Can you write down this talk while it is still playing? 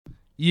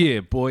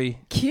Yeah, boy.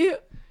 Kid.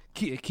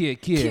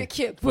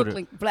 For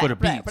Brooklyn. the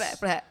beats,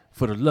 Black.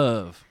 for the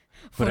love,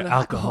 for the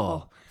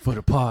alcohol, for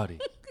the party.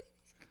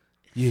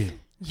 Yeah.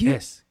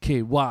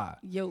 SKY.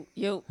 Yo.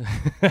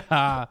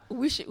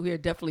 We are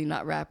definitely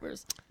not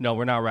rappers. No,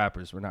 we're not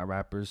rappers.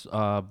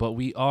 But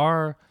we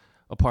are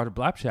a part of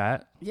Blap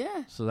Chat.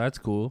 Yeah. So that's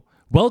cool.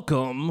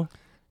 Welcome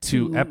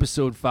to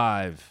episode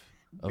 5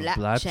 of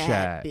Blap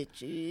Chat.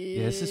 Bitches.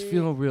 Yeah, this is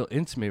feeling real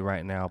intimate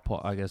right now.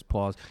 I guess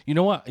pause. You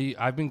know what?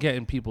 I've been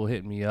getting people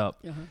hitting me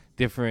up,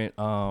 different,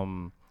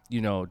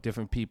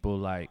 different people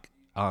like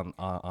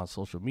on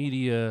social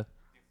media.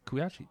 Can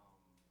we actually?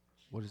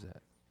 What is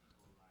that?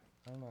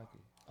 I don't know.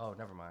 Oh,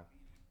 never mind.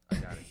 I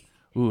got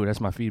it. Ooh,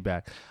 that's my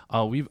feedback.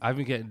 I've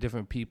been getting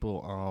different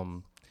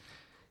people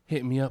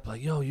hitting me up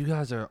like, yo, you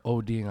guys are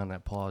ODing on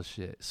that pause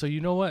shit. So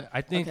you know what?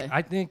 I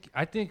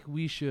think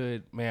we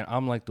should, man,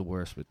 I'm like the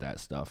worst with that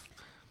stuff.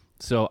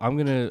 So I'm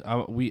gonna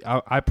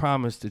I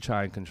promise to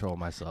try and control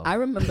myself. I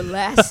remember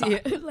last year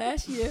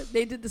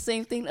they did the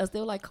same thing to us. They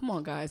were like, come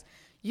on guys,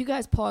 you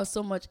guys pause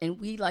so much, and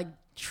we like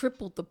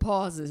tripled the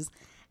pauses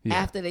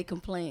after they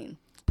complained.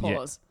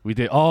 Pause. Yeah, we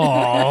did.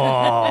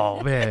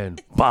 Oh man.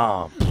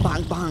 Bomb.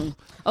 Bang bang.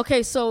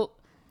 Okay, so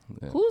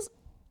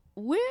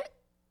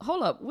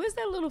hold up, where's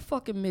that little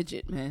fucking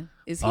midget, man?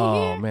 Is he here?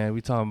 Oh man,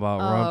 we talking about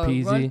Run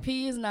Peasy. Run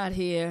P is not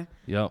here.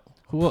 Yep.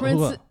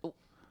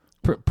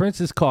 Prince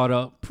is caught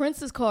up.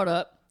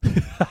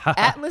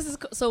 Atlas is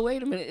so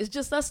wait a minute, it's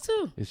just us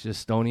two. It's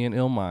just Stoney and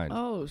Illmind.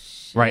 Oh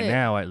shit. Right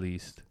now at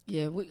least.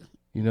 Yeah,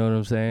 you know what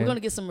I'm saying? We're gonna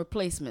get some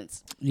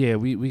replacements. Yeah,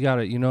 we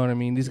gotta, you know what I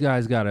mean? These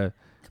guys gotta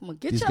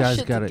get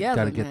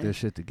get their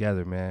shit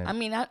together, man. I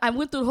mean, I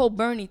went through the whole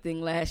Bernie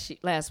thing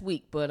last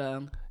week, but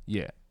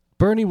yeah,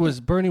 Bernie was.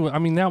 I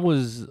mean, that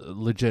was a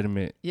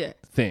legitimate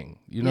thing.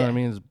 You know what I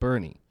mean? It's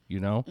Bernie.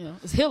 You know,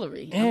 it's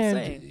Hillary. And I'm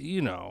saying,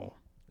 you know,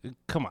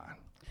 come on.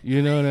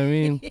 You know what I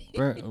mean?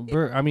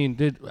 I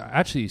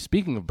mean,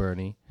 speaking of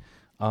Bernie,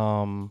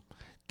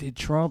 did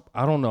Trump?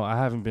 I don't know. I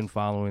haven't been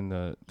following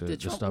the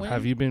stuff. Win?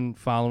 Have you been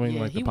following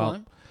like the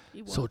won.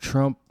 So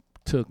Trump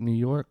took New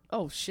York.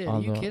 Oh shit!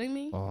 Are you kidding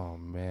me? Oh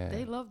man,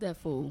 they love that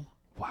fool.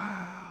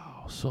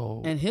 Wow.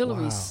 And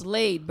Hillary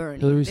slayed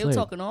Bernie. They were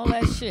talking all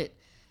that shit.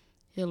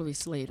 Hillary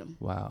slayed him.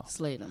 Wow.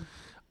 Slayed him.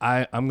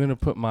 I'm gonna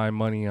put my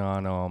money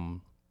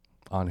on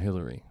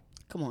Hillary.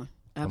 Come on.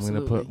 Absolutely.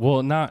 I'm gonna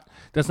put.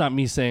 That's not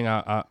me saying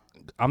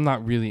I'm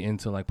not really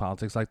into like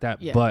politics like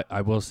that. Yeah. But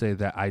I will say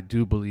that I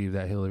do believe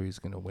that Hillary's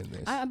gonna win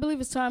this. I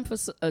believe it's time for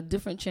a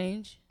different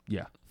change.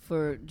 Yeah.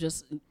 For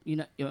just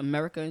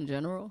America in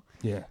general.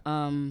 Yeah.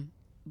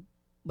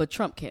 But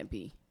Trump can't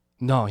be.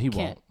 No, he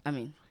won't. I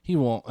mean, he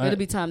won't. It'll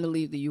be time to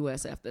leave the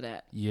U.S. after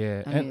that.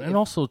 Yeah, and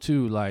also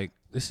too, like,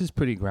 this is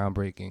pretty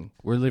groundbreaking.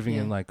 We're living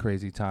in like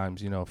crazy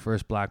times. You know,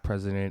 first black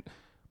president,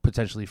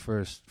 potentially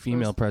first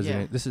female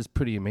president. Yeah. This is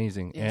pretty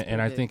amazing.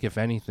 And I think if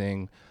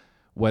anything,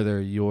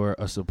 whether you're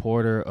a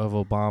supporter of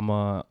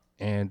Obama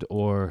and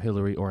or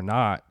Hillary or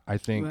not, I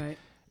think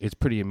it's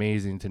pretty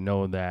amazing to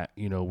know that,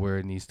 you know, we're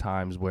in these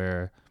times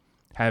where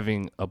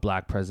having a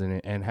black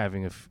president and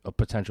having a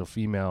potential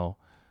female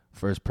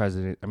first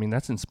president, I mean,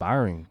 that's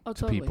inspiring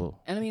to people.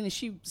 And I mean,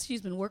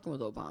 she's been working with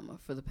Obama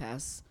for the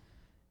past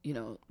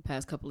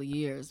couple of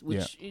years,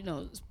 which, she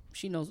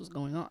knows what's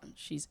going on.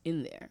 She's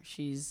in there.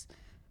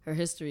 Her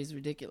history is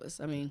ridiculous.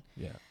 I mean,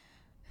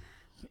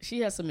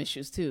 she has some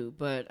issues too,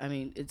 but I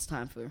mean, it's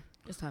time for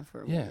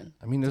a woman.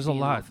 I mean, there's a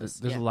lot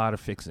of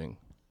fixing,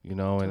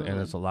 and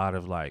there's a lot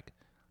of like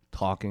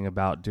talking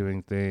about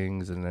doing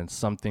things, and then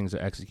some things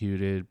are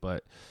executed,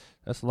 but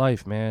that's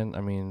life, man.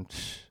 I mean,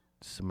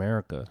 it's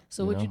America.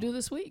 So what'd you do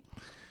this week?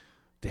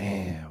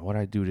 Damn,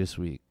 what'd I do this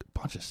week? A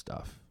bunch of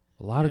stuff.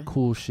 A lot of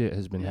cool shit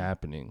has been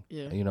happening.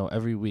 Yeah.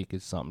 Every week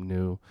it's something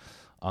new.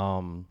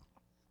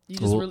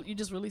 You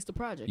just released a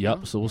project.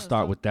 Yep. So we'll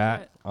start with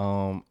that.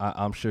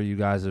 I'm sure you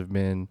guys have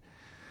been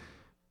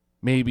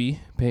maybe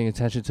paying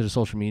attention to the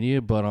social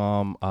media, but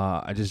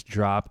I just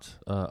dropped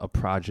a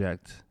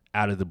project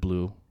out of the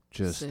blue,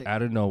 just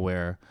out of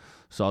nowhere.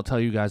 So I'll tell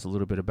you guys a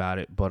little bit about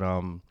it, but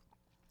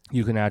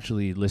you can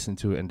actually listen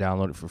to it and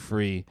download it for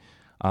free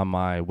on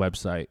my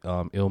website,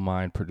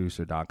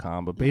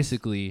 llmindproducer.com. But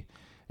basically,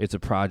 it's a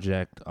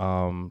project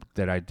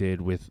that I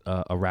did with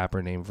a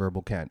rapper named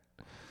Verbal Kent.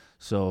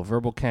 So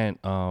Verbal Kent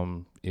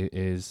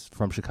is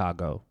from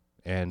Chicago,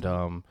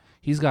 and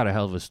he's got a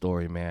hell of a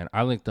story, man.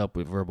 I linked up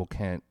with Verbal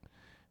Kent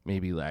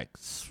maybe like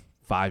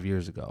 5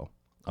 years ago,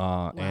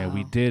 and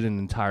we did an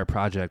entire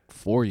project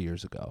 4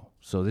 years ago.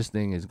 So this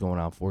thing is going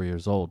on 4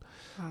 years old.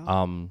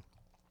 Wow.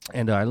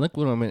 And I linked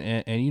with him,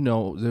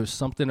 and there's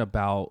something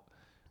about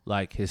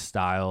like his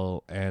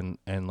style and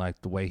like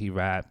the way he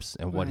raps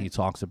and what he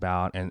talks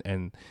about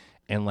and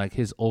like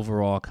his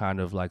overall kind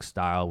of like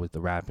style with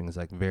the rapping is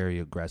like very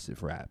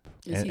aggressive rap.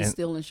 Is he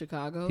still in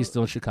Chicago? He's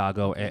still in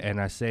Chicago. Okay. And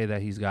I say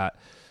that he's got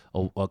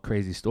a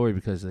crazy story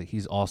because like,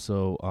 he's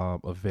also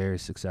a very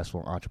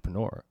successful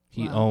entrepreneur.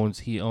 He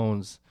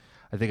owns,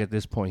 I think at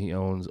this point he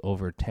owns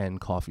over 10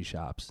 coffee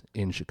shops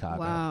in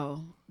Chicago.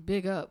 Wow.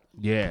 Big up.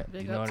 Yeah.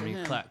 Big you know up what I mean?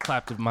 Him.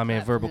 Clap to my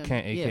man Verbal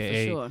Kent, yeah,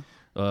 a.k.a. For sure.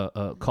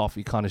 a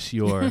coffee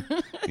connoisseur,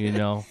 you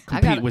know,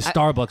 compete with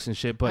Starbucks and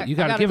shit. But you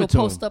got to give it to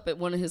him. Post up at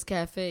one of his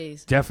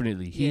cafes.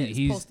 Definitely.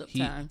 He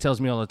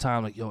tells me all the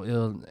time, like,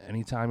 yo,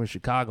 anytime in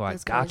Chicago, I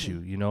got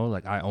you, you know,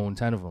 like I own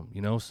 10 of them,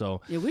 you know,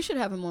 so. Yeah, we should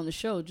have him on the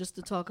show just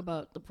to talk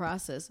about the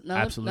process.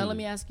 Absolutely. Now let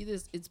me ask you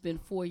this. It's been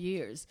 4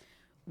 years.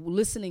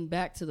 Listening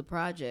back to the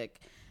project,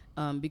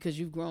 because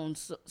you've grown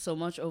so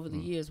much over the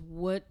years,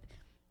 what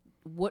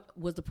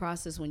was the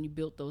process when you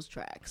built those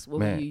tracks?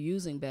 What were you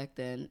using back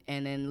then?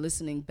 And then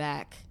listening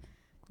back,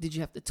 did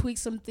you have to tweak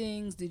some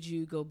things? Did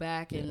you go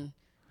back and...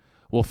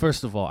 Well,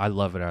 first of all, I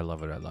love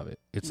it.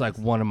 It's like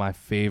one of my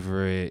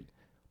favorite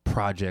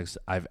projects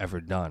I've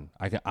ever done.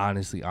 I can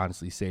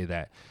honestly say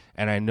that.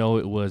 And I know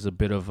it was a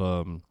bit of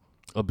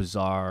a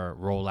bizarre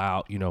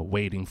rollout, you know,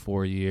 waiting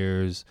 4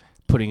 years,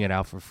 putting it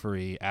out for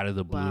free, out of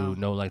the blue,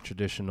 no like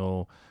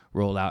traditional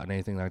rollout and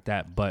anything like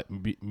that. But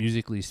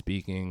musically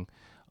speaking,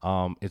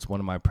 it's one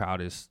of my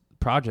proudest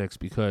projects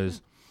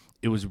because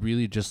it was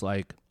really just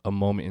like a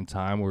moment in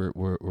time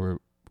where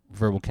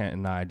Verbal Kent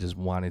and I just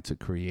wanted to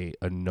create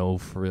a no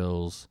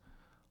frills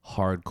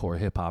hardcore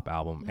hip hop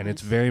album. Nice. And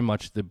it's very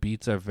much, the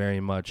beats are very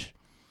much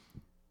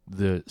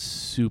the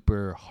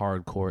super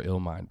hardcore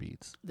llmind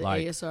beats. The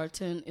like, ASR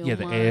 10 llmind. Yeah,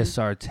 the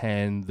ASR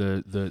 10,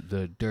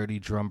 the dirty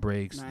drum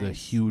breaks, the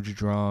huge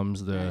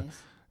drums,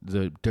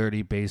 the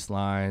dirty bass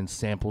lines,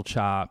 sample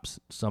chops,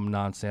 some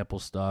non-sample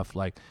stuff,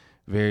 like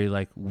very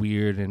like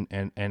weird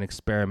and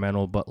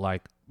experimental, but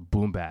like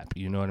boom bap,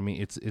 you know what I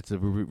mean? It's a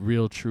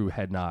real true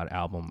head nod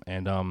album.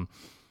 And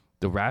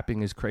the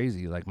rapping is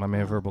crazy. Like my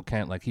man Verbal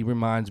Kent, like he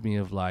reminds me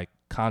of like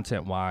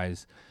content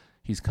wise,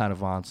 he's kind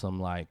of on some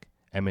like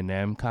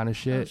Eminem kind of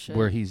shit,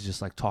 where he's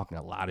just like talking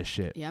a lot of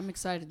shit. Yeah, I'm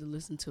excited to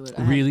listen to it.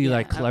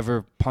 Really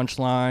clever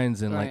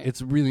punchlines and like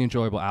it's a really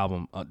enjoyable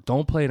album.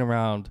 Don't play it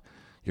around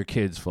your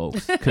kids,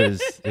 folks,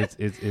 because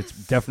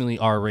it's definitely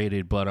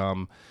R-rated, but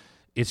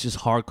it's just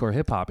hardcore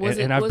hip hop.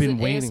 And I've been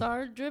waiting.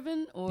 ASR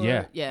driven or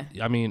yeah.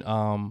 I mean,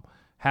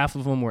 half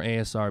of them were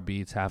ASR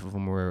beats, half of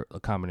them were a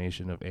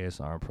combination of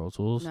ASR and Pro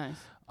Tools. Nice.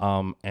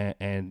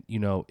 And you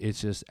know, it's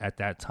just at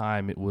that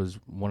time it was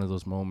one of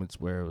those moments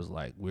where it was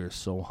like we're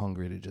so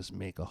hungry to just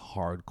make a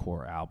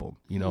hardcore album.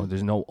 You know,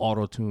 there's no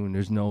auto tune,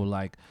 there's no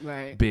like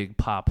big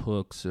pop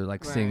hooks or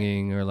like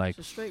singing or like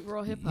just straight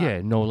raw hip hop.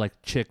 Yeah, no like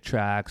chick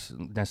tracks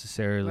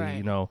necessarily.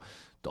 You know,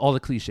 all the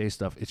cliche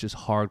stuff. It's just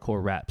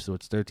hardcore rap. So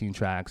it's 13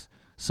 tracks.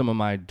 Some of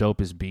my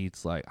dopest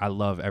beats, like I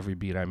love every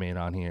beat I made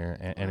on here,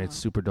 and it's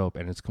super dope,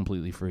 and it's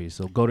completely free.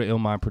 So go to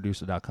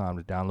llmindproducer.com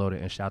to download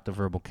it, and shout to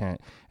Verbal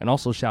Kent, and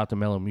also shout to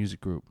Mellow Music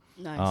Group,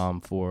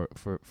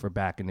 for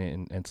backing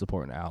it and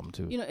supporting the album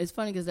too. You know, it's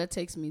funny because that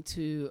takes me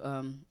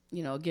to,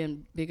 you know,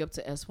 again, big up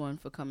to S1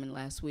 for coming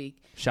last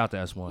week. Shout to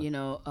S1. You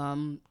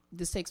know,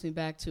 this takes me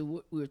back to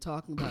what we were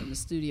talking about in the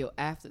studio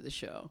after the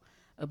show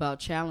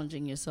about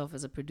challenging yourself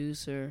as a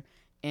producer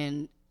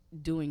and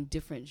doing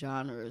different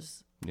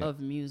genres of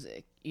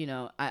music. You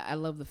know, I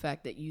love the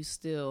fact that you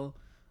still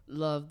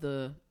love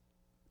the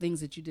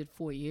things that you did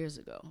 4 years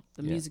ago.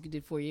 The music you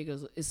did 4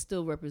 years ago is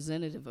still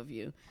representative of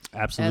you.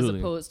 Absolutely.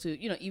 As opposed to,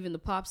 you know, even the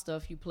pop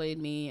stuff you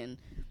played me and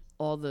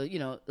all the, you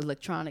know,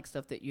 electronic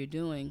stuff that you're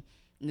doing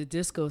and the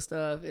disco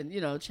stuff and,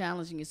 you know,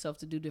 challenging yourself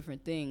to do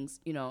different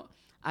things. You know,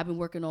 I've been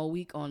working all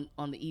week on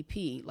the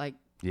EP, like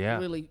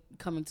really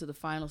coming to the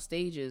final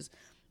stages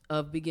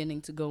of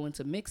beginning to go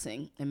into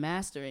mixing and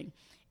mastering.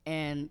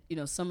 And, you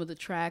know, some of the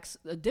tracks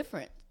are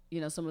different.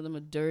 You know, some of them are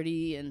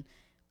dirty and,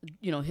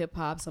 you know, hip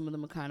hop. Some of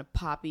them are kind of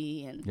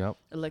poppy and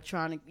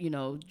electronic, you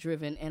know,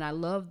 driven. And I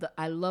love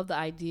the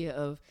idea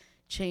of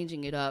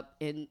changing it up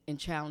and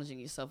challenging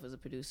yourself as a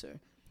producer.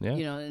 Yeah.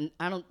 You know, and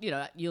I don't, you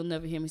know, you'll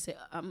never hear me say,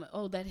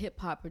 that hip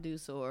hop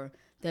producer or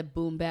that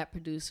boom bap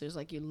producer. It's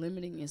like you're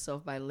limiting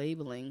yourself by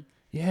labeling.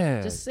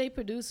 Yeah. Just say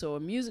producer or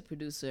music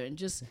producer and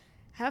just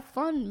have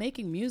fun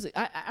making music.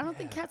 I don't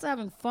think cats are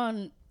having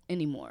fun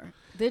anymore.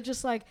 They're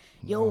just like,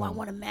 yo, I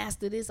want to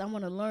master this, I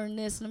want to learn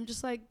this, and I'm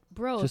just like,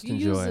 bro, just if you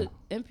use an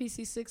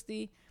MPC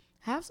 60,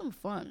 have some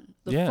fun.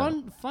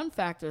 The fun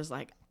factor is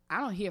like, I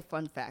don't hear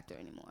fun factor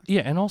anymore.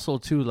 Yeah, and also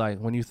too, like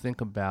when you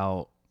think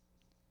about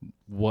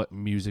what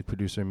music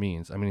producer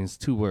means, I mean, it's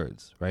two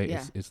words, right?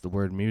 Yeah. It's the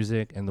word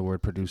music and the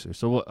word producer.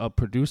 So a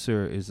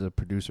producer is a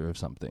producer of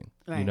something,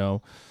 you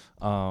know,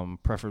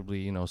 preferably,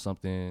 you know,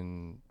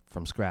 something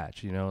from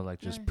scratch, you know, like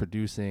just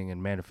producing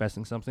and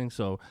manifesting something.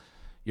 So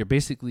you're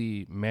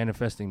basically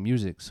manifesting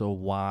music. So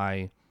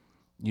why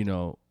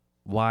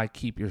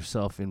keep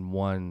yourself in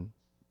one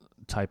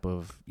type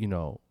of, you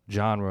know,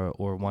 genre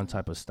or one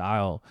type of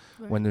style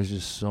when there's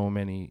just so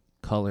many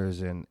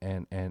colors and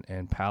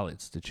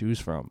palettes to choose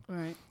from.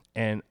 Right.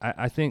 And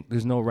I think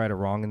there's no right or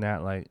wrong in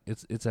that. Like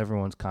it's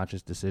everyone's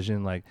conscious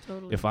decision. Like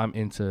if I'm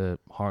into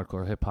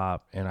hardcore hip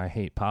hop and I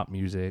hate pop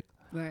music,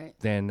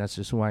 then that's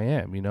just who I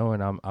am, you know,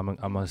 and I'm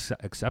gonna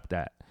accept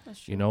that,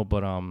 you know.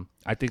 But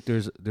I think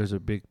there's a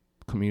big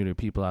community of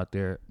people out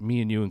there,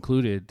 me and you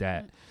included,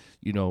 that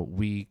you know,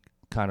 we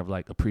kind of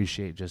like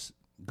appreciate just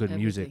good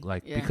music,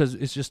 like because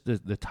it's just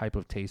the type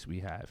of taste we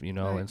have, you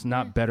know. It's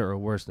not better or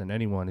worse than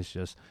anyone, it's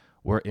just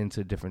we're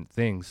into different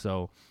things.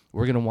 So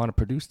we're going to want to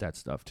produce that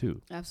stuff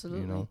too.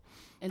 Absolutely. You know?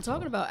 And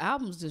talking about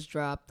albums just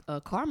dropped,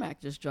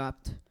 Carmack just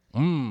dropped.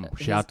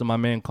 Shout out to my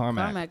man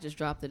Carmack. Carmack just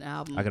dropped an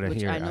album, I gotta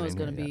which hear it. I know is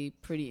going to be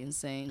pretty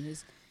insane.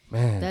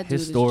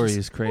 His story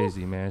is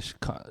crazy, man.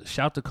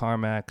 Shout to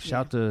Carmack.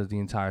 Shout to the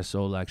entire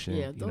Soulection.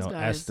 Yeah, you know,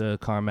 guys. Esther,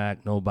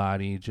 Carmack,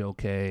 Nobody, Joe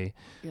K.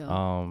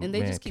 Yeah. And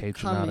they just keep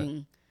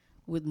coming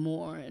with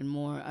more and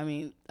more. I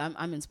mean,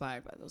 I'm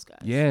inspired by those guys.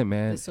 Yeah,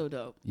 man. They're so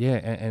dope. Yeah,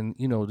 and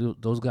you know,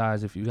 those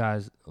guys, if you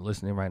guys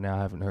listening right now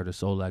haven't heard of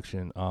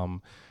Soulection,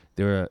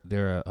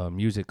 they're a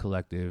music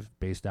collective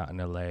based out in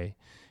LA.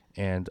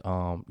 And,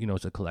 you know,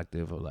 it's a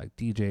collective of like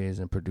DJs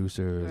and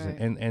producers.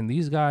 Right. And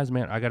these guys,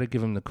 man, I got to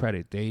give them the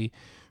credit. They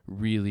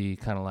really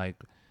kind of like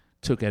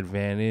took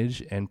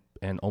advantage and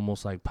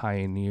almost like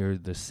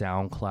pioneered the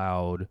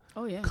SoundCloud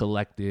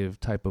collective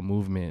type of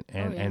movement.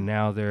 And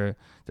now they're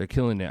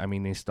killing it. I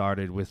mean, they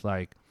started with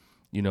like,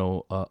 you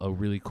know, a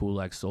really cool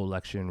like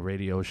Soulection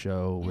radio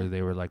show where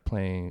they were like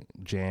playing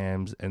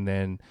jams, and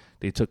then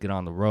they took it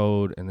on the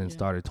road and then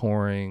started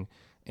touring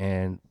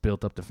and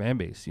built up the fan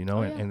base, you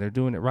know, and they're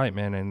doing it right,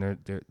 man, and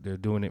they're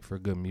doing it for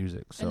good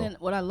music. So, and then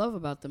what I love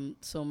about them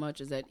so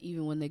much is that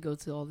even when they go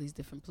to all these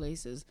different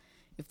places,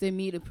 if they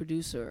meet a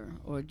producer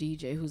or a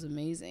DJ who's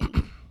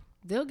amazing,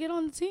 they'll get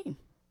on the team.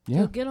 Yeah.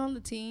 They'll get on the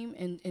team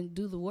and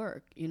do the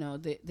work. You know,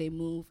 they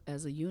move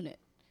as a unit.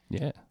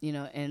 Yeah. You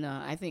know, and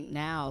I think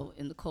now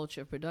in the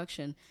culture of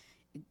production,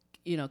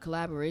 you know,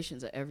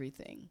 collaborations are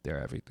everything.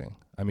 They're everything.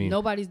 I mean,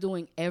 nobody's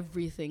doing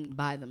everything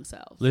by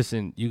themselves.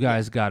 Listen, you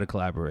guys got to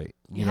collaborate.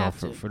 You know,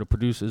 for the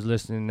producers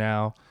listening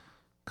now,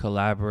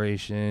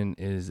 collaboration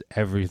is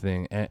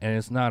everything. And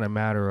it's not a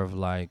matter of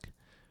like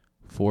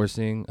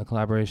forcing a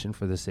collaboration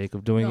for the sake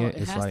of doing it.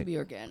 It has to be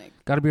organic.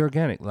 Got to be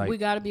organic. Like, we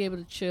got to be able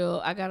to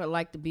chill. I got to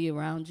like to be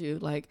around you.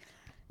 Like,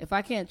 if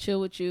I can't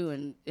chill with you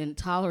and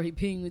tolerate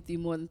being with you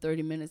more than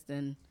 30 minutes,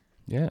 then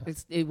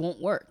it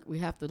won't work. We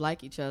have to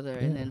like each other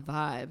and then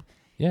vibe.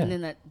 Yeah. And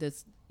then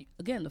that's,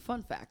 again, the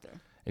fun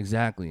factor.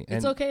 Exactly.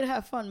 It's okay to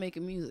have fun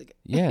making music.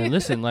 Yeah,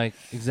 listen, like,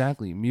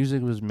 exactly.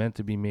 Music was meant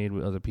to be made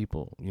with other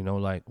people. You know,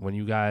 like, when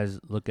you guys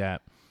look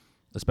at,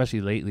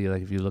 especially lately,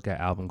 like, if you look at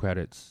album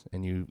credits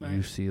and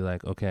you see,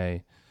 like,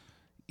 okay,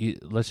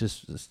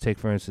 let's take,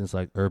 for instance,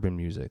 like, urban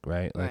music,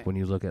 right? Like, when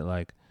you look at,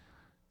 like,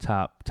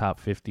 top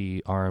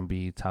 50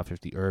 R&B, top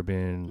 50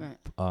 urban,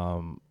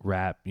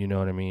 rap, you know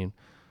what I mean?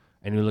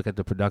 And you look at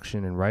the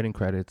production and writing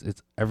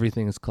credits,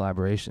 everything is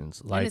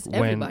collaborations. Like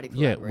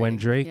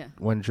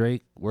when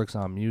Drake works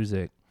on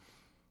music,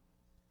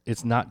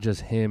 it's not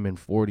just him and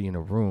 40 in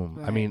a room.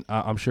 Right. I mean,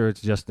 I'm sure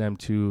it's just them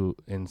two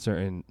in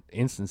certain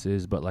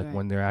instances, but like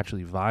when they're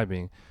actually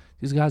vibing,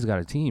 these guys got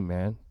a team,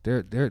 man.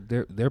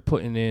 They're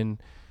putting in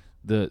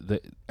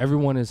the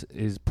everyone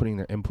is putting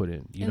their input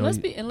in.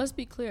 Let's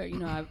be clear. You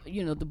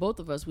know, the both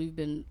of us, we've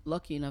been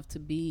lucky enough to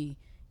be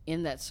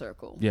in that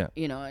circle,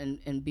 you know,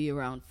 and be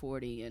around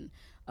 40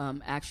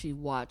 and actually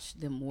watch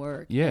them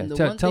work. Yeah,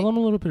 tell them a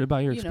little bit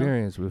about your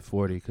experience with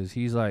 40, because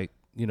he's like,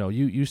 you know,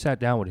 you sat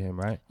down with him,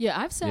 right? Yeah,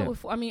 I've sat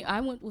with. I mean, I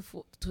went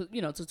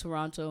to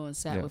Toronto and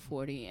sat with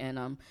 40.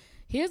 And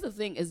here's the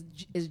thing: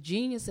 as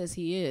genius as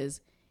he is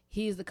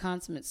the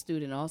consummate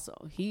student.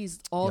 Also, he's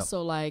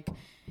also like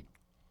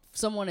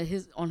someone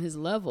on his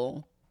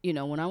level. You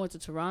know, when I went to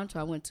Toronto,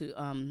 I went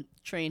to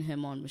train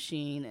him on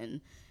Machine and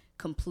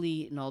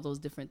Complete and all those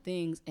different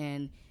things,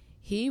 and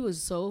he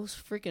was so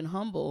freaking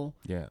humble.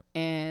 Yeah.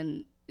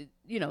 And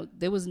you know,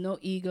 there was no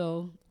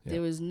ego,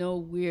 there was no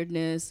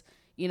weirdness.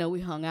 You know,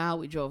 we hung out,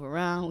 we drove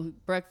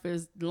around,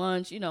 breakfast,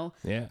 lunch, you know.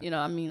 Yeah. You know,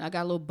 I mean, I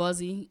got a little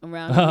buzzy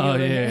around him. Oh,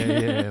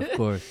 yeah, of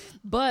course.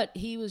 But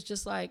he was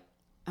just like,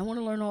 I want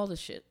to learn all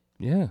this shit.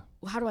 Yeah.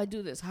 How do I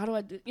do this? How do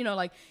I do, you know,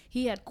 like,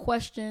 he had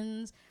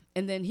questions,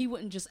 and then he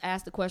wouldn't just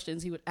ask the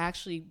questions, he would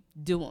actually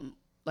do them.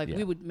 Like,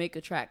 we would make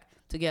a track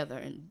together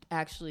and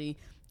actually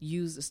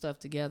use the stuff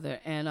together.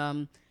 And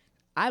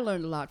I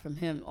learned a lot from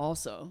him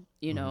also,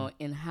 you know,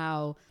 in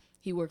how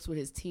he works with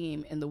his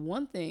team. And the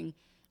one thing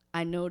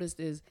I noticed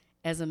is,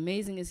 as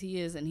amazing as he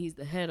is, and he's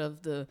the head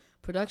of the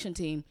production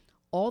team,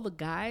 all the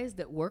guys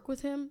that work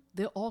with him,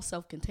 they're all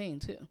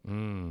self-contained too. You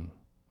know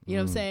what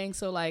I'm saying?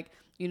 So, like,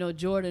 you know,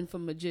 Jordan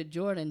from Majid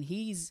Jordan,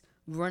 he's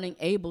running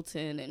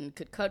Ableton and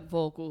could cut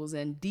vocals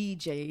and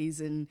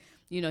DJs, and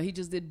you know, he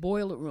just did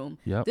Boiler Room.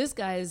 Yep. This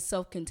guy is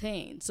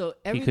self-contained, so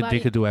they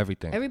could do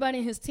everything. Everybody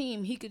in his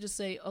team, he could just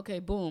say, okay,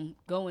 boom,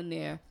 go in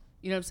there.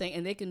 You know what I'm saying?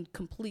 And they can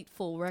complete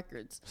full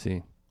records.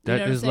 See,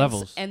 there's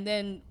levels. And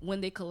then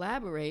when they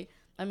collaborate,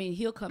 I mean,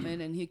 he'll come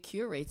in and he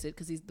curates it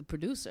because he's the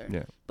producer.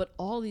 Yeah. But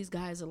all these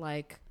guys are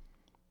like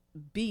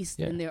beasts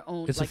in their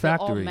own. It's like, a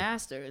factory. They're all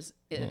masters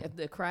of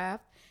the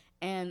craft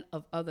and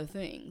of other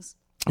things.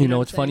 You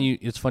know, it's funny.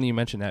 It's funny you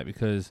mention that,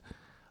 because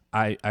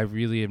I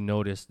really have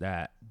noticed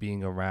that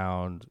being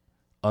around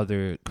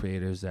other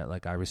creators that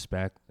like I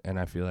respect and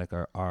I feel like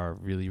are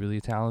really,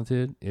 really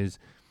talented is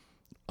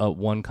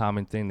one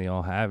common thing they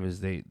all have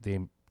is they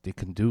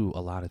can do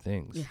a lot of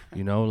things. Yeah.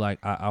 You know, like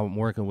I'm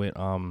working with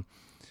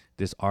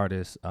this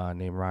artist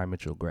named Ryan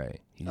Mitchell Gray.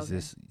 He's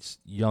this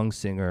young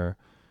singer,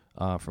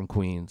 from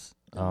Queens.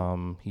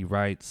 He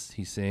writes,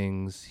 he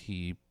sings,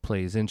 he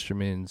plays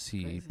instruments,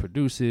 he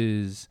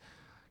produces,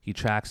 he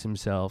tracks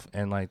himself,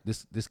 and like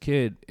this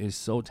kid is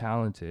so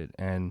talented,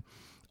 and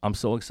I'm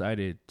so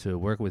excited to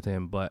work with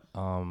him. But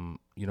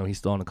you know, he's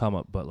still on the come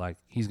up, but like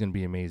he's gonna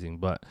be amazing.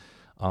 But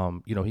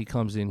you know, he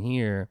comes in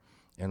here,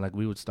 and like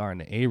we would start in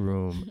the A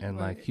room, and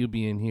like he'll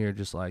be in here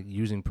just like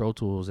using Pro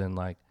Tools and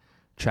like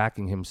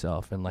tracking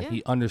himself, and like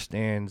he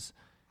understands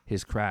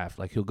his craft.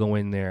 Like he'll go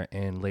in there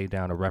and lay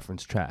down a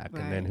reference track,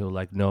 and then he'll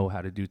like know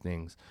how to do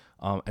things.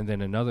 And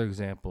then another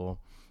example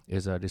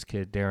is this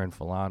kid Darren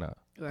Falana.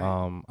 I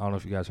don't know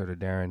if you guys heard of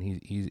Darren.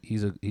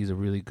 He's a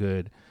really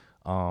good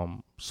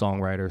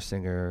songwriter,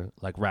 singer,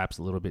 like raps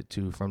a little bit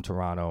too, from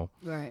Toronto.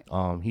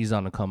 He's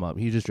on the come up.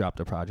 He just dropped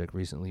a project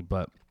recently,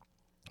 but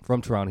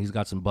from Toronto. He's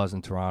got some buzz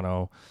in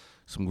Toronto,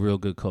 some real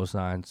good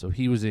cosigns. So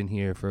he was in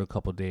here for a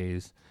couple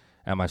days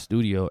at my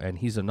studio, and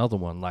he's another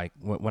one. Like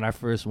when I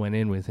first went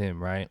in with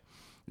him, right,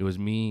 it was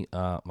me,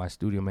 my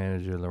studio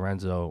manager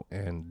Lorenzo,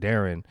 and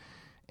Darren.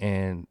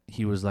 And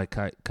he was like,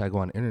 can I go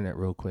on the internet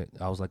real quick?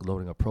 I was like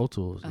loading up Pro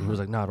Tools. And he was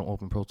like, no, don't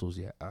open Pro Tools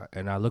yet.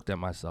 And I looked at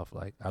myself,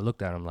 like, I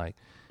looked at him like,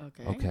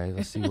 okay,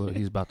 let's see what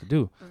he's about to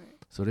do.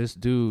 So this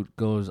dude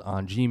goes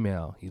on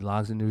Gmail. He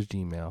logs into his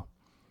Gmail.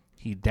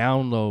 He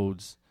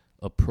downloads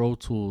a Pro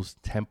Tools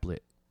template.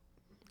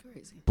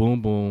 Crazy.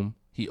 Boom, boom.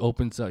 He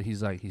opens up.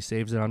 He's like, he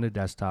saves it on the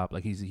desktop.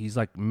 Like he's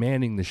like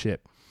manning the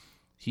ship.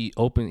 He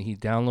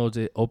downloads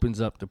it, opens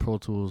up the Pro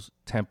Tools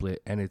template,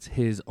 and it's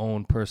his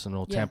own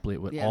personal template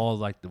with all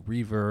like the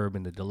reverb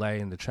and the delay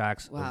and the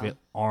tracks of it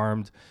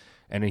armed.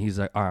 And then he's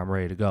like, all right, I'm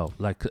ready to go.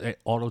 Like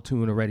auto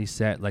tune already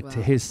set, like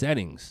to his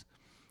settings.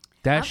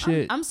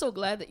 I'm so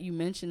glad that you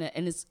mentioned that,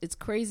 and it's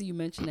crazy you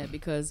mentioned that,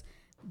 because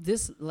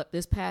this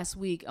past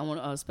week I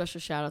want a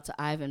special shout out to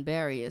Ivan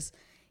Barrios.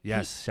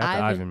 Yes, shout out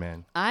to Ivan,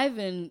 man.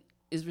 Ivan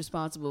is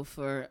responsible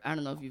for, I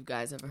don't know if you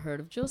guys ever heard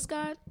of Jill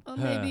Scott or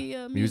maybe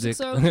Music.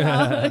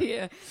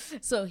 Yeah.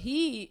 So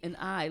he and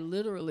I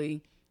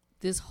literally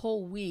this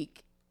whole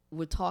week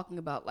were talking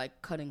about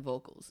like cutting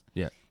vocals.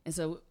 Yeah. And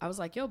so I was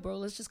like, yo, bro,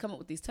 let's just come up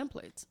with these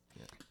templates.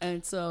 Yeah.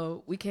 And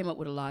so we came up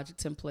with a Logic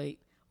template.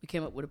 We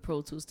came up with a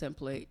Pro Tools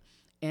template.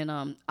 And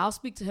I'll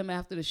speak to him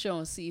after the show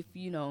and see if,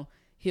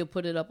 he'll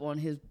put it up on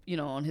his,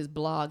 on his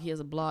blog. He has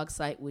a blog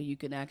site where you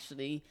can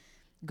actually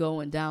go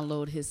and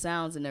download his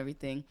sounds and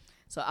everything.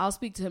 So I'll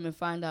speak to him and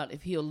find out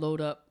if he'll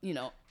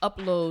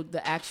upload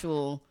the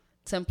actual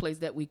templates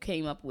that we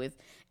came up with.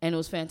 And it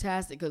was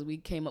fantastic because we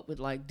came up with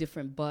like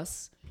different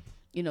bus,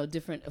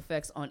 different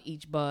effects on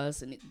each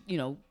bus. And,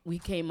 we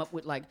came up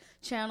with like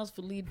channels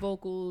for lead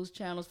vocals,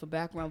 channels for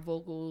background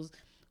vocals,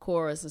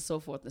 chorus, and so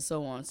forth and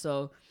so on.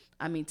 So,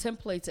 I mean,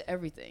 template to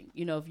everything.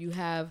 If you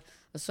have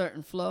a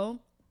certain flow,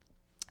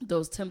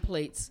 those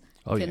templates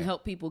can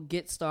help people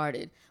get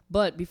started.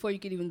 But before you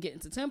can even get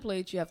into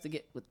templates, you have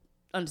to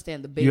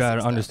understand the basics. You got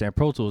to understand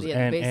Pro Tools.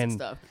 And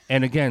stuff.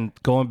 And again,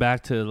 going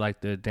back to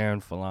like the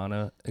Darren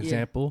Falana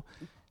example,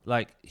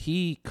 like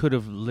he could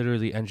have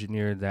literally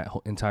engineered that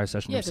whole entire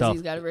session himself.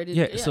 He's got it ready.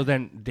 Yeah. So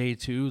then day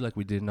 2, like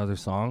we did another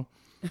song.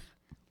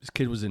 This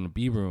kid was in the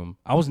B room.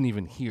 I wasn't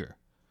even here.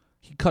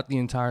 He cut the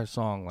entire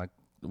song, like,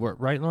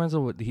 right,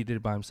 Lorenzo? He did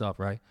it by himself,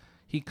 right?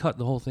 He cut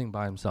the whole thing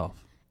by himself.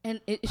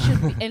 And it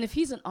should be, and if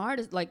he's an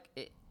artist,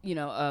 like,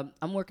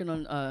 I'm working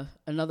on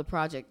another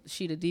project,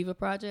 She the Diva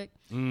project,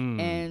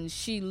 and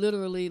she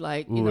literally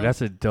like,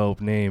 that's a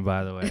dope name,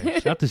 by the way.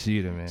 Shout out to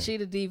Sheeta, man. She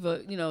the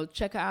Diva,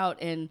 check her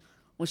out. And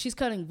when she's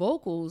cutting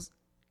vocals,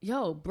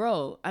 yo,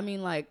 bro, I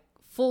mean, like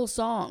full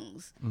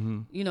songs,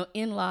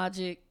 in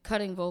Logic,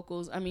 cutting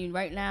vocals. I mean,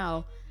 right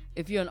now,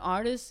 if you're an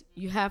artist,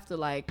 you have to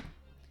like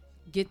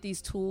get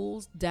these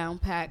tools down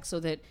packed so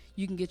that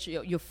you can get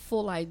your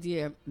full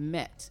idea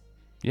met.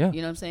 Yeah.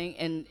 You know what I'm saying?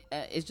 And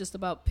it's just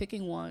about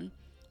picking one,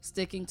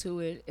 sticking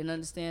to it, and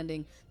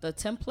understanding the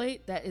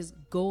template. That is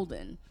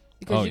golden,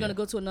 because you're going to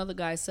go to another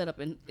guy's setup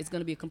and it's going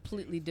to be a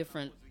completely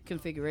different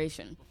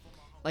configuration.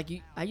 Like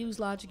I use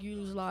Logic, you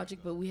use Logic,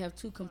 but we have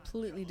 2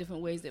 completely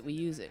different ways that we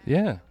use it.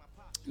 Yeah.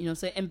 You know what I'm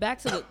saying? And back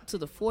to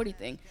the 40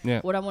 thing,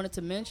 what I wanted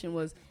to mention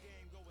was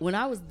when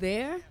I was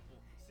there,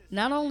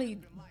 not only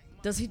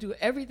does he do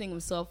everything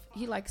himself,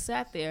 he like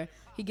sat there,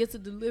 he gets a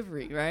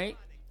delivery, right?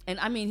 And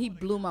I mean, he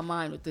blew my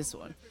mind with this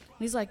one. And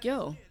he's like,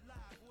 yo,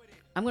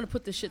 I'm going to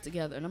put this shit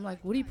together. And I'm like,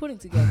 what are you putting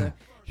together?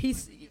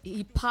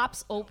 He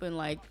pops open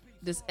like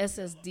this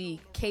SSD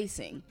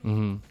casing.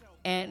 Mm-hmm.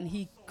 And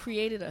he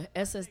created a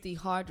SSD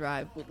hard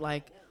drive with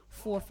like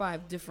 4 or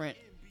 5 different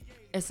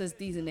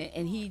SSDs in it.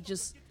 And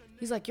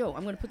he's like, yo,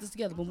 I'm going to put this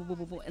together. Boom, boom, boom,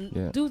 boom, boom.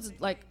 And dude's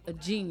like a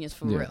genius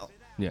for real.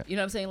 Yeah. You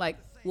know what I'm saying? Like,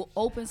 we'll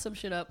open some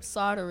shit up,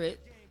 solder it,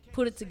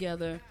 put it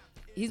together.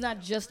 He's not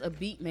just a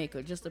beat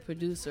maker, just a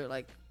producer.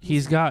 Like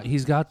he's got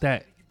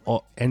that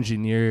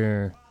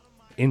engineer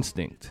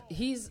instinct.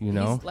 He's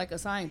like a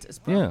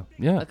scientist, bro.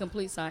 Yeah, yeah, a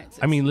complete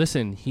scientist. I mean,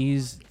 listen,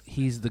 he's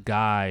the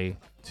guy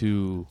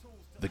to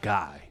the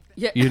guy.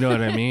 Yeah, you know what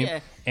I mean.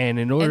 Yeah. And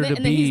in order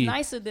to be, he's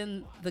nicer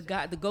than the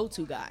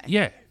go-to guy.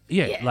 Yeah.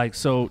 Like,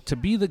 so to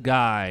be the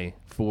guy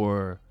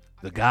for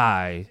the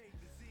guy,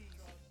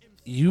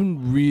 you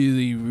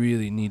really,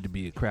 really need to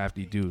be a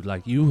crafty dude.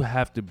 Like, you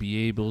have to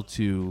be able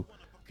to.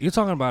 You're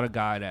talking about a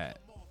guy that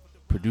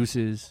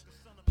produces,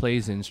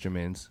 plays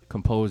instruments,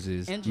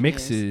 composes,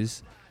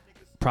 mixes,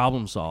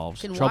 problem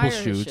solves,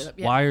 troubleshoots,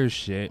 wires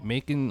shit,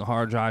 making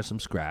hard drives from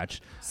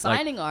scratch,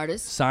 signing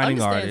artists,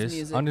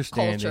 music,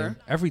 understanding culture.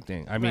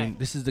 Everything. I mean,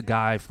 this is the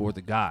guy for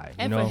the guy.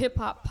 And for hip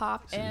hop,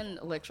 pop, and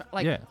electro,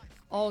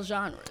 all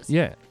genres.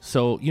 Yeah.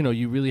 So,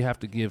 you really have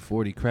to give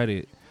 40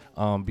 credit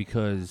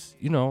because,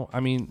 I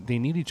mean, they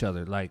need each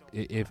other. Like,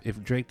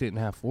 if Drake didn't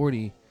have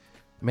 40,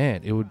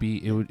 man,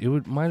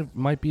 it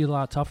might be a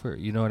lot tougher.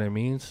 You know what I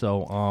mean?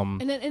 So,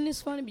 and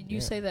it's funny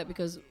you say that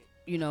because,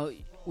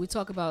 we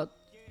talk about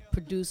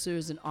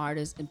producers and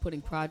artists and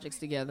putting projects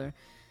together.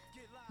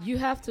 You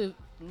have to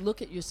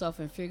look at yourself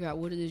and figure out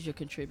what it is you're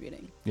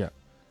contributing. Yeah.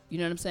 You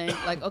know what I'm saying?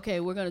 Like,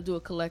 okay, we're going to do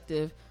a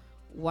collective.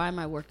 Why am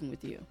I working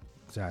with you?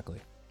 Exactly.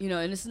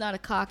 And it's not a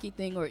cocky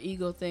thing or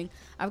ego thing.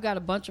 I've got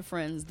a bunch of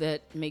friends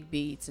that make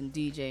beats and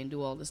DJ and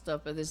do all this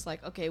stuff, but it's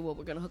like, okay, well,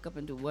 we're going to hook up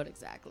and do what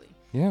exactly?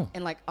 Yeah.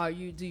 And like,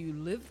 do you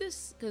live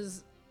this?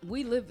 Because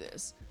we live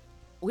this.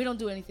 We don't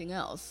do anything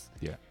else.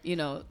 Yeah.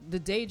 The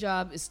day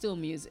job is still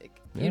music.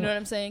 Yeah. You know what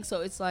I'm saying?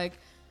 So it's like,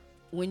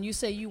 when you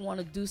say you want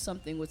to do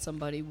something with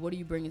somebody, what are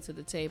you bringing to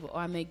the table? Oh,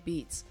 I make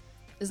beats.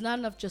 It's not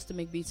enough just to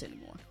make beats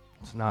anymore.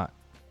 It's not.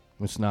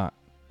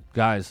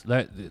 Guys,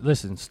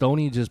 listen,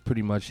 Stoney just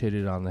pretty much hit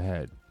it on the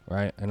head.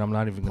 Right, and I'm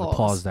not even going to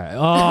pause that.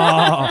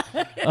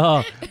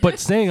 But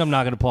saying I'm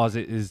not going to pause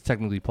it is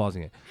technically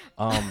pausing it.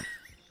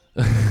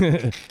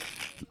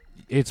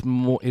 It's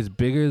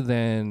bigger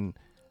than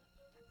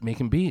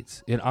making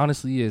beats. It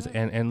honestly is.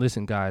 And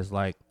listen, guys,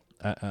 like,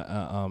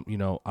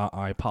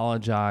 I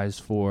apologize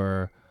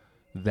for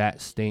that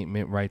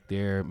statement right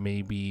there.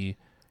 Maybe,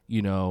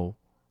 being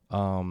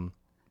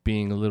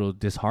a little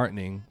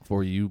disheartening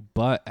for you,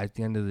 but at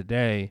the end of the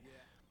day,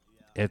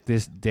 at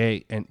this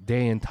day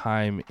and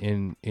time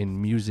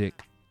in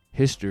music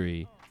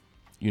history,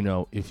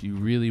 if you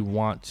really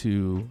want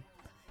to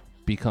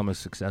become a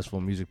successful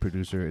music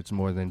producer, it's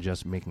more than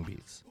just making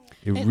beats.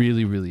 It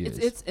really, really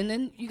is. And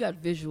then you got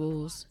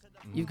visuals,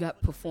 you've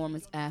got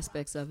performance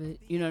aspects of it.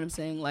 You know what I'm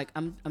saying? Like,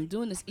 I'm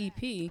doing this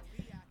EP,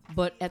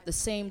 but at the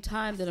same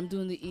time that I'm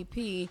doing the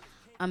EP,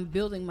 I'm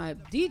building my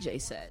DJ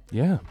set.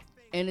 Yeah.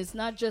 And it's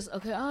not just,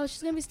 okay,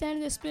 she's gonna be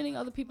standing there spinning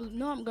other people.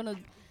 No, I'm gonna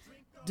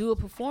do a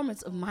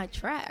performance of my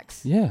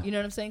tracks. Yeah. You know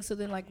what I'm saying? So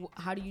then, like,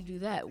 how do you do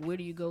that? Where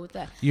do you go with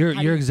that? You're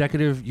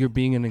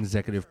being an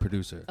executive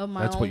producer.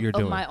 That's what you're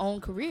doing. Of my own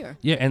career.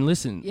 Yeah, and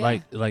listen,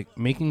 like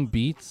making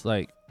beats,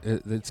 like,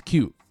 it's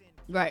cute.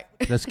 Right.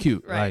 That's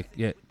cute. Right. Like,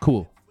 yeah,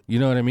 cool. You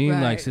know what I mean?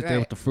 Right, like, sit there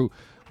with the fruit.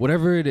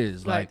 Whatever it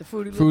is, right, like the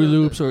Fruity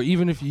Loops, or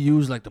even if you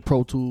use, like, the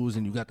Pro Tools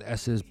and you got the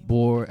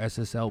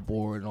SSL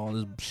board and all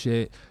this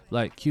shit,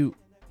 like, cute.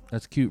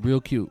 That's cute, real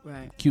cute.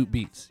 Right. Cute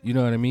beats. You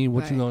know what I mean?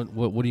 What right. you gonna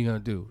what are you gonna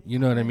do? You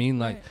know what I mean?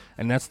 Like,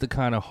 and that's the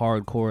kind of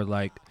hardcore,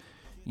 like,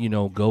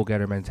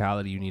 go-getter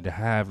mentality you need to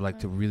have, like,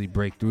 to really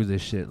break through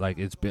this shit. Like,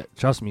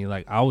 trust me,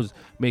 like, I was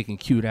making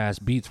cute ass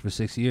beats for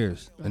 6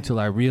 years until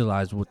I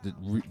realized what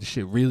the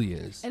shit really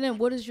is. And then,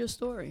 what is your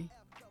story?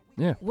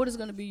 Yeah. What is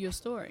gonna be your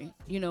story?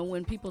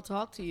 When people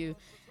talk to you,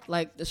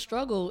 like, the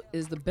struggle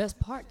is the best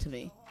part to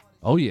me.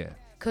 Oh yeah.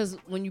 Because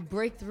when you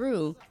break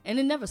through, and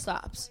it never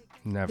stops.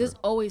 Never. There's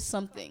always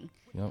something.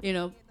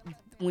 Yep.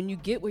 When you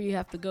get where you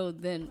have to go,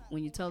 then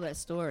when you tell that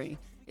story,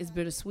 it's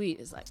bittersweet.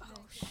 It's like,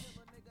 oh, shit.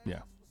 Yeah.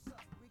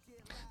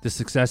 The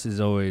success is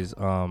always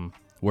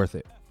worth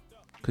it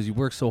because you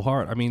work so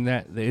hard. I mean,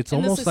 it's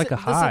almost like a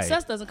high. The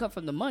success doesn't come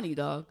from the money,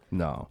 dog.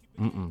 No.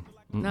 Mm-mm.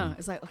 No,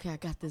 it's like, okay, I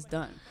got this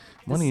done.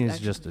 Money is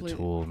just a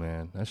tool,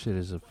 man. That shit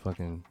is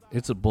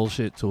it's a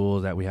bullshit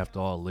tool that we have to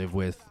all live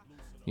with,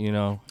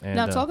 And,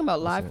 now, talking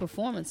about live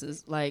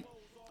performances, like,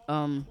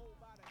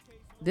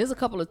 there's a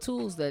couple of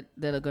tools that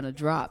are going to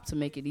drop to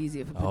make it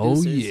easier for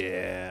producers.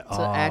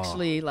 To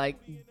actually, like,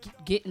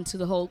 get into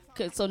the whole.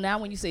 So now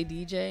when you say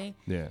DJ,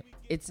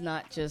 it's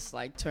not just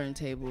like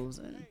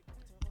turntables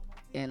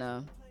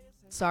and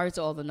sorry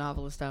to all the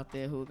novelists out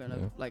there who are going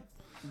to like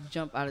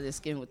jump out of their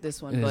skin with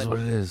this one. It is what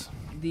it is.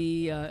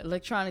 The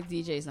electronic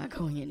DJ is not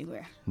going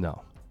anywhere.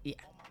 No. Yeah.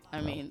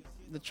 I mean,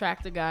 the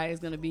tractor guy is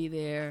going to be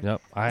there.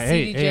 Yep.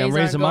 Hey, I'm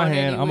raising my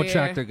hand. Anywhere. I'm a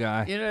tractor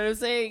guy. You know what I'm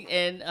saying?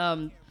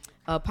 And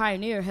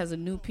Pioneer has a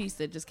new piece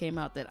that just came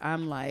out that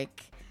I'm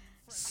like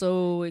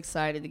so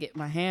excited to get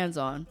my hands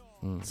on.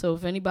 So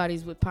if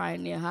anybody's with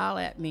Pioneer,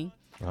 holla at me.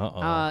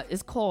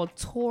 It's called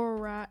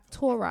Torize.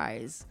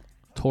 Torize.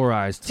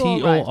 Toraiz.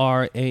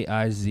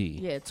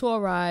 Yeah,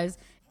 Torize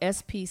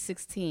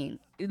SP16.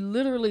 It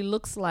literally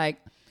looks like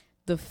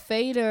the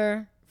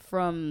fader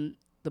from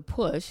the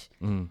Push,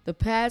 the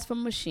pads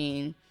from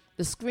Machine.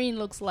 The screen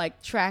looks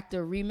like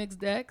Tractor remix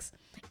decks.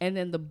 And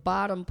then the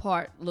bottom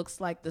part looks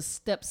like the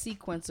step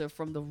sequencer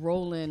from the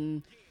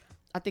Roland,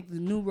 I think the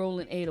new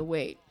Roland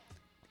 808.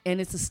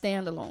 And it's a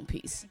standalone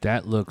piece.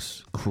 That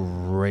looks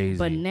crazy.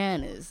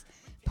 Bananas.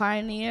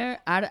 Pioneer.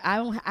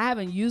 I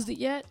haven't used it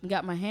yet and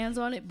got my hands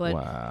on it, but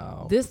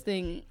wow. this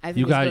thing I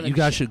think you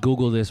guys should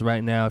Google this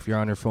right now if you're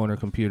on your phone or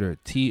computer.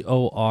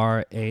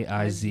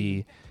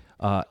 TORAIZ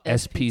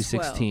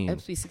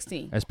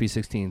SP16.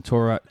 SP16.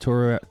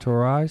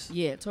 Torize?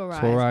 Yeah, Torize.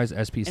 Torize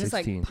SP16. And it's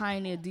like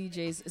Pioneer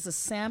DJs. It's a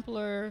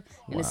sampler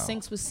and it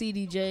syncs with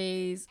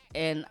CDJs.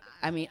 And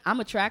I mean,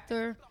 I'm a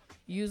Tractor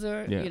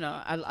user. Yeah. You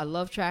know, I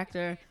love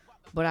Tractor,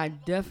 but I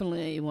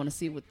definitely want to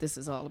see what this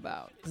is all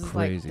about. This is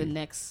like the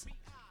next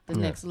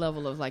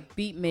level of like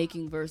beat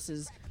making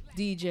versus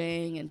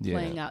DJing and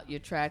playing out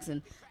your tracks.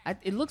 And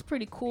it looks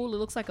pretty cool. It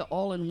looks like an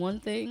all-in-one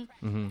thing.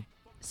 Mm-hmm.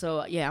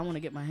 So, yeah, I want to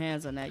get my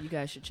hands on that. You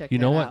guys should check that out. You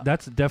know what?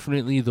 That's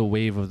definitely the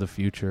wave of the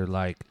future.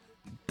 Like,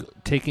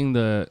 taking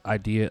the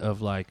idea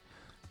of, like,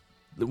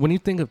 when you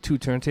think of two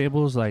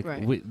turntables, like,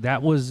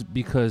 that was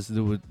because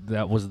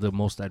that was the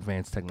most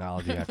advanced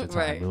technology at the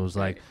time. It was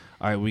like,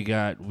 all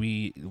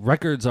right,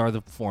 records are the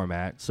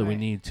format, so we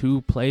need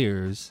two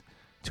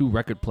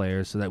record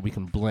players so that we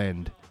can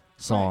blend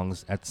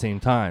songs at the same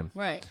time.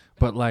 Right.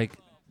 But, like,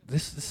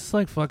 this is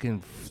like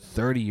fucking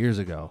 30 years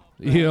ago,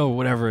 you know,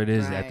 whatever it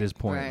is at this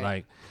point.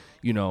 Like,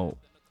 you know,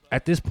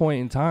 at this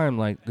point in time,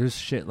 like, there's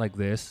shit like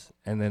this,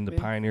 and then the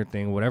Pioneer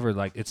thing, whatever,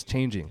 like, it's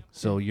changing.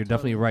 So you're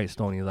definitely right,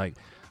 Stoney. Like,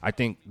 I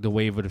think the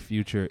wave of the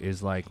future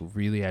is, like,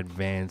 really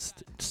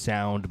advanced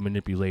sound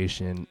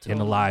manipulation in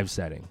a live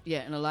setting.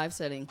 Yeah, in a live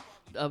setting.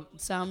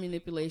 Sound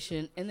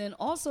manipulation. And then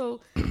also,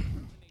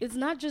 it's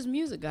not just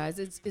music, guys.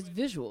 It's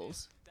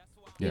visuals.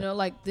 You know,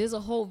 like, there's a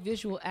whole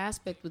visual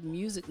aspect with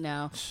music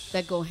now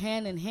that go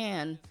hand in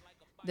hand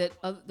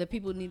that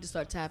people need to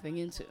start tapping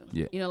into.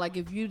 Yeah. You know, like,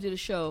 if you did a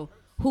show,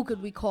 who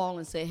could we call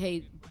and say,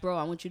 hey, bro,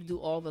 I want you to do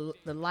all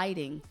the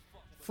lighting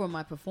for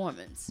my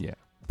performance. Yeah.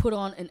 Put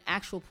on an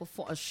actual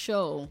performance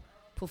show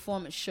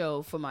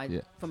for my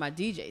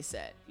DJ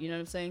set. You know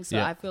what I'm saying?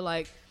 So I feel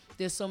like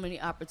there's so many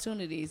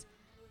opportunities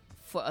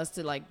for us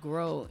to, like,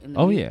 grow in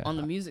the on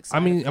the music side. I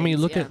mean,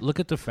 look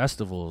at the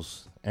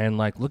festivals and,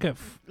 like, look at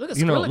the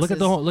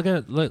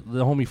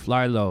homie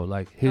Fly Low,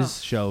 like,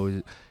 his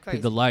show,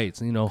 the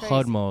lights, you know,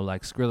 Hudmo,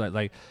 like Skrillex,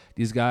 like,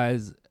 these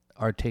guys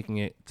are taking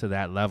it to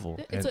that level.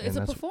 It's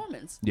a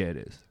performance. Yeah, it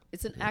is.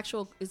 It's an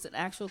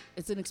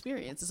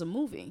experience. It's a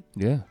movie.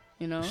 Yeah.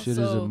 You know, shit is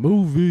a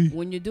movie.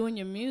 When you're doing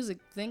your music,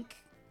 think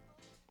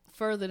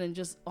further than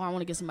just, I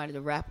want to get somebody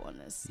to rap on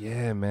this.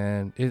 Yeah,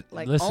 man.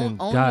 Listen,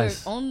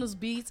 guys, own those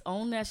beats,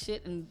 own that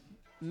shit, and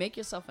make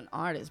yourself an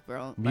artist,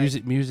 bro.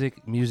 Music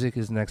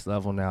is next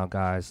level now,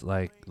 guys.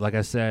 Like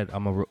I said,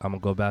 I'm gonna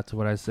go back to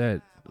what I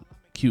said.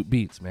 Cute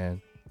beats,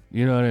 man.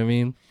 You know what I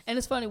mean? And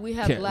it's funny, we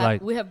have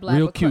black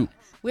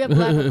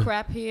with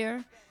crap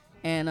here,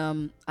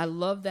 and I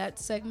love that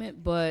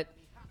segment. But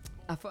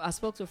I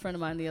spoke to a friend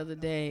of mine the other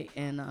day,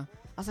 and I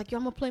was like, yo,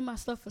 I'm gonna play my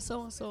stuff for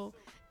so and so,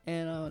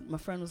 and my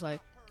friend was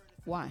like,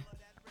 why?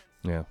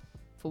 Yeah.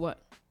 For what?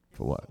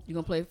 For what? You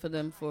gonna play for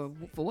them for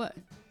what?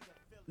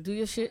 Do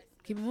your shit.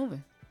 Keep it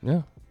moving.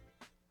 Yeah.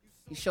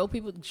 You show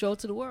it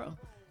to the world.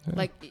 Yeah.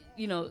 Like,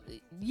 you know,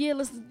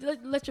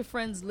 let your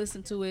friends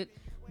listen to it.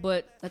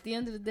 But at the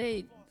end of the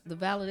day, the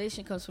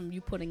validation comes from you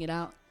putting it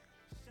out,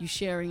 you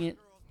sharing it,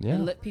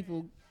 and let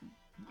people,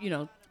 you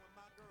know,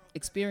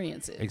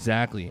 experience it.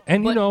 Exactly.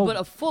 And, but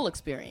a full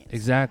experience.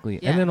 Exactly.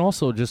 Yeah. And then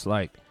also just,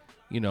 like,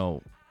 you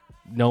know,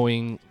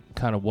 knowing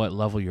kind of what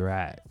level you're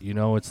at. You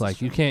know, it's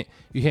like you can't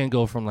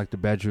go from, like, the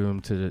bedroom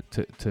to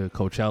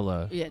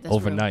Coachella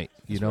overnight.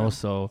 You know,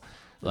 so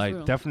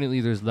like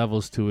definitely there's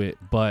levels to it,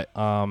 but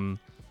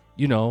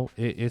you know,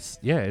 it's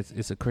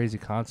a crazy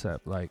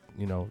concept. Like,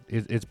 you know,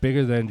 it's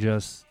bigger than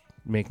just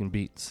making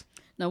beats.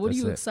 Now, what are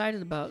you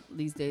excited about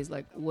these days?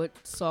 Like, what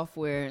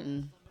software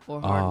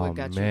or hardware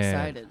got you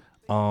excited?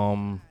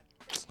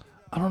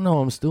 I don't know.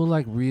 I'm still,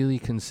 like, really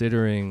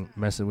considering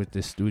messing with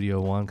this Studio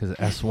One because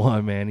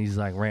S1, man, he's,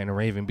 like, ranting and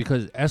raving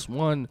because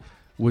S1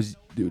 was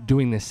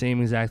doing the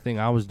same exact thing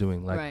I was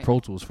doing, like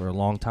Pro Tools for a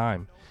long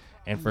time.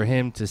 And for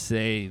him to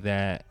say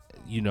that,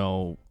 you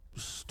know,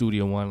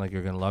 Studio One, like,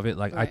 you're going to love it,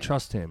 like, I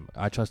trust him.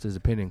 I trust his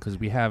opinion because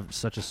we have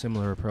such a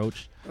similar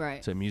approach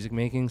to music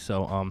making.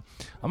 So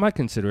I might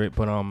consider it,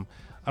 but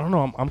I don't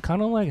know. I'm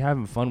kind of, like,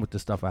 having fun with the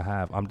stuff I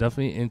have. I'm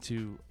definitely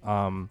into,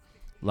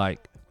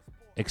 like,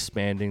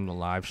 expanding the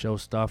live show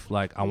stuff.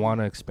 Like, I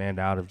want to expand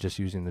out of just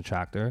using the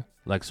Tractor.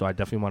 Like, so I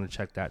definitely want to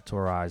check that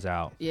Torize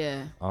out.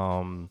 Yeah.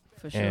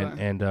 For sure.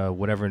 And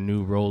whatever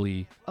new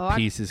Rolly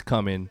piece is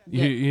coming.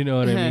 Yeah. You know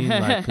what I mean?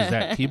 Like, because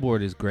that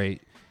keyboard is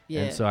great.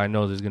 Yeah. And so I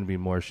know there's going to be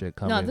more shit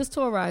coming. No, this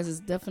Torize is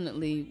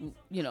definitely,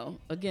 you know,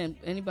 again,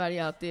 anybody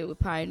out there with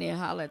Pioneer,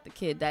 holla at the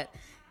kid. That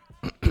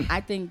I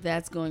think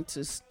that's going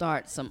to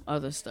start some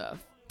other stuff.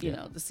 You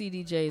know, the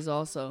CDJs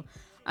also.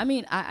 I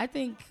mean, I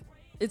think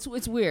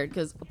it's weird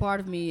because a part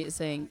of me is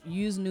saying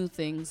use new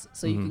things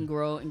so you can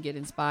grow and get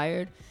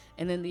inspired.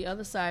 And then the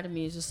other side of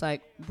me is just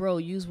like, bro,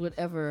 use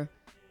whatever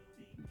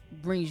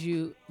brings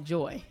you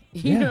joy.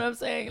 You know what I'm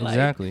saying? Like,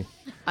 exactly.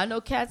 I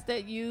know cats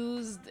that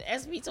use the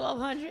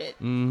SP1200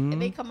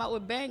 and they come out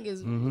with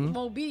bangers.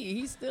 Mo B,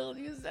 he still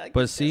uses that.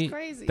 But see,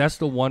 crazy. That's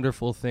the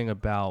wonderful thing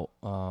about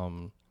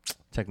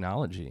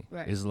technology.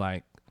 Is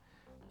like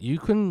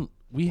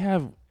we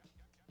have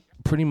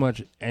pretty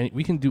much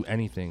we can do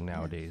anything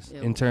nowadays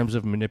in terms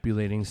of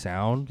manipulating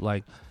sound.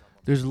 Like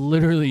there's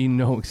literally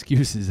no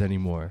excuses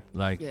anymore.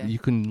 Like you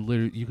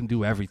can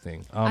do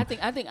everything. I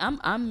think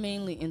I'm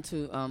mainly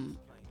into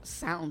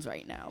sounds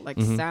right now,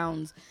 like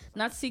sounds,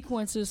 not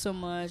sequencers so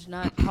much,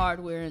 not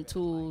hardware and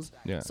tools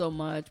so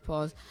much.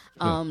 Pause.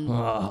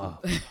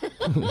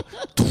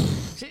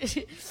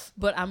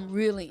 But I'm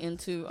really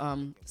into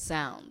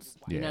sounds.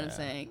 You know what I'm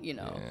saying? You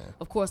know,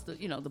 of course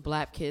the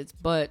Black Kids,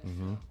 but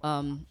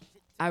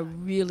I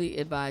really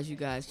advise you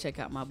guys check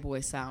out my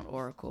boy Sound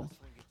Oracle.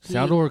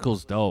 Sound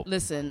Oracle's dope.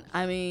 Listen,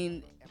 I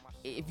mean,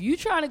 if you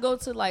trying to go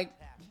to like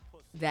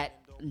that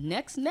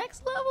next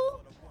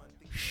level,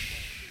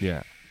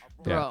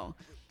 bro,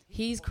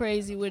 he's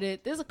crazy with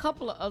it. There's a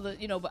couple of other,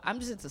 but I'm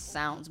just into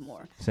sounds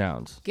more.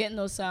 Sounds. Getting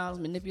those sounds,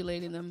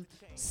 manipulating them.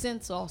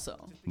 Synths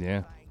also.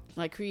 Yeah.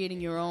 Like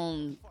creating your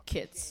own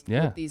kits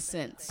with these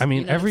synths. I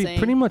mean,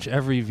 pretty much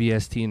every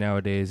VST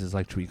nowadays is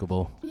like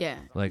tweakable. Yeah.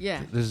 Like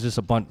there's just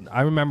a bunch.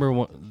 I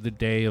remember the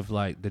days of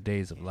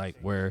like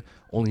where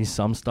only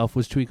some stuff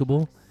was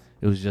tweakable.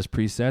 It was just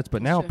presets,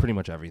 but now pretty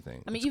much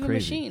everything. I mean, even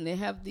crazy. Machine, they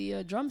have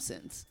the drum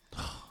synths.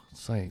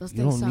 It's like those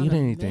you don't need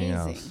anything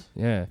else.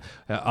 Yeah.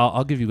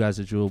 I'll give you guys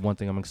a jewel. One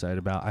thing I'm excited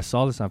about. I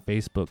saw this on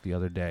Facebook the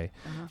other day.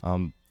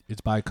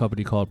 It's by a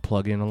company called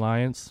Plug-in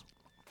Alliance.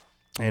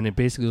 And it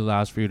basically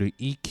allows for you to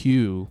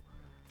EQ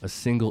a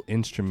single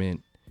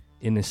instrument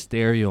in a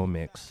stereo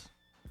mix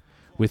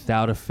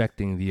without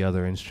affecting the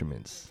other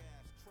instruments.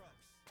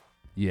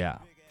 Yeah.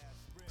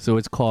 So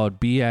it's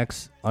called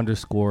BX_pan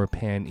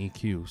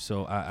EQ.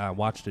 So I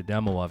watched a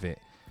demo of it.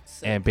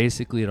 And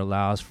basically it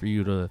allows for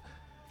you to,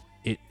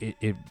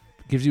 it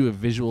gives you a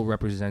visual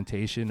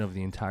representation of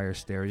the entire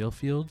stereo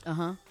field.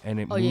 And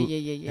it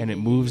it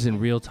moves in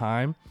real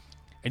time.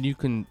 And you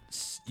can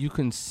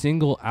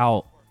single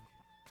out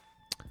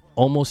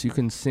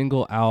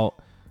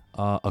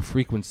a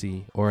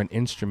frequency or an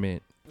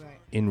instrument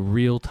in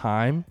real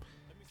time,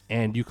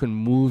 and you can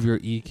move your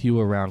EQ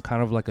around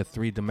kind of like a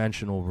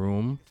 3-dimensional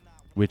room,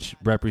 which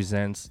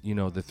represents, the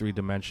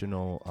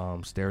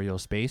 3-dimensional stereo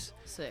space.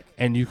 Sick.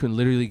 And you can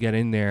literally get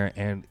in there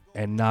and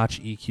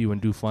notch EQ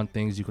and do fun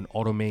things. You can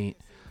automate.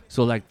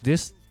 So like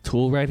this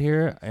tool right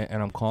here,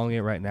 and I'm calling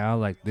it right now,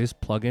 like this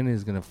plugin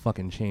is going to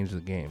fucking change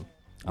the game.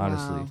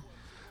 Honestly. Wow.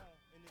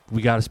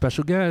 We got a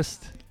special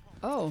guest.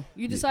 Oh,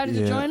 you decided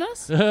to join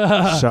us?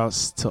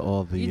 Shouts to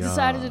all the. You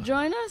decided to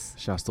join us?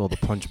 Shouts to all the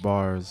punch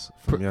bars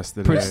from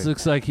yesterday. Prince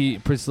looks like he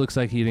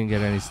didn't get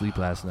any sleep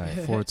last night.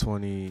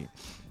 420.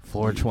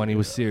 420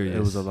 was serious.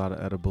 There was a lot of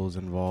edibles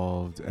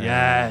involved. And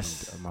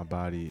yes. My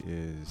body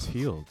is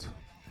healed.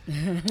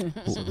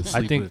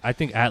 I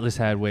think Atlas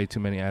had way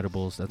too many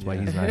edibles. That's why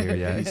he's not here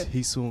yet.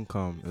 He soon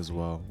come as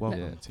well.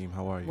 Welcome, team.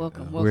 How are you?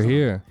 Welcome. We're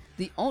here.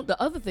 The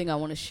other thing I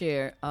want to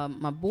share,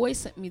 my boy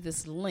sent me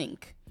this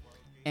link.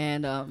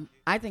 And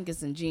I think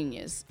it's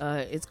ingenious.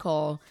 It's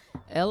called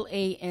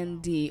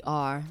landr.com.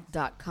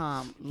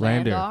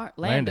 Lander.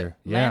 Lander.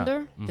 Yeah.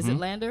 Mm-hmm. Is it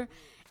Lander?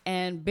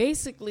 And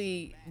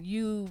basically,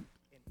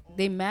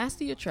 they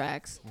master your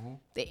tracks. Mm-hmm.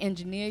 They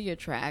engineer your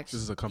tracks.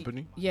 This is a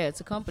company? Yeah,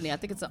 it's a company. I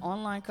think it's an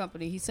online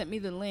company. He sent me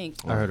the link.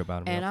 I heard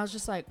about it. And I was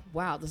just like,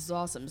 wow, this is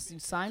awesome. So you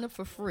sign up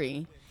for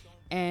free.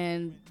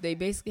 And they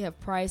basically have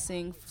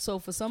pricing. So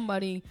for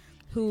somebody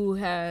who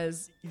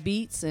has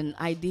beats and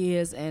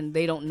ideas and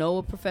they don't know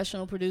a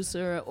professional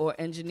producer or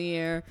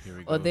engineer,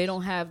 or they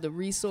don't have the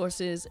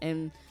resources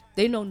and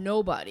they know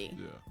nobody,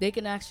 they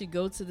can actually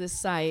go to this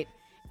site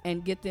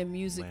and get their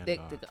music, they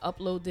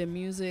upload their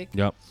music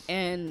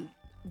and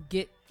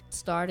get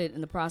started in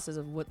the process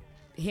of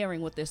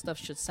hearing what their stuff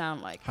should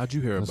sound like. How'd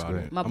you hear about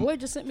it? My boy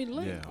just sent me the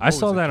link. Yeah, I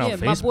saw that on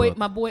Facebook.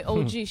 My boy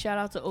OG, shout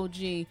out to OG.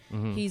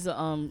 Mm-hmm. He's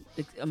an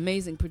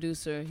amazing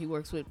producer. He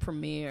works with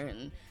Premiere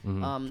and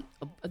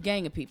a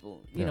gang of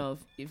people. You know,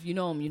 if you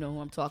know him, you know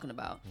who I'm talking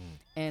about.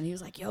 And he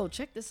was like, yo,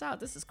 check this out.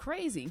 This is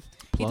crazy.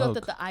 He thought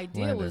that the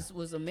idea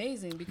was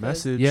amazing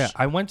because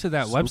I went to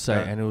that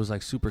website and it was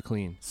like super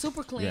clean.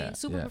 Super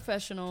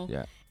professional.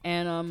 Yeah.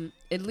 And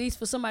at least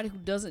for somebody who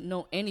doesn't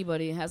know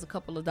anybody and has a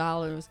couple of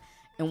dollars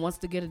and wants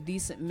to get a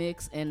decent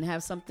mix and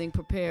have something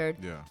prepared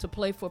to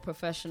play for a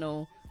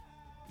professional,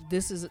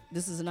 this is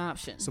an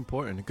option. It's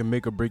important. It can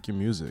make or break your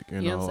music,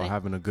 you know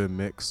having a good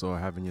mix or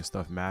having your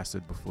stuff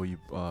mastered before you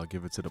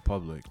give it to the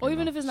public. Or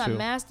even if it's not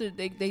mastered,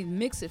 they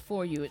mix it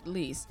for you at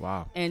least.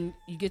 Wow. And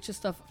you get your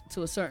stuff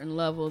to a certain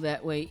level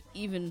that way.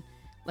 Even,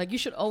 like, you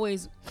should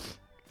always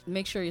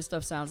make sure your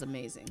stuff sounds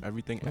amazing.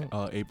 Everything,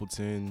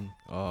 Ableton,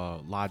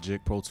 Logic,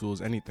 Pro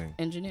Tools, anything.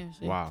 Engineers.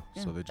 Yeah. Wow.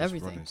 Yeah. So they're just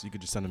running. So you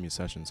could just send them your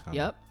sessions.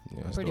 Yep.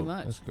 Yeah. Pretty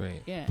much. That's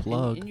great. Yeah.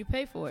 Plug. And you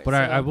pay for it. But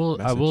I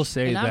will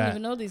say and that. I don't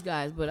even know these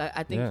guys, but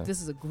I think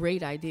this is a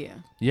great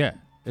idea. Yeah,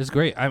 it's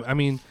great. I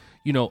mean,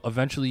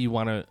 eventually you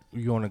want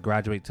to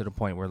graduate to the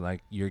point where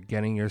like you're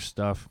getting your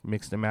stuff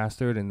mixed and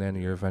mastered, and then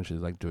you're eventually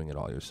like doing it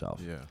all yourself.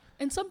 Yeah.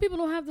 And some people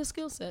don't have the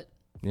skill set.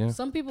 Yeah.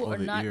 Some people are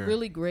not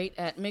really great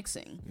at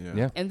mixing.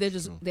 Yeah. And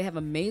they have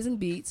amazing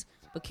beats,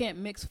 but can't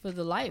mix for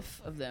the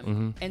life of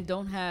them and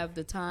don't have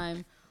the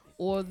time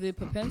or the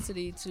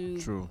propensity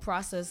to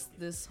process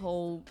this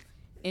whole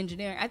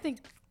engineering. I think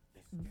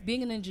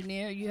being an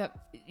engineer, you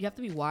have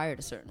to be wired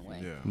a certain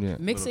way.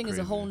 Mixing is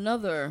a whole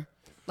nother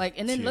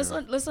and then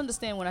let's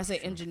understand when I say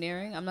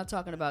engineering, I'm not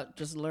talking about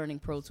just learning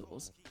Pro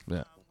Tools.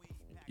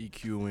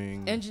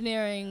 EQing,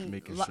 engineering,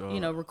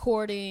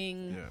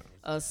 recording,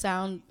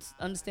 sound,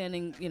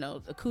 understanding,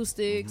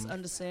 acoustics,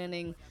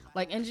 understanding.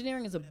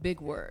 Engineering is a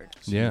big word.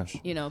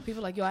 People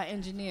are like, yo, I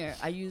engineer.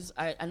 I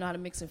know how to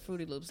mix in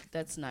Fruity Loops.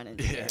 That's not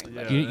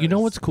engineering. You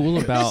know what's cool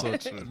about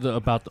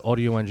the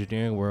audio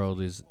engineering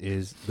world is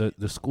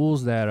the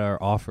schools that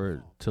are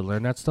offered to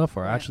learn that stuff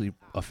are actually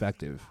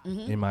effective,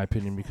 in my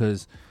opinion,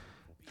 because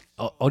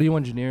audio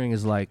engineering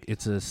is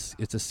it's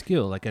a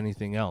skill like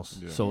anything else.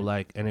 So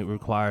and it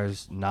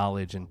requires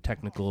knowledge and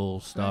technical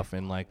stuff,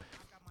 and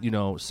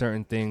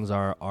certain things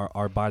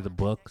are by the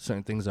book,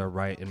 certain things are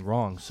right and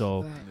wrong.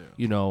 So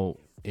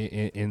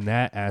in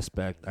that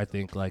aspect, I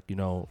think the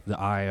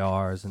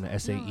IRs and the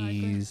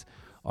SAEs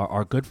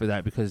are good for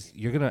that, because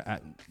you're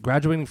gonna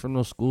graduating from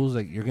those schools,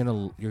 you're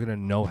gonna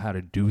know how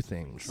to do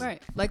things.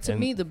 Right. To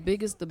me, the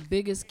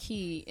biggest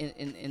key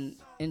in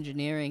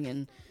engineering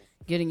and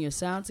getting your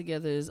sound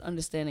together is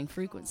understanding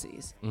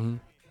frequencies.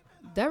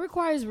 That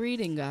requires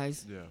reading,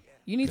 guys.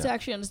 You need to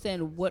actually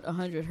understand what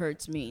 100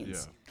 hertz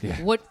means.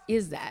 What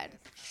is that?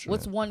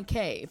 What's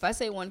 1K? If I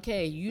say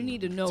 1K, you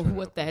need to know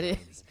what that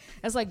is.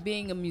 That's like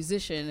being a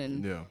musician,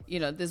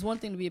 and there's one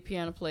thing to be a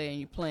piano player and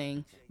you're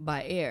playing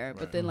by ear,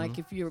 but then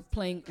if you're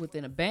playing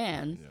within a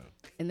band,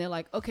 and they're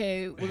like,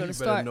 okay, we're gonna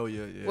start.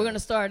 We're gonna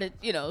start at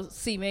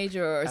C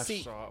major or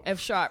F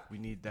sharp. We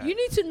need that. You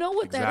need to know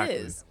what that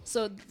is.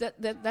 So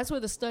that's where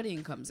the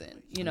studying comes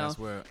in. That's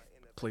where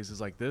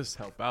places like this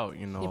help out.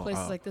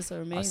 Places like this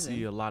are amazing. I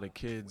see a lot of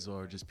kids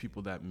or just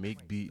people that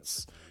make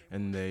beats,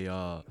 and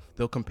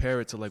they'll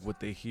compare it to what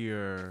they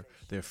hear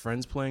their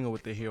friends playing or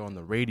what they hear on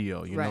the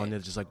radio, know, and they're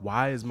just like,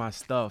 why is my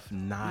stuff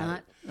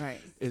not right?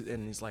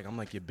 And it's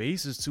I'm your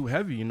bass is too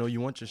heavy,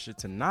 you want your shit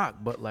to knock,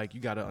 but you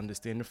got to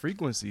understand the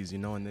frequencies,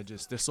 and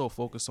they're so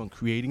focused on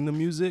creating the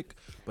music,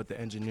 but the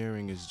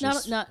engineering is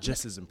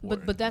just as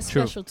important. But that's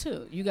special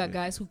too. You got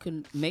guys who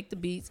can make the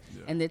beats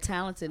and they're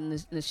talented, and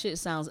the shit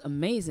sounds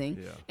amazing,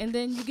 and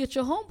then you get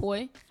your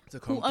homeboy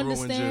who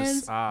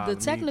understands the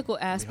technical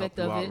aspect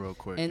of it,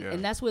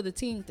 and that's where the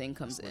team thing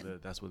comes in.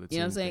 That's where the team, you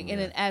know what I'm saying? And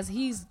then as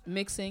he's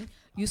mixing,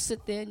 you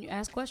sit there and you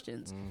ask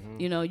questions.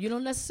 You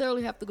don't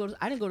necessarily have to go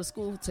I didn't go to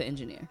school to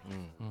engineer.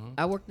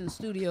 I worked in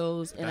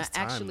studios, and that's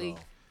I actually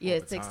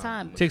it takes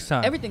time.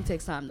 Everything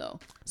takes time though.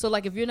 So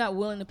if you're not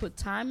willing to put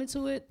time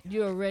into it,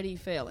 you're already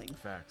failing.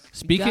 Facts.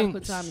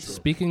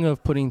 Speaking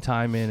of putting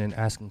time in and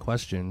asking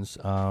questions,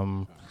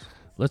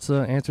 let's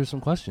answer some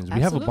questions.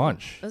 We have a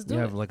bunch. We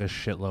have a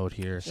shitload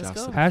here. Let's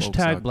go.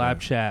 Hashtag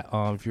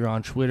BlabChat. If you're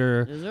on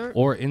Twitter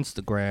or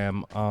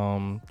Instagram,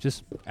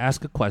 just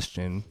ask a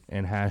question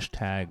and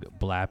hashtag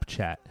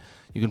BlabChat.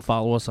 You can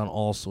follow us on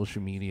all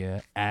social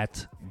media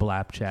at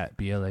BlabChat,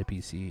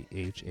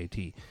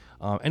 BlapChat.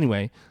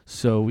 Anyway,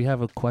 so we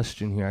have a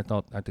question here.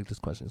 I think this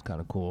question is kind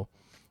of cool.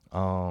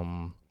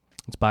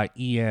 It's by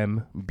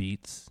EM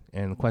Beats,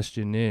 and the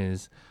question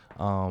is,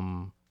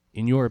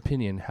 in your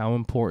opinion, how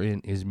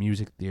important is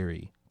music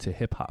theory to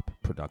hip-hop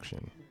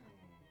production?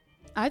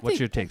 What's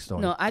your take,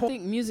 Stoney? No, I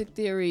think music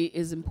theory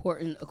is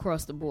important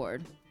across the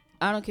board.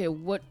 I don't care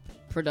what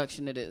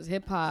production it is.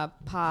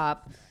 Hip-hop,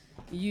 pop,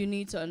 you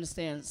need to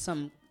understand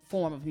some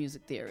form of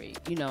music theory.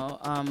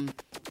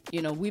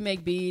 We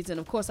make beats, and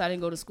of course I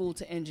didn't go to school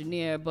to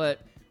engineer,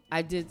 but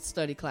I did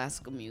study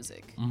classical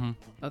music.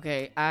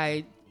 Okay,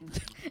 I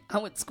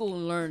went to school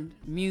and learned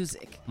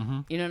music.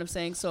 You know what I'm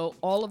saying? So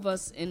all of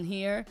us in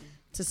here,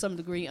 to some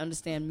degree,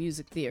 understand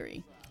music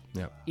theory.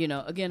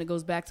 Again, it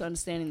goes back to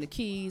understanding the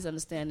keys,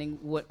 understanding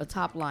what a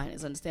top line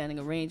is, understanding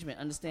arrangement,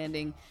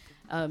 understanding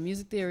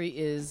music theory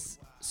is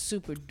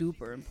super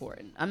duper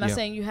important. I'm not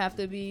saying you have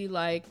to be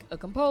like a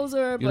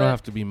composer. You don't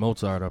have to be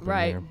Mozart up in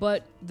here.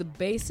 But the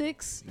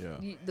basics,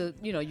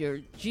 your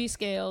G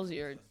scales,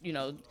 your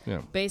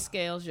bass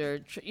scales, your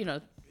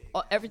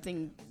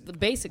everything, the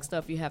basic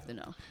stuff you have to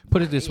know.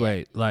 Put it this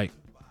way,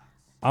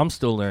 I'm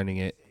still learning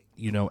it.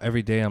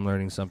 Every day I'm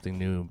learning something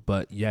new,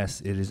 but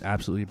yes, it is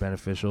absolutely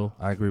beneficial.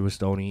 I agree with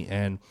Stoney,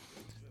 and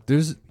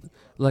there's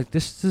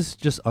this is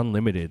just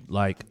unlimited.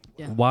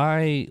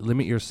 Why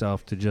limit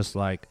yourself to just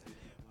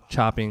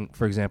chopping,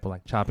 for example,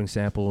 chopping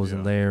samples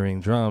and layering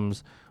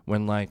drums,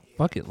 when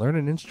fuck it, learn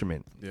an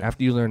instrument.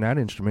 After you learn that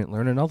instrument,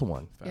 learn another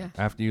one.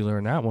 After you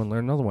learn that one,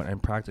 learn another one,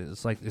 and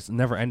practice. It's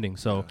never ending.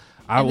 So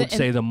I would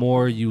say the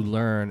more you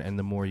learn and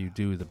the more you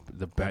do,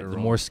 the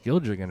more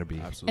skilled you're going to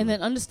be. Absolutely. And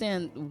then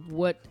understand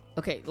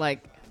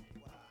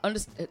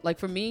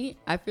for me,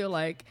 I feel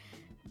like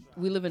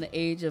we live in an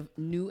age of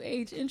new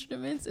age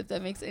instruments, if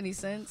that makes any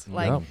sense.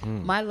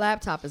 My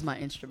laptop is my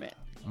instrument.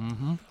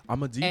 Mm-hmm.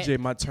 I'm a DJ.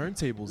 My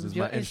turntables is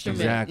my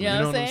instrument. Exactly. You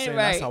know what I'm saying? Right.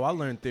 That's how I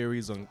learned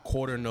theories on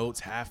quarter notes,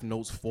 half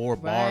notes,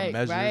 4-bar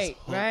measures,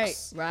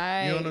 hooks.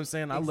 Right. You know what I'm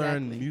saying? I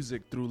learned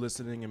music through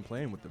listening and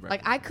playing with the record.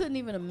 Like, I couldn't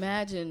even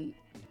imagine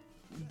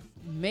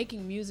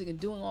making music and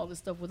doing all this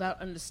stuff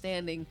without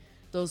understanding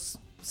those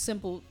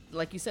simple,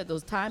 like you said,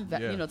 those time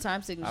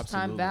time signals,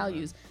 time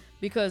values. Man.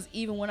 Because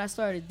even when I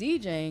started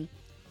DJing,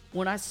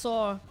 when I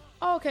saw,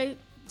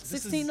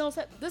 16 notes.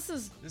 This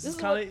is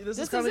kind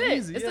of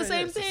easy. It's the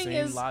same thing. It's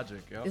the same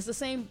logic. Yep. It's the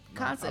same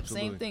concept.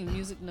 Same thing.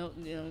 Music note.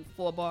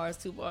 4 bars,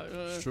 2 bars.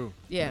 It's true.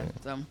 Yeah.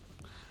 So. All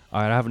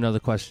right. I have another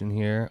question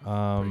here.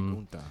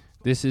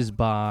 This is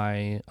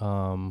by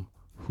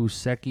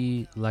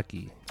Huseki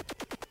Lucky.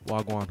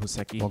 Wagwan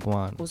Huseki.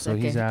 Wagwan. So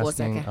he's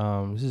asking.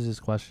 This is his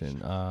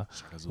question.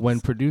 When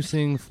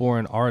producing for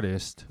an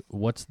artist,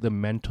 what's the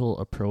mental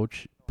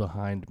approach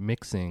behind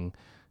mixing?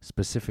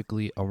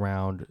 Specifically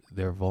around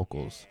their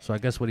vocals. So I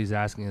guess what he's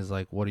asking is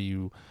like,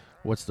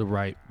 what's the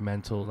right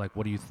mental, like,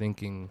 what are you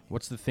thinking?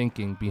 What's the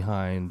thinking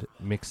behind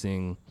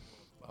mixing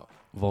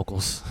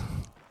vocals?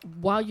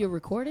 While you're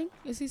recording,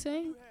 is he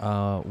saying?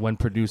 When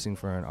producing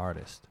for an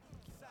artist.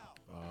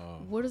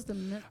 What is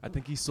the? I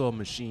think he saw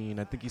Machine.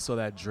 I think he saw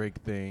that Drake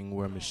thing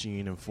where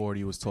Machine and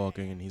 40 was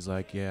talking, and he's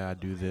like, "Yeah, I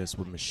do this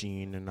with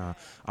Machine, and I'm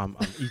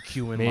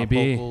EQing my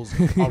vocals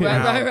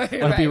right.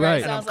 Might be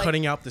right. And I'm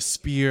cutting out the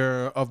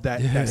spear of that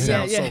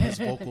sound so his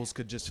vocals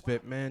could just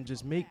fit. Man,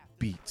 just make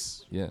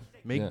beats.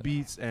 Make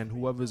beats, and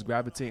whoever's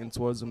gravitating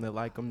towards them, they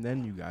like them.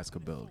 Then you guys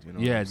could build. You know.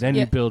 Yeah. Then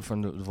you build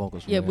from the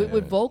vocals.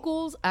 With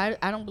vocals, I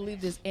don't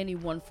believe there's any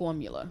one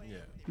formula. Yeah.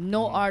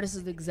 No artist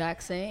is the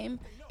exact same,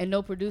 and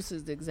no producer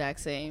is the exact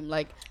same.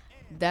 Like,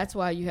 that's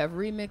why you have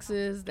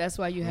remixes. That's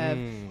why you have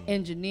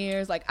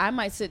engineers. Like, I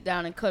might sit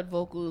down and cut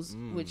vocals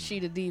with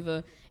Sheeta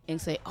Diva and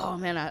say, "Oh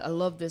man, I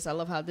love this. I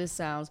love how this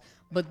sounds."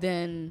 But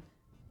then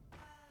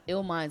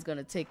llmind's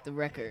gonna take the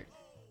record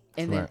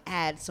and then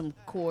add some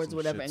chords, or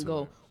whatever, and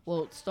go,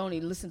 "Well,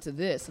 Stoney, listen to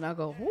this," and I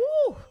go,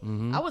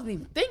 "Whoo!" I wasn't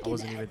even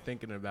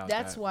thinking. About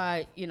that. That's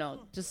why,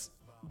 just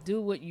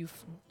do what you.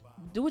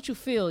 Do what you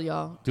feel,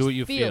 y'all. Do what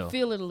you feel.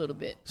 Feel it a little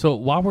bit. So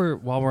while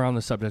we're on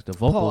the subject of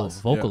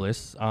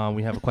vocalists,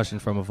 we have a question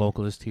from a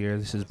vocalist here.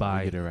 This is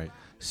by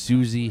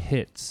Susie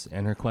Hits,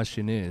 and her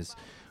question is,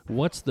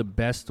 what's the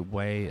best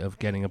way of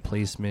getting a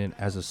placement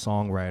as a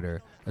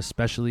songwriter,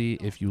 especially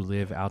if you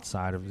live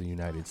outside of the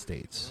United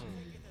States?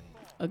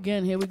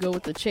 Again, here we go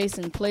with the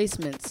chasing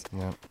placements.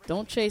 Yep.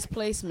 Don't chase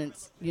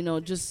placements.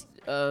 Just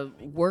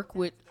work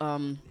with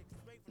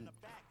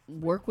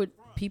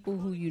people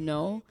who you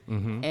know,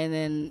 and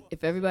then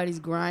if everybody's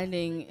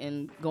grinding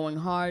and going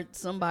hard,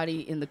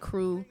 somebody in the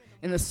crew,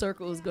 in the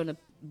circle, is going to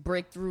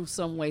break through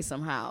some way,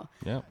 somehow.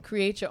 Yep.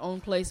 Create your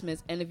own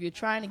placements, and if you're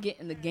trying to get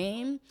in the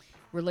game,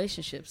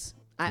 relationships.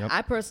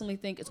 I personally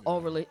think it's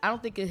all I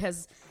don't think it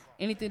has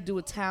anything to do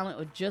with talent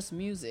or just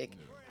music.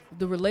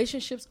 The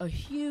relationships are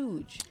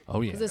huge. Oh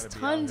yeah, there's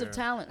tons of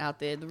talent out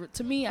there.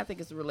 To me, I think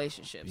it's the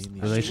relationships.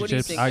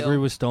 Relationships. I agree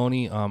with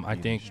Stoney. I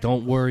think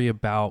don't worry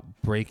about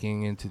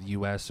breaking into the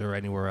U.S. or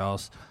anywhere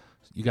else.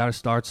 You got to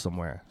start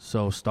somewhere.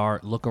 So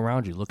look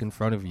around you, look in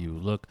front of you,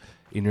 look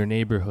in your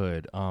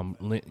neighborhood.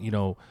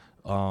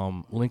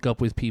 Link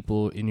up with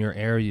people in your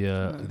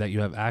area that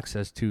you have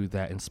access to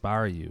that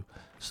inspire you.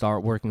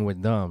 Start working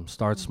with them.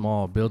 Start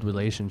small. Build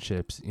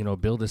relationships.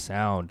 Build a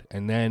sound,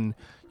 and then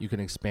you can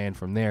expand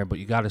from there. But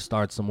you got to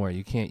start somewhere.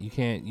 You can't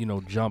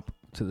jump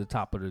to the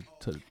top of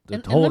the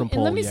totem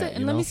pole. Let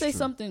me say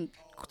something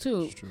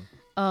too.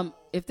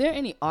 If there are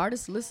any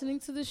artists listening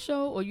to this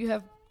show, or you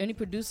have any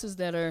producers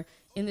that are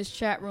in this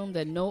chat room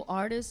that know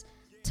artists,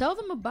 tell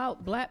them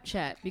about Blap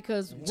Chat,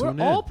 because we're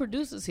all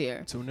producers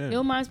here. Tune in.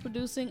 llmind's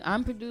producing.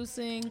 I'm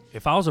producing.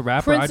 If I was a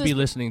rapper, I'd be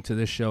listening to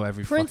this show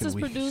every fucking week. Prince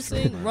is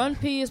producing. Run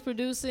P is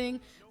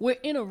producing. We're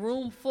in a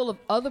room full of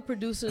other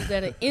producers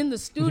that are in the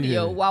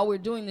studio while we're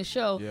doing the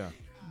show. Yeah.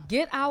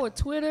 Get our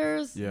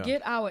Twitters.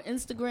 Get our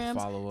Instagrams.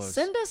 Follow us.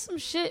 Send us some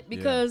shit,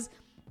 because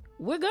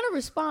we're going to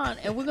respond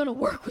and we're going to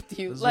work with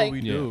you. This is what we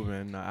do,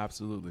 man.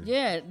 Absolutely.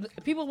 Yeah.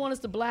 People want us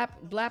to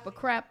blap or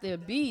crap their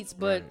beats,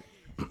 but...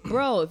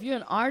 Bro, if you're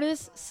an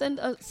artist, send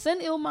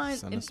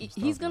llmind, and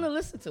he's gonna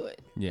listen to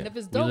it. Yeah, and if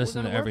it's dope, we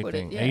listen we're to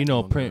everything. With it.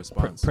 And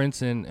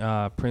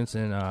Prince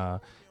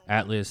and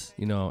Atlas,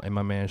 and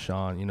my man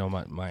Sean,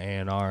 my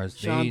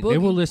A&Rs, they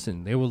will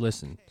listen. They will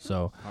listen.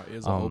 So our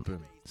ears are open.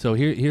 So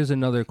here's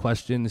another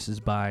question. This is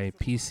by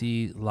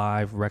PC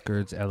Live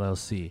Records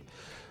LLC.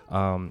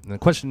 And the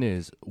question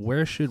is,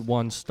 where should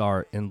one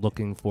start in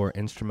looking for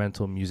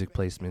instrumental music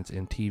placements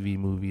in TV,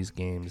 movies,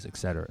 games,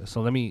 etc.?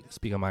 So let me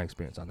speak on my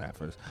experience on that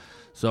first.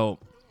 So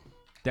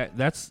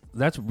that's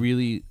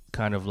really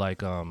kind of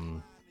like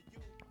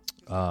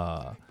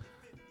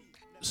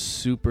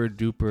super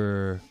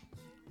duper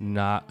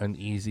not an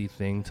easy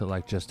thing to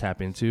like just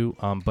tap into.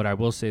 But I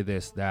will say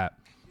this, that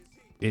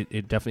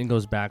it definitely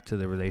goes back to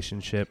the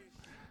relationship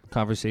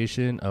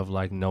conversation of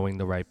like knowing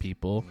the right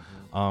people.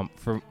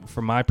 From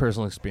my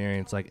personal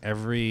experience, like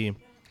every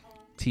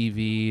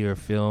TV or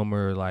film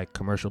or like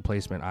commercial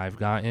placement I've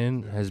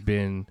gotten has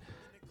been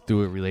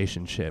through a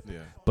relationship. Yeah.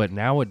 But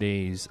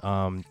nowadays,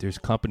 there's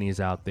companies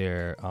out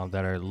there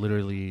that are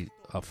literally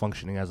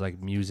functioning as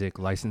like music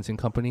licensing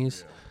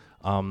companies.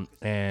 Yeah.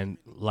 And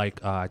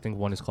like I think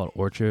one is called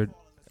Orchard,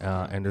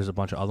 and there's a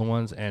bunch of other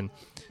ones. And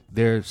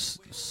their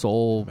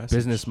sole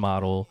business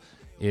model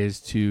is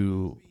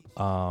to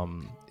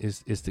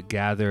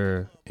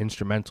gather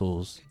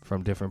instrumentals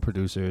from different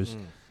producers.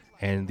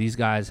 And these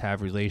guys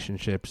have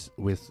relationships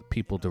with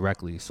people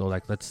directly. So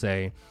like, let's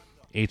say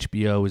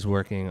HBO is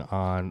working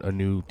on a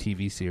new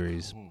TV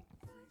series,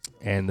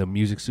 and the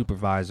music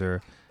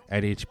supervisor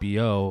at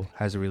HBO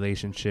has a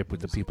relationship with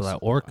the people at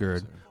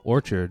Orchard.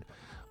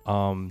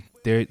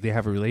 They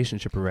have a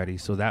relationship already.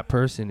 So that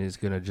person is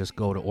going to just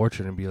go to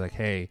Orchard and be like,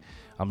 hey,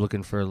 I'm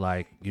looking for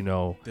like,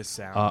 this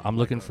sound. I'm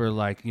looking for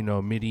like,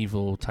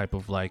 medieval type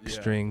of like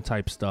string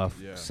type stuff.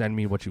 Yeah. Send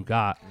me what you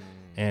got.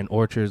 And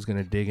Orchard is going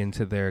to dig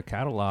into their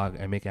catalog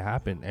and make it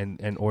happen.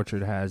 And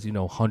Orchard has,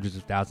 hundreds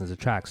of thousands of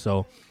tracks.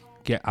 So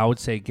I would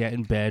say get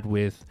in bed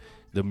with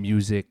the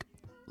music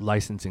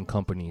licensing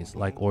companies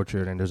like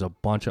Orchard, and there's a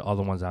bunch of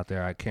other ones out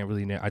there. I can't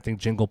really I think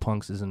Jingle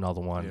Punks is another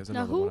one. Yeah,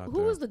 now, who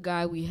was the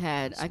guy we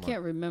had? I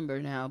can't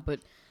remember now, but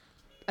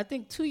I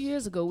think 2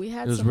 years ago we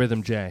had. It was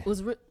Rhythm J.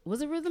 Was it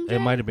Rhythm J? It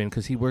might have been,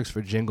 because he works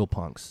for Jingle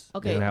Punks.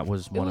 Okay, and that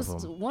was one of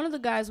them. One of the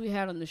guys we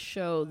had on the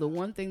show. The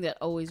one thing that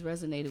always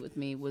resonated with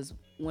me was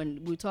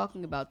when we were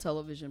talking about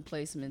television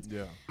placements.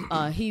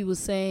 Yeah. He was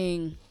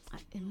saying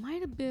it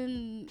might have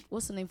been,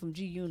 what's the name from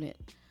G Unit?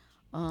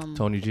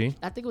 Tony G.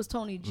 I think it was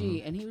Tony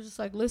G. And he was just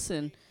like,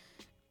 listen,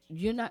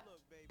 you're not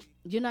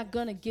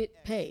gonna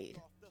get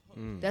paid.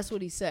 That's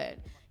what he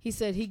said. He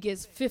said he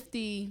gets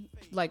 50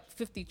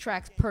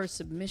 tracks per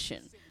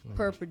submission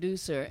per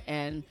producer,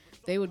 and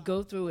they would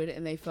go through it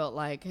and they felt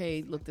like,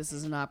 hey, look, this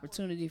is an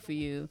opportunity for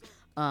you.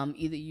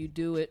 Either you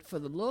do it for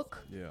the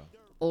look,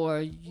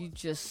 or you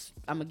just,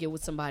 I'm gonna get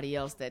with somebody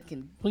else that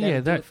can. Well, yeah,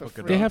 that for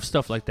free. They have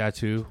stuff like that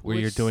too, where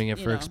you're doing it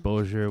for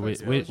exposure,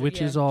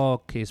 which is all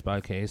case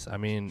by case. I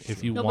mean,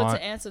 if you want. But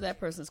to answer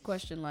that person's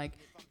question, like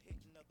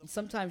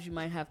sometimes you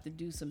might have to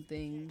do some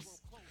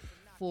things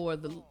for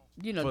the.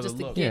 Just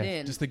to get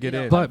in. Just to get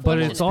in. But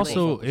it's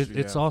also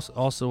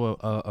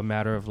also a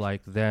matter of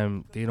like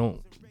them. They don't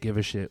give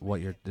a shit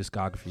what your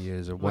discography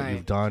is or what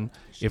you've done.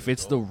 If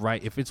it's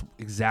if it's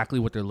exactly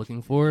what they're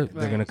looking for,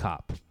 they're gonna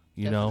cop.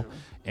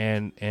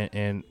 And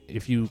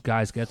if you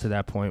guys get to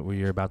that point where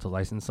you're about to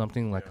license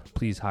something, like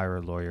please hire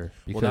a lawyer.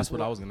 Because that's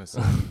what I was gonna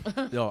say.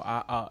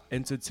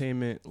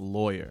 Entertainment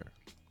lawyer.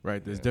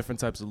 Right, there's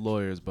different types of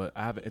lawyers, but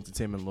I have an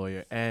entertainment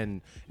lawyer,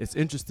 and it's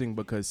interesting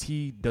because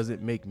he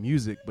doesn't make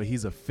music, but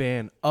he's a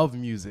fan of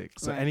music.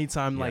 So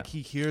anytime like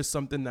he hears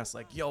something that's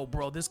like, yo,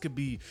 bro, this could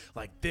be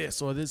like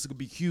this or this could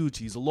be huge,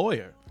 he's a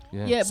lawyer.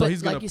 Yeah, so but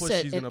he's like you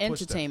said, an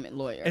entertainment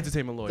lawyer.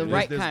 Entertainment lawyer. The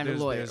right kind of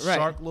lawyer. There's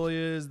shark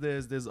lawyers,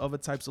 there's other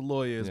types of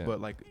lawyers, but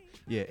like,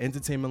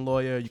 entertainment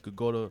lawyer, you could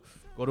go to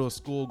a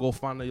school, go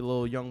find a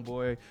little young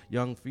boy,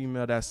 young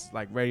female that's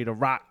like ready to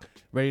rock,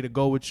 ready to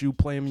go with you,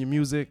 playing your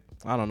music.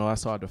 I don't know.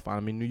 That's hard to find. I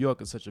mean, New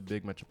York is such a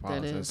big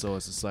metropolitan, so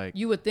it's just like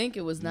you would think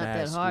it was not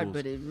that hard, schools.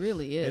 But it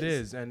really is. It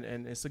is, and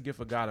it's a gift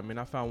of God. I mean,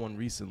 I found one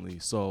recently,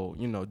 so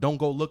don't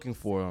go looking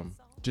for them.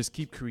 Just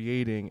keep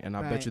creating, and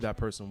I bet you that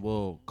person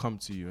will come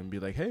to you and be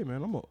like, "Hey,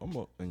 man, I'm a,"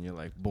 and you're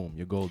like, "Boom,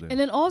 you're golden." And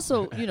then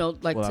also,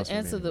 like well, to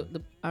answer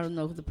the I don't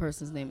know the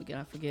person's name again.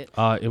 I forget.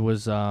 It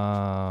was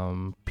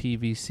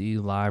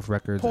PVC Live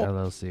Records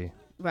LLC.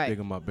 Right. Big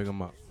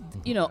them up.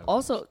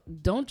 Also,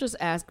 don't just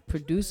ask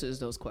producers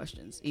those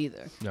questions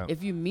either. No.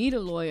 If you meet a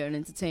lawyer, an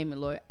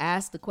entertainment lawyer,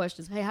 ask the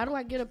questions, hey, how do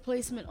I get a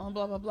placement on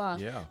blah, blah, blah?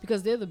 Yeah.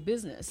 Because they're the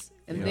business.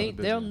 And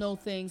they'll know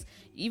things.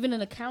 Even an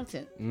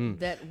accountant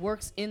that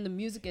works in the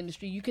music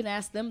industry, you can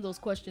ask them those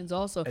questions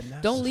also.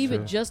 Don't leave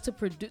it just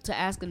to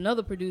ask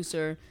another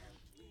producer.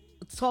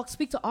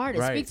 Speak to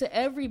artists, speak to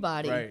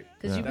everybody,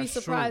 because you'd be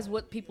surprised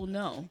what people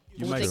know.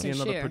 You might see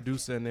another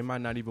producer and they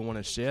might not even want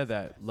to share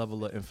that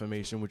level of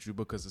information with you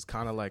because it's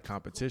kind of like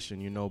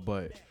competition,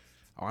 but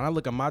when I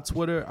look at my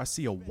Twitter, I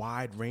see a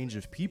wide range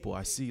of people.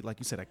 I see, like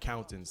you said,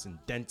 accountants and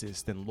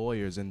dentists and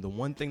lawyers, and the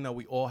one thing that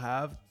we all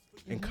have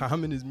in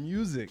common is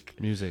music.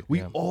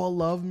 We all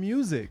love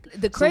music.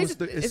 The crazy,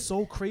 it's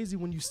so crazy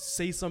when you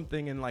say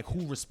something and like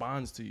who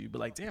responds to you. But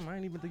like, damn, I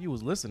didn't even think you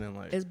was listening.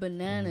 Like, it's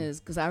bananas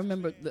because I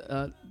remember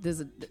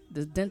there's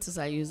the dentist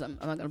I use. I'm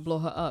not gonna blow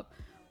her up,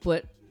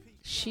 but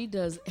she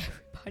does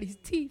everybody's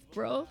teeth,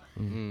 bro.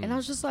 And I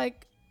was just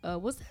like,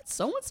 was that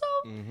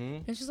so-and-so?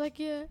 And she's like,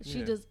 yeah,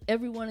 she does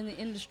everyone in the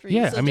industry.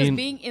 Yeah, so I mean, just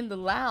being in the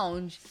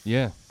lounge,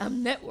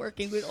 I'm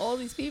networking with all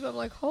these people. I'm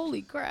like,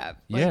 holy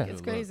crap. Like, it's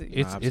crazy.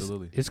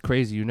 It's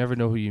crazy. You never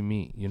know who you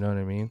meet. You know what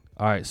I mean?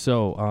 All right,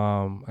 so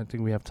I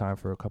think we have time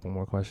for a couple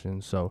more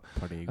questions. So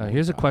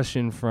here's a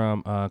question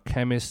from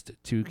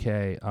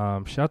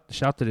Chemist2K.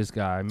 Shout to this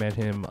guy. I met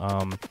him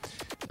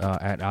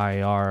at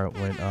IAR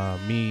when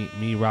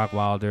me,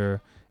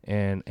 Rockwilder,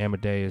 and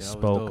Amadeus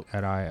spoke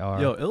at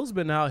IR. Yo, Ill's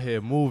been out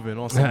here moving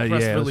on some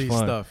press release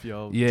stuff,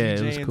 yo. Yeah,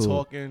 DJing, it was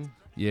cool. Talking.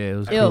 Yeah, it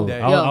was Yo, cool. yo,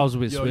 I was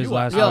with Swizz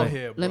last yo, night.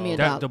 Here, let me a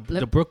That, dollar.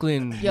 the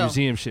Brooklyn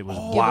Museum shit was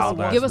wild.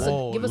 give us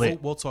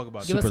We'll talk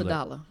about give it. us a lit.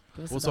 dollar.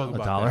 Give us We'll a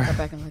talk dollar. about $1? that. Stop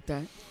acting like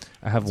that.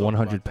 I have We'll talk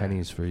 100 about that.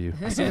 pennies for you.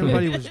 I see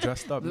everybody was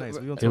dressed up nice.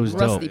 We gonna It talk was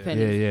about Rusty dope. that.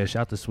 pennies. Yeah.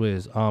 Shout out to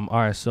Swizz. All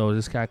right, so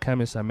this guy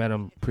chemist, I met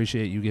him.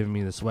 Appreciate you giving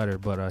me the sweater,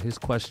 but his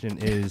question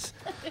is,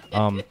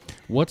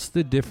 what's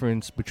the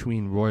difference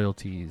between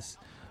royalties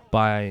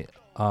by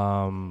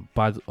blah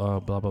blah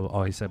blah?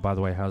 Oh, he said, by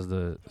the way, how's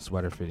the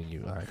sweater fitting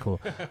you? All right, cool.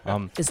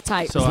 It's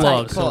tight. So, it's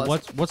tight. so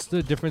Pause. what's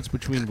the difference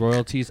between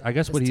royalties? I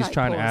guess what It's he's tight,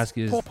 trying to pause. ask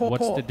is,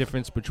 what's the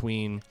difference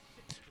between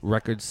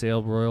record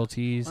sale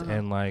royalties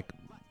and like,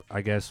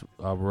 I guess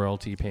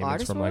royalty payments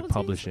Artist from like royalties?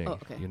 publishing? Oh,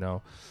 okay. You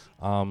know,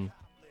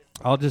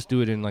 I'll just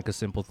do it in like a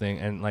simple thing,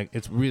 and like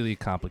it's really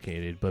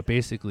complicated. But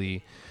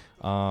basically,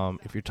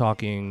 if you're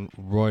talking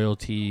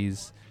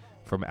royalties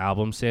from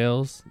album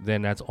sales,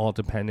 then that's all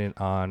dependent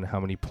on how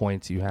many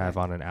points you have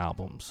on an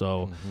album.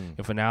 So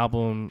if an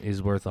album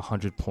is worth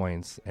 100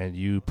 points and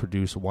you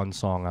produce one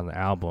song on the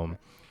album,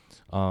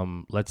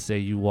 let's say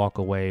you walk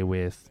away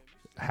with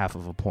half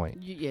of a point.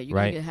 You're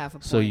right? gonna get half a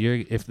point. So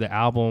if the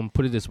album,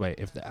 put it this way,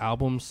 if the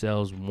album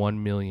sells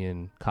 1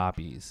 million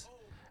copies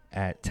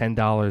at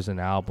 $10 an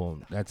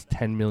album, that's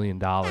 $10 million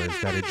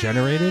that it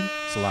generated.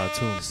 It's a lot of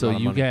tunes. So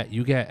you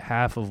get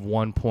half of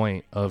 1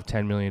 point of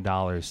 $10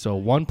 million. So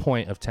 1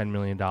 point of $10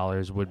 million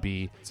would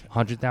be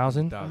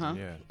 100,000.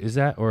 Yeah. Is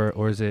that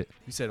or is it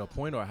You said a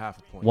point or a half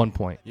a point? 1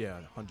 point? Yeah,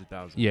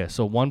 100,000. Yeah.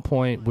 So 1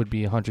 point would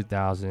be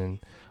 100,000.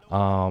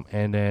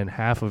 And then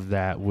half of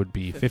that would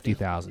be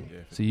 50,000. Yeah.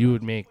 So you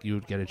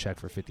would get a check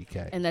for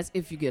 50K. and that's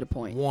if you get a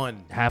point.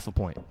 Half a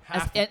point.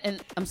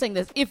 And I'm saying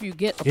that's if you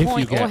get a If point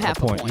you get or half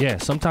a point. Yeah,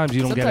 sometimes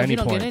you don't get Sometimes any you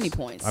don't points. get any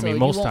points, I so mean, you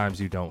most won't-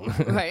 times you don't.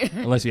 Right.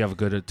 Unless you have a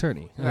good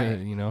attorney. Right.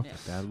 You know? Yeah.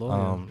 That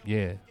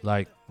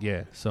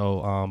lawyer.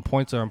 So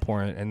points are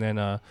important. And then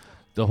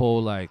the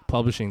whole like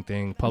publishing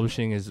thing.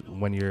 Publishing is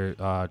when your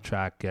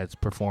track gets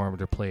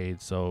performed or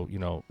played. So, you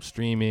know,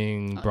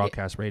 streaming,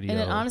 broadcast radio. And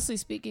then honestly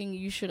speaking,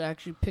 you should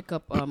actually pick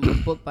up a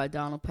book by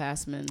Donald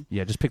Passman.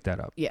 Yeah, just pick that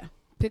up. Yeah.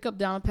 Pick up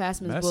Donald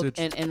Passman's book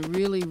and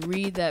really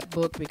read that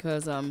book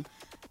because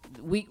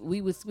we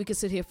could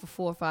sit here for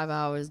 4 or 5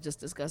 hours just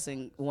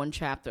discussing one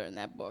chapter in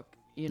that book.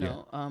 You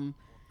know.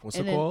 What's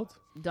it called?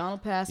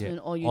 Donald Passman. Yeah.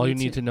 All you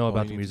need to know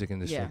about the music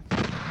industry.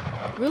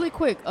 Yeah. Really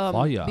quick.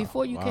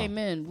 Before you Wow. came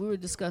in, we were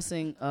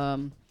discussing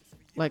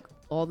like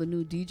all the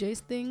new DJs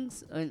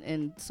things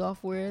and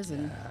softwares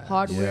and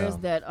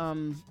hardwares that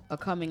are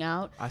coming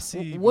out. I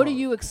see. What are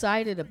you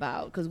excited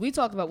about? Because we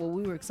talked about what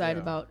we were excited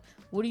about.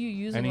 What are you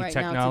using Any right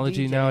now?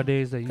 technology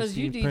nowadays that you Because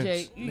see? you DJ,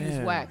 Prince? you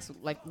use wax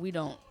like we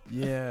don't.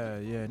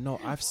 Yeah. No,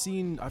 I've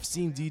seen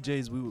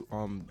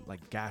DJs.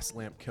 Like Gas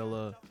Lamp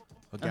Killer,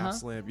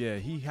 Gas Lamp. Yeah,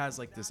 he has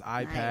like this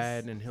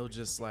iPad and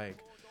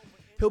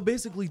he'll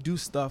basically do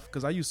stuff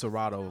because I use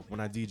Serato when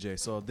I DJ.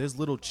 So there's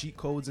little cheat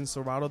codes in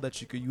Serato that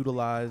you could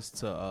utilize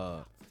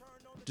to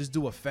just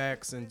do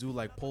effects and do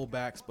like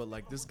pullbacks. But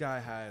like this guy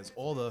has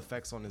all the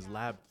effects on his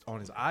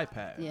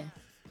iPad. Yeah.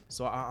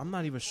 So I'm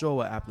not even sure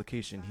what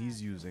application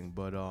he's using,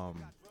 but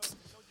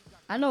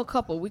I know a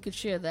couple. We could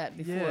share that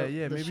before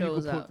yeah. the Maybe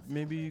show's you could out.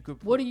 maybe you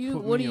could. What are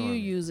put you me on.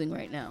 using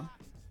right now?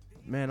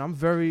 Man, I'm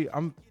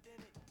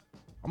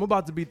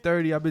about to be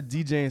 30. I've been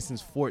DJing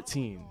since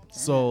 14.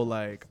 So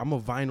like I'm a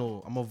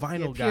vinyl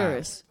guy.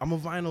 Purist. I'm a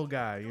vinyl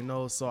guy, you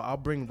know, so I'll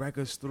bring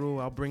records through.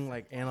 I'll bring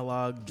like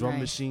analog drum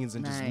machines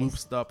and just loop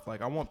stuff.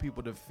 Like I want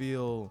people to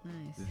feel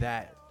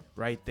that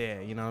right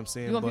there, you know what I'm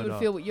saying? You want people to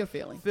feel what you're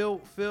feeling. Feel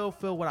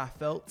what I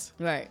felt.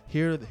 Right.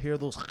 Hear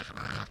those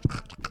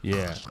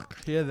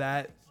hear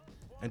that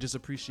and just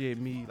appreciate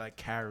me like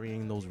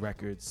carrying those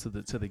records to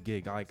the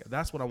gig. Like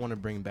that's what I want to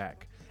bring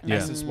back.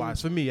 Essence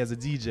wise for me as a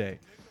DJ.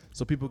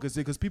 So people can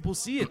see, because people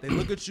see it. They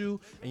look at you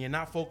and you're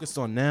not focused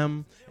on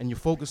them and you're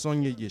focused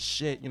on your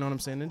shit. You know what I'm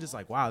saying? And just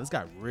like, wow, this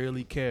guy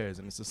really cares.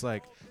 And it's just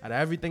like, out of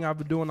everything I've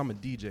been doing, I'm a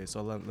DJ.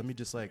 So let me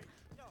just like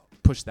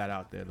push that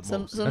out there the most. So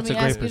That's let me a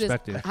great ask you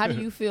perspective. this: how do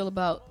you feel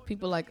about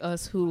people like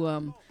us who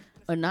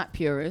are not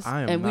purists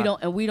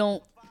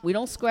we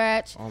don't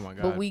scratch? Oh my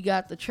God. But we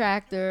got the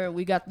tractor,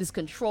 we got this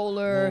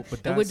controller,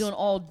 and we're doing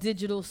all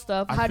digital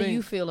stuff. How do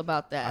you feel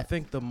about that? I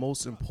think the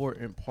most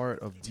important part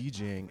of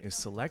DJing is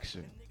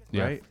selection.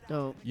 Yeah. Right?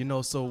 Dope. You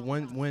know, so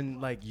when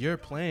like you're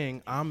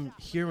playing, I'm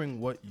hearing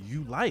what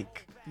you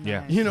like.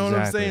 Yeah. You know what I'm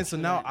Exactly. saying? So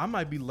now I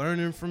might be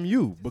learning from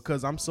you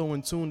because I'm so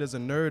in tune as a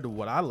nerd of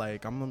what I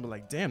like. I'm gonna be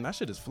like, damn, that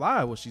shit is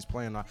fly what she's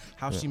playing on.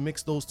 How she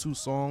mixed those two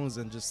songs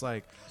and just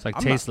like It's like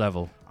I'm taste not,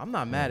 level. I'm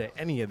not mad at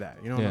any of that.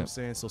 You know what I'm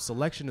saying? So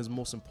selection is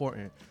most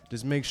important.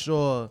 Just make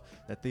sure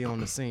that they on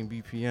the same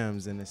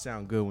BPMs and they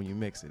sound good when you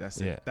mix it. That's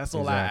it. That's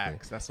all I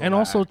ask. That's all. And I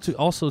also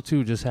ask.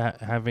 too, just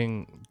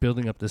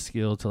building up the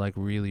skill to like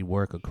really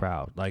work a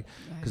crowd, like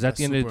because at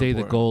the end of the super day, the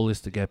important. goal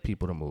is to get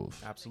people to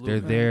move. Absolutely.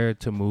 They're there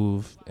to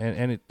move,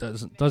 and it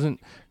doesn't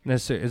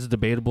necessarily. It's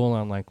debatable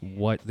on like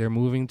what they're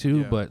moving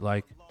to, but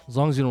like as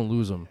long as you don't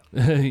lose them,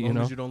 you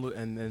know. As you don't lose,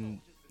 and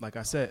then like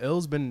I said,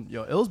 Ill's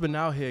been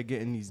out here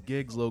getting these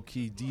gigs low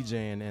key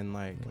DJing, and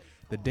like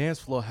the dance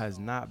floor has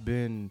not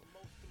been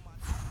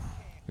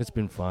It's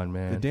been fun,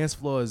 man. The dance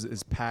floor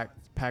is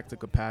packed to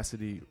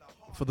capacity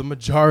for the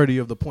majority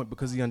of the point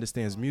because he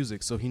understands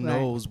music, so he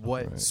knows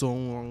what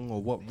song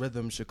or what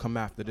rhythm should come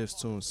after this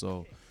tune.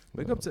 So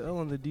big up to Ill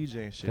on the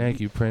DJ and shit. Thank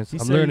you, Prince.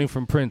 I'm learning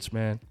from Prince,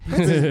 man.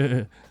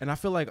 And I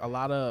feel like a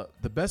lot of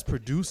the best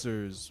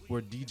producers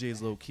were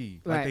DJs low key.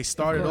 Right. Like they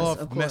started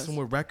off messing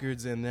with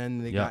records and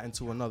then they got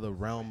into another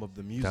realm of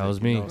the music. That was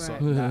me. Know? So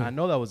I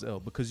know that was Ill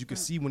because you can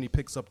see when he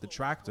picks up the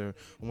tractor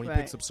and when he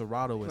picks up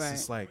Serato, it's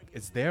just like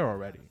it's there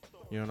already.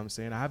 You know what I'm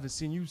saying? I haven't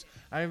seen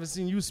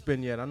you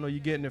spin yet. I know you're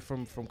getting it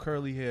from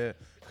Curly Hair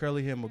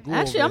Magoo.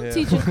 Actually, I'm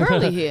teaching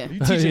Curly here. You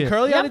teaching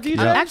Curly how to DJ?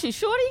 Actually,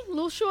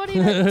 little shorty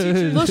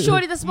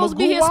that's supposed to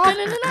be here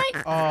spinning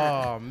tonight.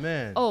 Oh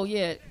man. Oh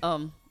yeah.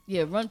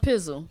 Run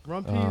Pizzle.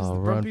 Run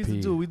Piece the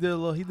dude. He did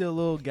a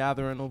little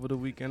gathering over the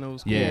weekend. It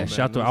was cool. Yeah, man.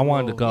 shout out. I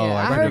wanted to go. Yeah,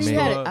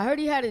 I heard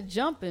he had it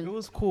jumping. It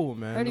was cool,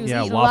 man. I heard he was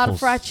Yeah, eating waffles. a lot of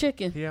fried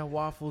chicken. He had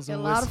waffles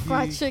and a whiskey. lot of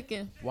fried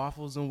chicken.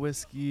 Waffles and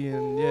whiskey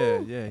and yeah.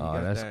 He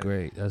got that's that,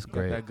 great. That's got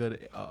great. that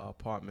good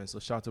apartment. So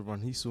shout out to Run.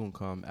 He soon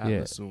come.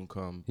 Atlas soon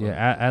come. Yeah,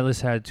 Atlas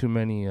had too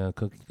many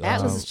cookies.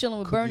 Atlas is chilling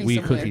with Bernie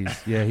weed somewhere.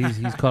 cookies. Yeah,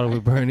 he's caught up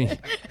with Bernie.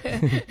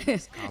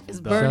 It's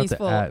Shout Bernie's out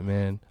to fault. At,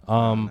 man.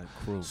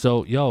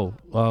 So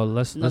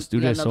let's do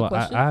this. So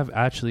I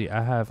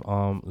have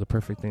the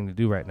perfect thing to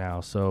do right now.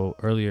 So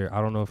earlier,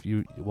 I don't know if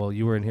you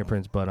were in here,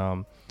 Prince, but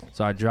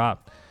so I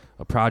dropped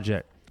a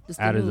project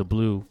out of the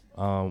blue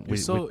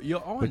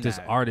with this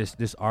artist,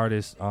 this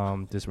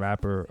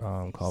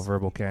rapper called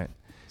Verbal Kent,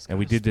 and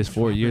we did this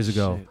 4 years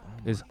ago.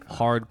 It's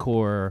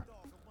hardcore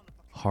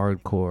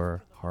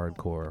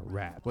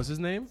rap. What's his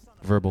name?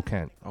 Verbal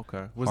Kent.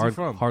 Okay. Where's he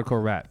from?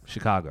 Hardcore rap,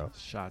 Chicago.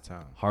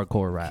 Chi-Town.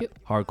 Hardcore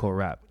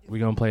rap. We're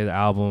gonna play the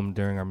album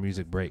during our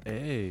music break.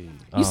 Hey.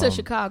 You said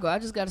Chicago. I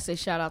just got to say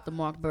shout out to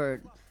Mark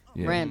Bird.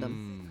 Yeah.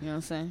 Random. You know what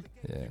I'm saying?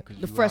 Yeah.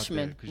 The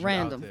freshman.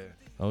 Random.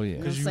 Oh yeah.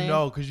 Because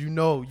you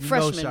know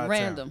freshman. Chi-Town.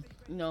 Random.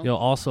 You know. Yo,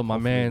 also my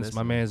man's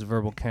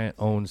Verbal Kent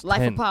owns Life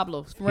 10, of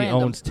Pablo. he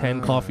Random. owns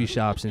 10 coffee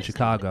shops in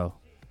Chicago.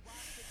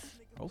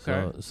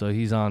 Okay. So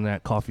he's on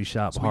that coffee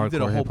shop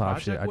hardcore hip hop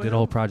shit. I did a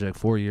whole project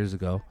 4 years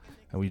ago,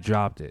 and we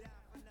dropped it.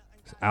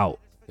 It's out.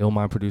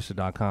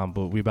 llmindproducer.com.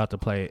 But we about to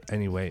play it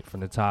anyway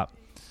from the top.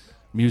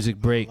 Music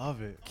break.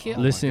 Love it.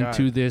 Listen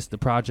to this. The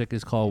project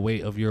is called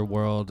Weight of Your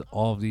World.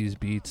 All of these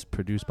beats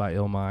produced by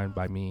Illmind,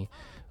 by me.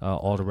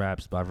 All the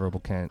raps by Verbal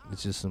Kent.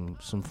 It's just some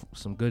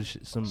good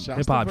shit, some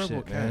hip hop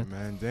shit,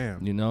 man.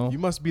 Damn. You know, you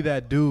must be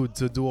that dude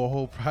to do a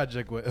whole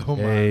project with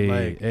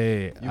Illmind.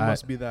 You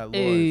must be that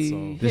lord.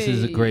 So. This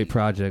is a great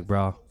project,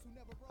 bro. All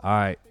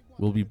right,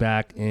 we'll be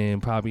back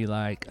in probably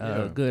like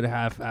a good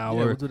half hour.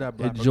 Yeah, we'll do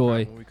that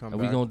Enjoy, and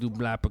we gonna do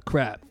blapper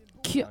crap.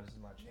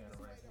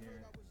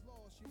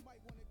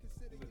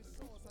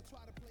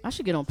 I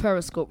should get on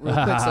Periscope real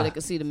quick so they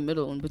can see the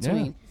middle in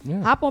between.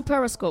 Yeah. Hop on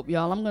Periscope,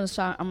 y'all. I'm gonna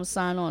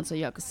sign on so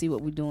y'all can see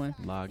what we're doing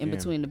in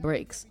between the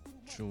breaks.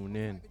 Tune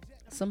in.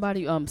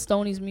 Somebody,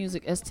 Stoney's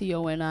Music,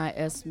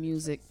 STONIS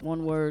Music,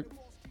 one word,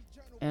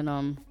 and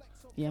I'm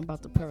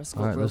about to Periscope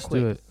All right, real let's quick.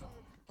 do it.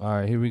 All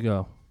right, here we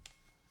go.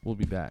 We'll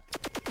be back.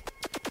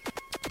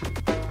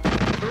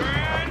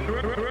 Brand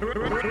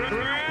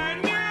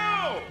new.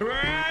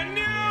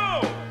 Brand new.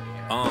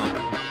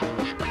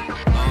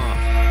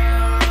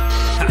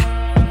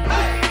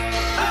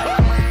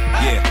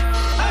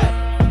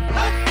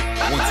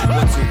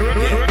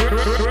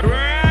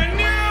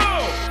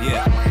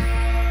 Yeah.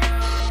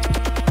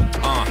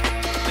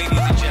 Ladies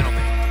and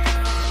gentlemen.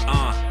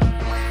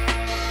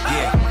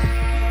 Yeah.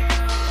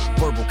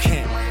 Verbal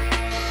Kent.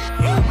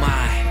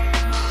 llmind.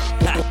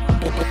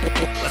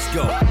 Let's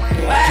go.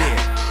 Yeah.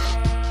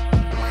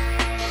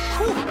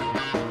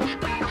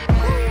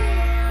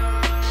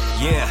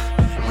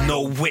 Yeah.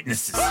 No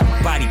witnesses.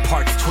 Body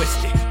parts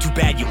twisted. Too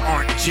bad you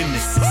aren't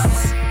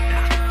gymnasts.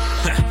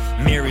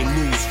 Mary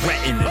Lou's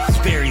retinas,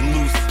 very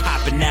loose,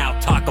 popping out,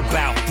 talk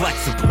about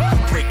flexible,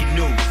 breaking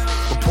news,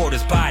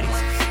 reporters' bodies,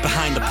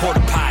 behind the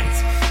porta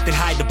potties, then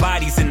hide the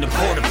bodies in the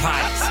porta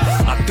potties.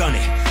 I've done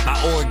it, my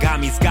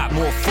origami's got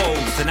more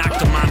folds than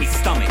Octomami's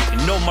stomach,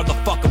 and no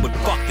motherfucker would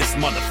fuck this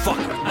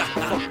motherfucker.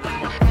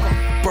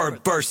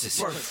 Bird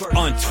verses,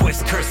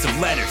 untwist cursive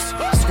letters,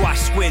 squash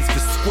squids for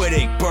squid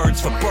ink,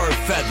 birds for bird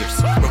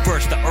feathers,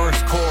 reverse the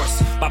earth's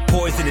course, by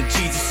poison in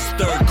Jesus'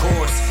 third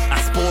course, I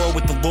spore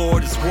what the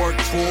Lord has worked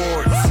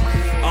towards,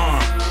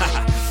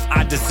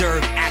 I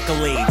deserve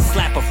accolades,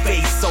 slap a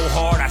face so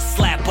hard I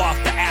slap off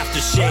the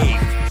aftershave,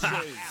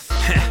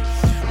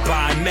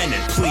 by men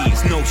and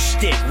please, no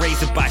shtick,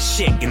 raised by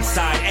shit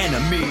inside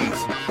enemies,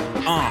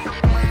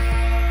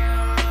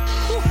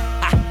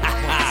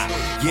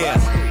 yeah.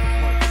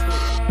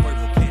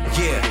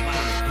 Yeah,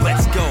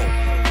 let's go.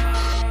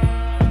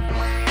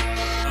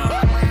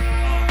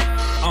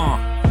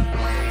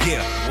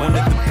 Yeah, one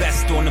of the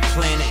best on the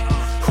planet.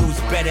 Who's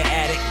better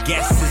at it?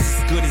 Guess is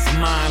as good as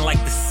mine,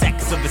 like the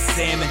sex of a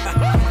salmon.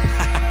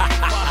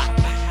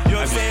 You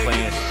know what I'm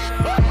saying?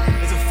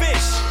 It's a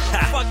fish.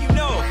 Fuck you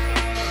know.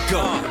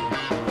 Go.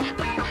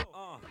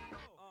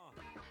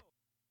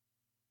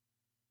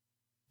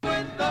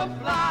 With the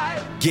fly.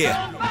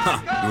 Yeah.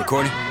 You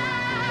recording?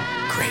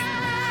 Great.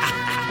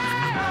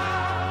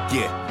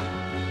 Yeah.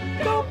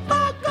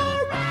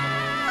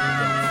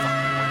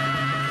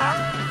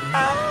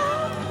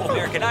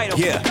 American Idol.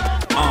 Yeah.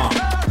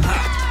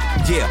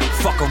 Yeah,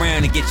 fuck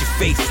around and get your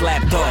face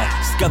slapped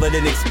off.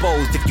 Skeleton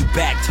exposed if you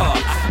back talk.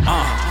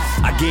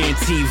 I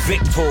guarantee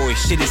victory.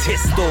 Shit is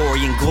his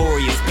story.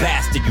 Inglorious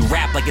bastard, you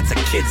rap like it's a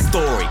kid's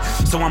story.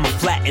 So I'ma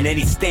flatten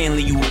any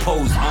Stanley you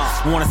oppose.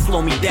 Wanna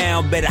slow me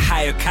down? Better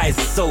hire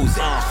Kaiser Soze.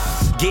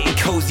 Getting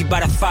cozy by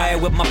the fire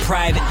with my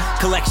private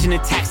collection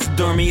of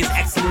taxidermy is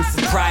excellence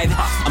in private.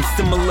 I'm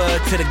similar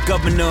to the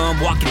governor, I'm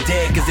walking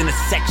dead. Cause in a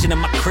section of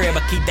my crib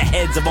I keep the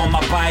heads of all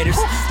my biters.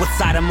 What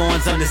side I'm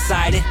on's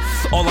undecided.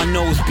 All I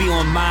know is be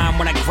on mine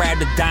when I grab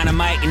the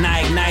dynamite and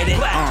I ignite it.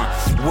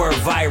 Word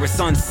virus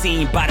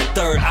unseen by the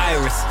third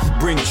iris.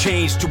 Bring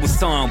change to a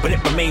song but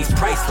it remains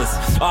priceless.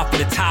 Off of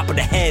the top of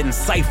the head in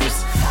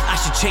ciphers. I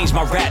should change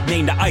my rap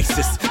name to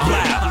ISIS. Blah,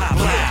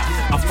 blah.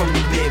 I'm from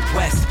the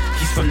Midwest,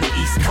 he's from the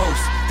East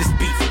Coast. This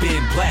beat's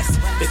been blessed.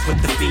 It's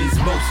what the fiends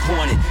most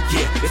wanted.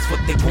 Yeah, it's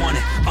what they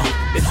wanted.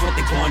 It's what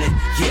they wanted.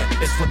 Yeah,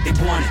 it's what they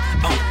wanted.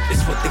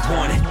 It's what they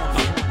wanted.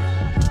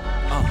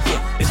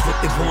 Yeah, it's what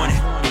they wanted.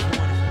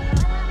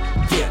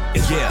 Yeah,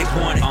 it's what they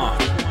wanted.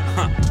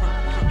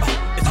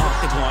 It's what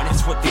they wanted.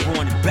 It's what they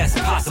wanted. Best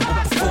possible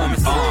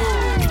performance.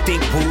 You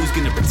think Woo's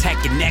gonna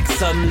protect your neck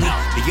suddenly?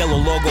 The yellow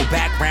logo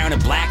background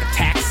and black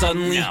attack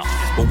suddenly?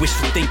 But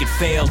wishful thinking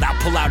failed. I'll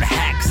pull out a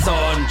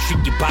hacksaw and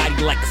treat your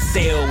body like a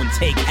sail and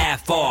take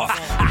half off.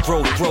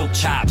 Throw throat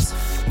chops.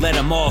 Let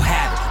them all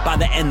have it. By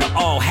the end, they'll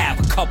all have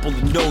a couple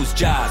of nose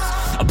jobs.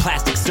 A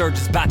plastic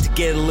surgeon's about to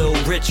get a little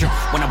richer.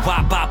 When I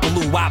wop,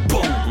 baloo, wop,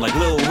 boom, like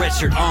Little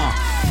Richard.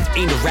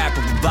 Ain't a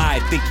rapper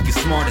revive, think he as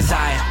smart as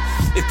I am.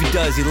 If he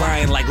does, he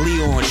lying like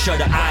Leo on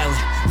Shutter Island.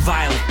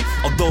 Violent,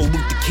 although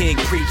Luther King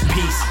preached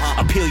peace.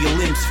 I peel your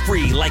limbs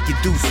free like you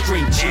do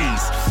string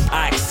cheese.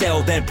 I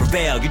excel, then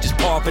prevail, you just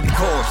par for the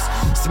course.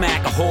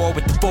 Smack a whore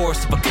with the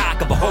force of a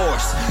cock of a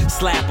horse.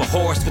 Slap a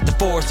horse with the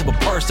force of a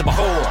purse of a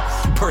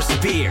whore.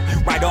 Persevere,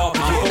 right off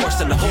my horse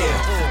and the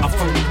whore. I'm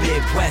from the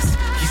Midwest,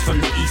 he's from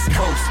the East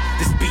Coast.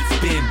 This beat's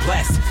been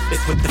blessed,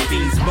 it's what the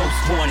fiends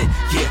most wanted.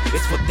 Yeah,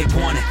 it's what they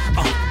wanted.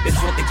 It's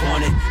what they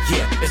wanted.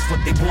 Yeah, it's what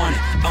they wanted.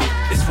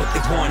 It's what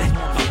they wanted.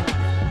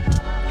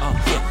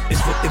 Yeah,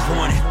 it's what they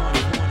wanted.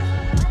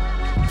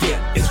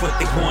 Yeah, it's what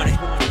they wanted.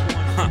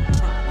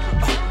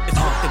 It's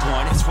what they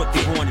wanted. It's what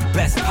they wanted.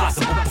 Best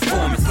possible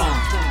performance.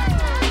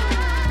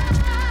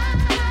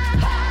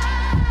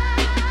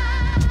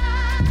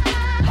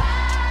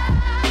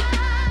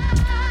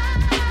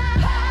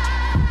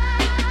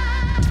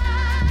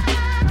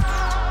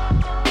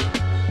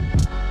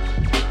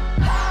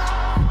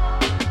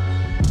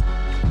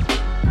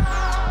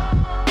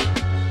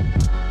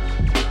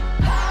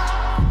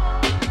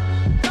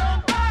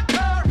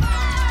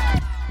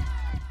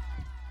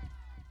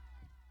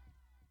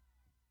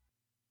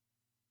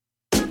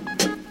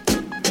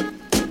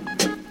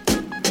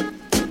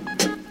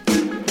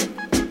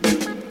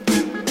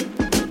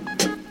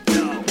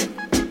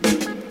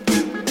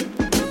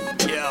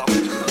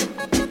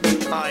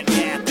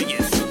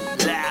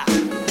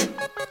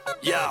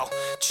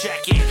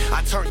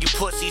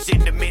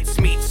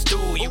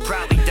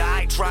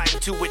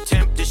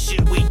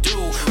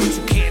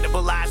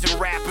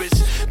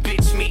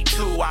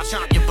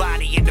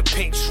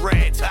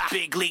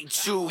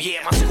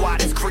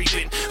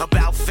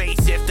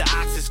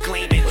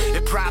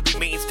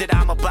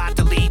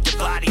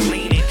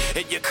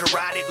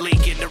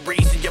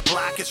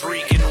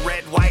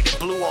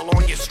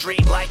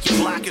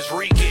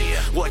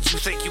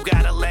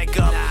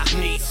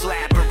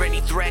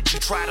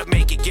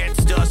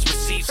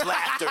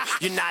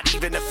 You're not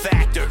even a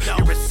factor,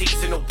 you're a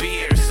seasonal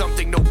beer.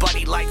 Something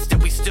nobody likes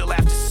that we still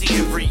have to see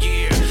every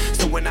year.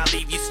 So when I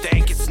leave you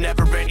stank, it's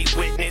never any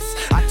witness.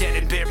 I dead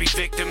and bury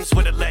victims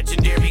with a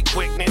legendary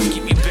quickness.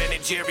 Keep you Ben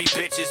and Jerry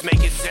bitches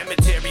making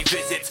cemetery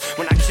visits.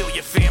 When I kill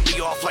your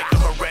family off like a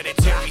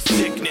hereditary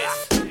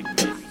sickness.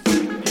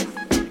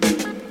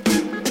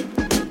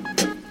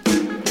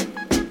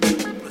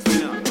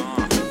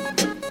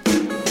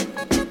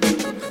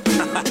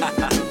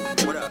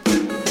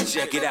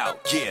 Check it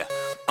out, yeah.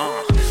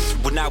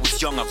 When I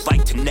was young, I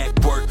liked to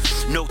network.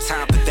 No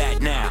time for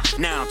that now.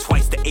 Now I'm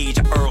twice the age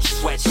of Earl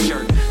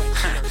Sweatshirt.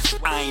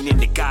 I ain't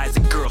into guys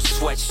and girl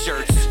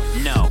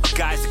sweatshirts. No,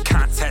 guys in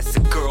contests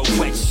and girl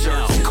wet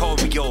shirts. Call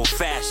me old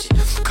fashioned,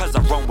 cause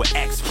I run with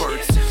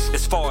experts.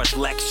 As far as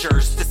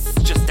lectures, this is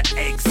just an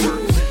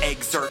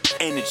excerpt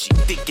energy,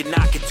 thinking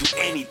I can do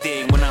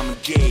anything when I'm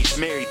engaged.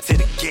 Married to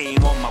the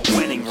game on my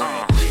wedding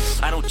ring.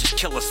 I don't just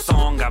kill a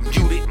song, I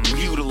mute it and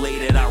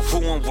mutilate it. I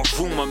ruin what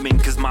room I'm in,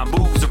 cause my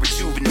moves are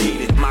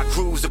rejuvenated. My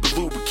grooves are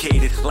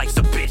lubricated, life's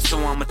a bitch,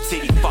 so I'm a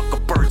titty fuck a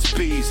bird's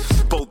bees.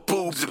 Both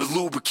boobs are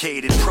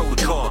lubricated.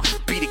 Protocol,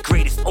 be the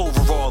greatest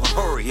overall in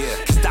hurry, yeah.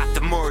 Cause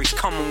Dr. Murray's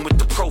coming with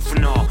the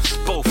profanol.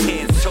 Both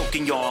hands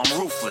choking y'all, I'm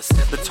ruthless.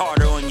 The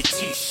tartar on your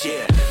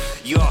t-shirt.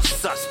 Y'all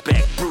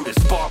suspect, Brutus,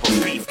 Barber,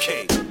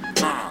 Beefcake.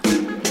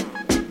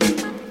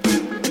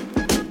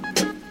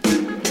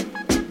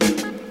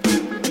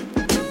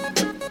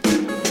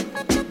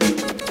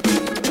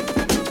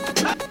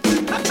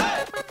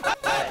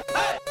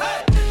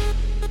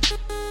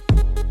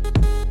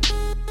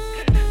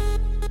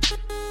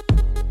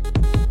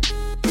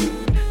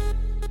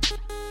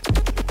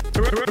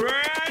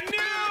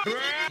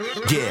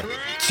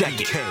 check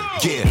it.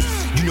 Yeah,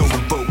 you know the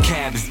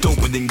vocab is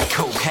doper than your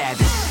coke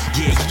habit.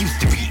 Yeah, you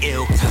used to be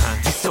ill.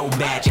 You're so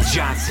Magic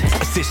Johnson.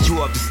 Assist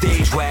you up the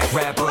stage, whack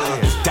rapper.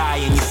 Die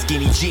in your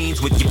skinny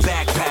jeans with your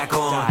backpack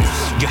on.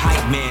 Your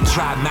hype man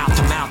tried mouth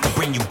to mouth to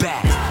bring you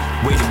back.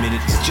 Wait a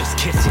minute, it's just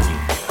kissing you.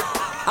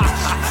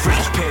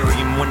 French Perry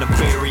him, wanna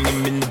bury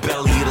him in the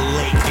belly of the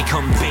lake.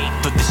 Become bait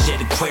for the shed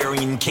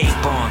aquarium cape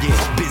on.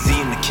 Busy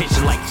in the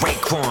kitchen like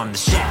Raekwon. The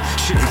shack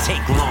shouldn't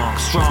take long,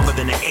 stronger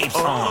than an ape's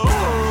arm.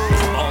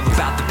 All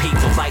about the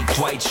people like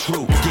Dwight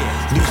Schrute.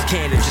 Loose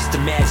cannon, just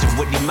imagine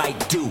what he might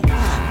do.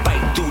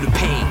 Fight through the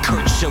pain,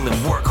 Kurt Schilling,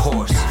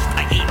 workhorse.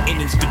 I eat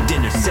innings for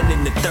dinner, send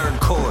in the third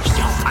course.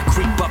 I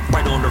creep up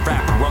right on the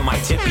rapper on my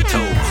tippy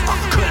toes.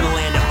 Couldn't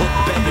land a hook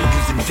better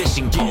using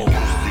fishing poles.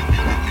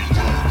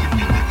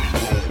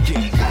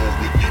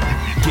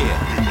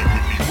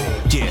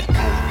 Yeah.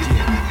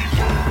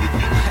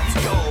 Let's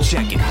go.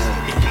 Check it.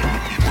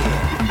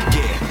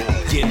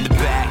 Yeah. In the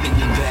back, in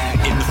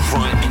the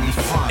front.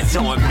 It's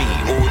on me.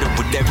 Order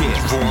whatever you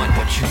want.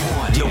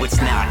 No, it's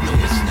not.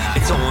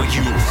 It's on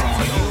you.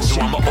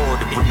 So I'ma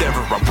order whatever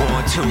I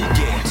want to.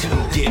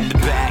 Yeah. In the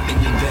back,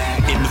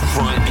 in the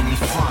front.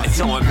 It's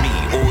on me.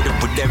 Order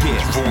whatever you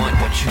want.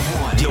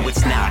 No,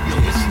 it's not.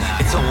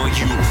 It's on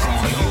you.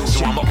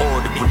 So I'ma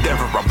order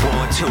whatever I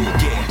want to.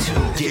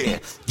 Yeah.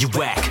 You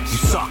whack, you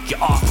suck,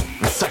 you're awful,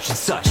 and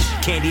such.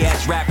 Candy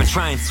ass rapper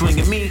try and swing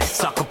at me,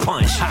 sucker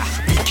punch.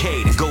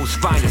 BK, the ghost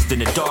finest in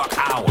the dark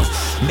hour.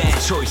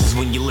 Mad choices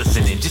when you're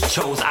listening, just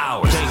chose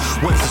ours.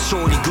 Once the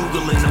shorty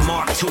Googling the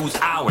Mark II's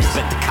ours.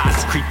 Bet the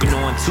cops creeping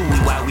on Tui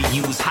while we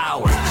use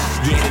Howard.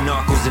 Yeah, the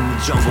narcos in the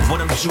jungle,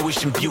 but I'm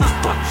Jewish and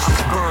beautiful.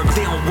 Berg,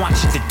 they don't want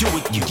shit to do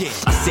with you.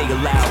 I say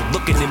aloud,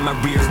 looking in my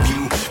rear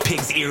view.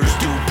 Pig's ears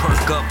do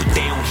perk up, but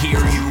they don't hear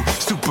you.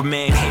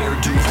 Superman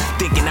hairdo,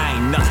 thinking I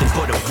ain't nothing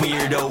but a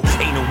weirdo.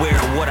 Ain't aware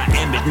of what I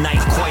am at night,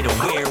 quite a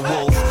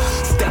werewolf.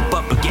 Step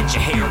up and get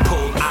your hair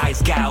pulled,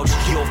 eyes gouged.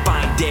 You'll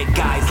find dead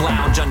guys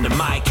lounge under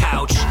my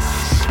couch.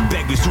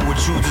 Beggars who are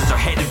choosers are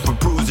headed for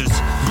bruisers.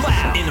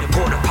 Blah! In a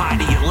porta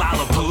potty at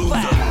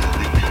Lollapalooza.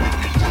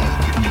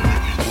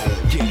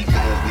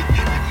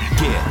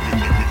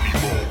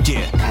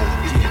 Yeah.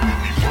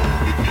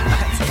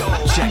 Let's go.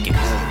 Check it.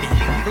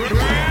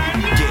 Yeah.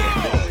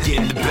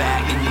 In the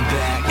back,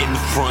 in the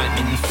front.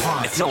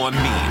 It's on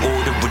me.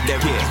 Order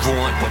whatever you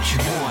want.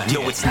 No,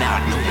 it's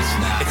not.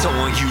 It's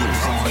on you.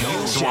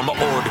 So I'ma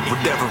order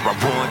whatever I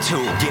want to.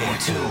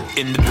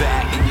 In the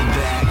back,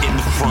 in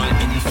the front.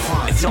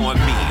 It's on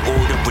me.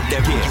 Order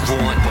whatever you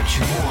want.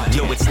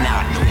 No, it's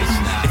not.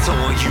 It's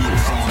on you.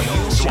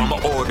 So I'ma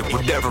order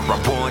whatever I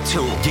want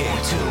to.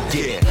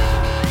 Yeah.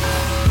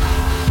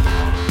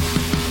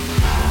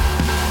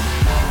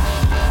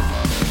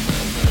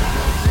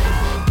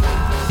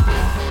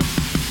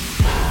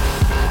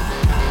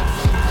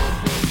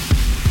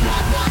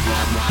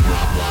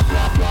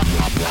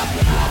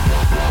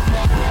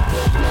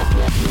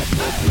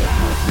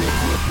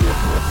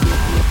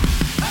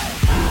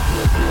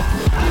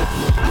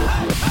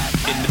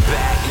 In the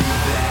back,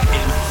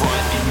 in the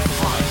front.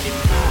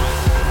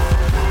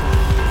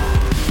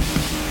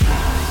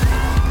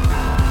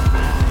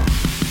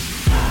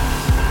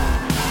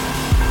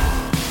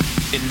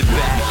 In the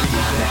back,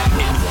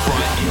 in the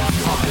front.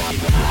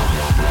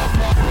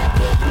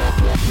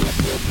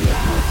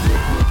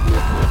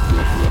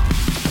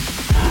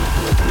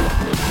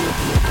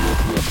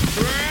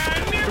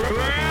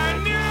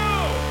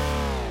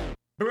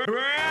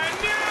 Brand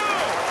new.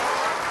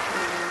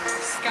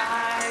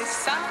 Sky,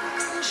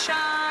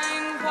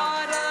 sunshine,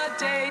 what a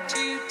day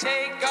to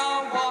take a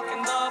walk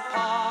in the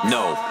park.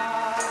 No.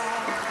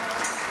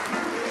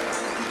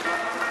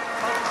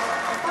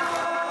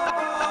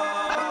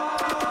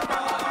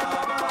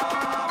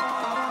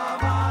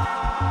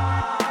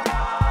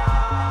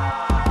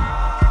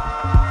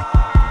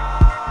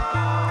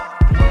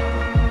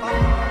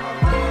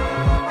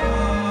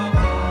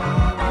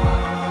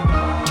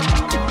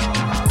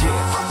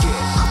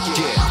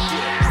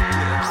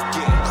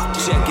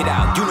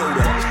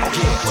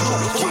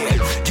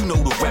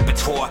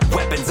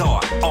 Weapons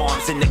are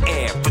arms in the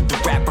air for the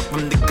rapper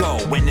from the go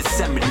in the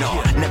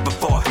seminar. Never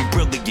thought him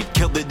brilliant,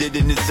 killed it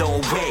in his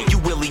own way. You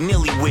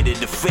willy-nilly with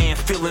it, a fan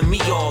feeling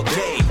me all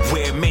day.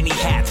 Wear many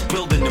hats,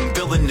 building them,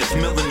 billing this,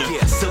 milling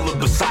them.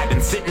 Syllabus I've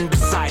been sitting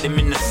beside him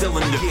in the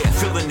cylinder.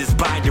 Filling his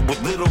binder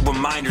with little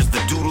reminders.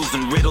 The doodles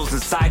and riddles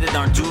inside it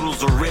aren't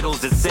doodles or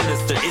riddles. It's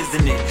sinister,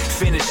 isn't it?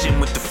 Finishing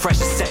with the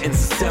freshest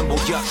sentence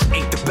assembled.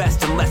 Ain't the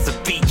best unless a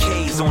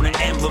BK's on an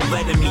emblem.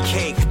 Letting me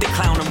cake, they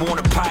clown him on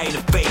a pie in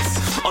the face.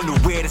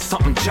 Unaware that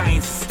something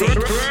giant's at stake.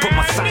 Put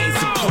my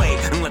science in play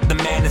and let the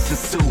madness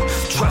ensue.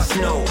 Trust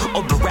no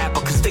other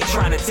rapper cause they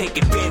trying to take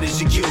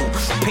advantage of you.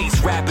 Pace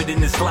rapid in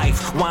this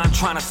life, why I'm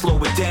trying to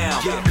slow it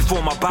down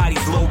before my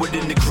body's lowered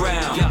in the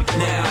ground.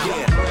 Now,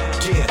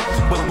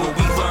 when will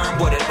we learn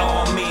what it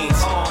all means?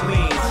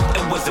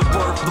 And was it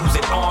worth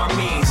losing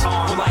armies?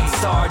 We're like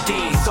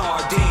sardines.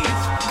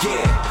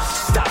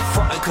 Stop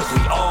frontin' cause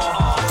we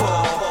all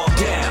fall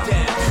down.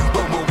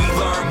 When will we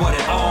learn what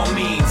it all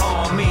means?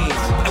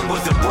 And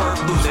was it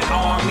worth losing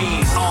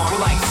armies? We're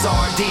like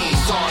sardines,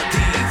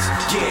 sardines,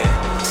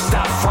 yeah.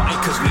 Stop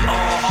frontin' cause we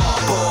all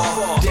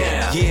fall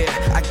down.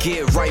 Yeah, I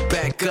get right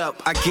back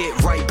up, I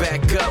get right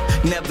back up.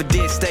 Never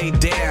did stay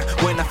down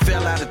when I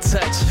fell out of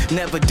touch.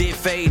 Never did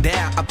fade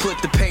out, I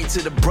put the paint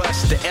to the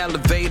brush. The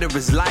elevator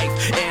is life,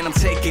 and I'm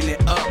taking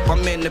it up.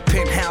 I'm in the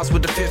penthouse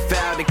with the fifth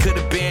out. It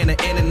could've been an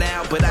in and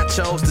out, but I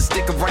chose to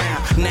stick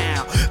around.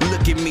 Now,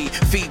 look at me,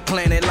 feet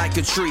planted like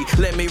a tree.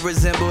 Let me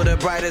resemble the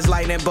brightest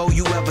lightning bolt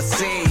you ever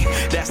seen.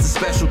 That's the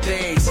special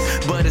things,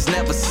 but it's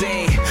never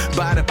seen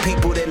by the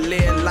people that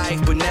live life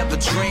but never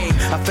dream.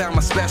 I found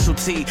my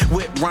specialty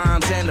with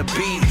rhymes and a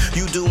beat.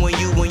 You doing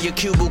you in your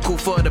cubicle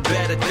for the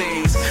better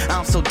things.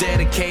 I'm so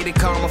dedicated,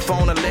 call my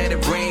phone and let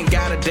it ring.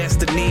 Got a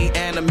destiny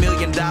and $1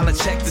 million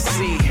check to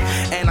see.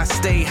 And I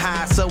stay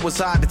high, so it's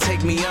hard to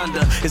take me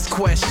under. It's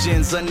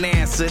questions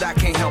unanswered, I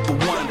can't help but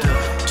wonder.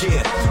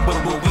 Yeah,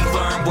 when will we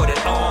learn what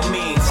it all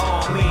means?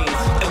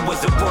 And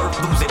was it worth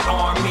losing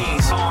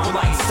armies?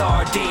 Like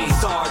sardines,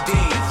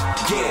 sardines,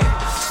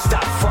 yeah.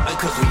 Stop frontin'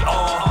 cause we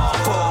all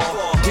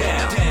fall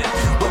down.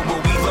 When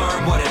will we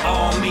learn what it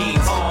all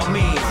means?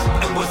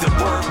 And was it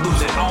worth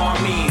losing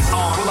armies?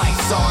 Like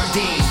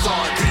sardines,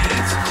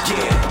 sardines,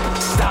 yeah.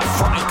 Stop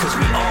frontin' cause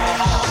we all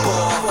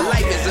fall down.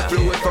 Life is a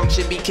fluid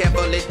function, be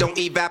careful it don't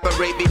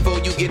evaporate before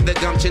you get the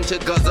gumption to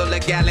guzzle a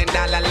gallon.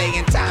 Dollar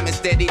laying time is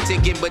steady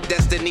ticking, but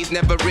destiny's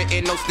never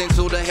written. No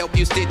stencil to help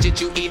you stitch it,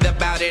 you either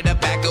bout it or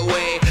back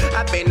away.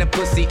 I've been a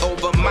pussy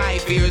over my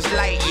fears,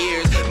 light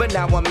years, but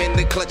now I'm in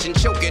the clutch and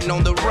choking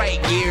on the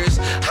right gears.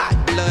 Hot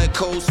blood,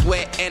 cold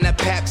sweat, and a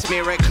pap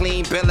smear, a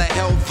clean bill of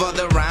health for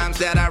the rhymes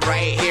that I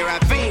write here. I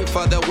fiend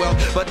for the wealth,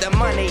 but the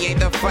money ain't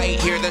the fight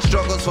here. The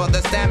struggle's for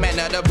the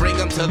stamina to bring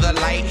them to the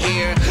light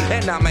here.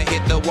 And I'ma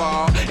hit the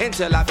wall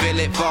until I feel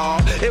it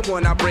fall. And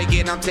when I break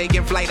it, I'm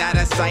taking flight out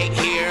of sight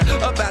here.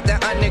 About the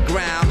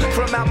underground,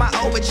 from out my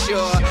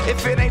overture.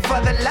 If it ain't for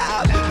the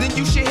loud, then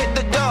you should hit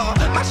the door.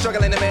 My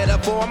struggle in the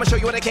metaphor, I'ma show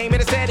you what I came here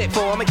to set it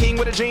for. I'm a king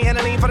with a dream and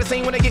a lean for the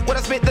scene. When I get what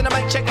I spit, then I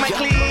might check my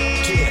clean.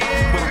 Yeah,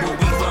 when will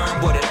we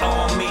learn what it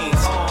all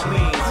means?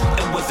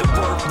 And was it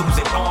worth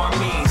losing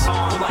armies?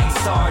 Like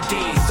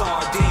sardines,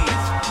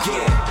 sardines,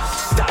 yeah.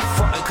 Stop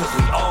frontin' cause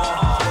we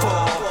all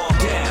fall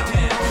down.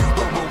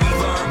 When will we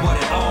learn what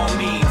it all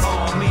means?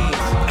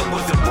 And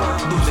was it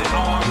worth losing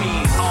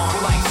armies?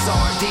 Like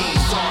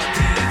sardines,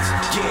 sardines,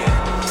 yeah.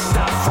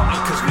 Stop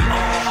frontin' cause we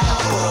all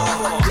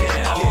fall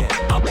down.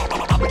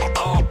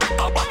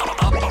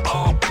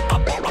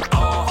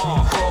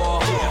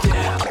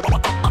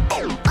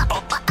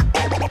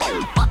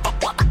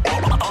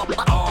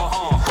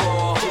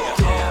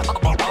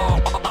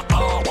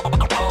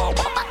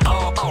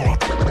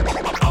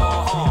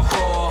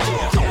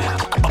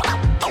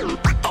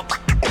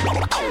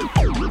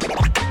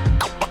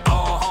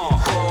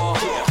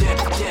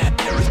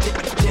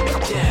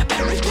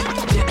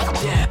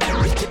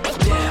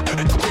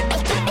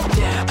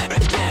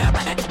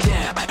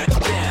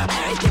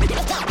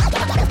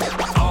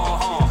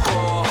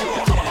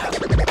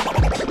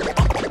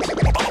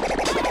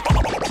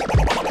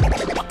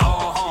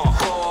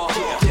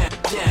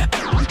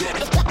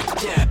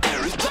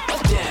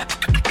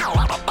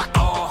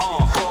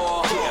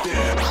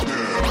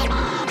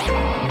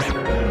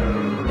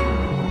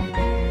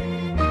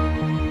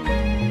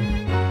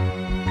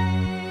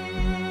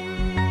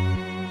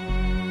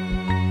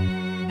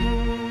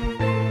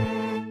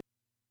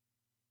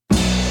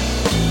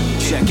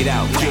 Check it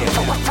out, yeah.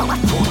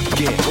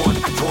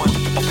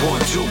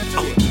 One, two, yeah. 1, 2,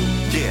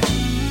 yeah.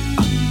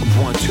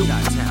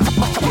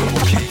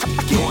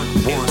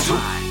 1, 2.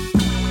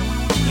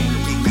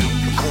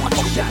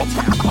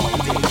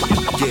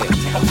 Yeah,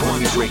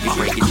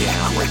 break it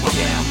down.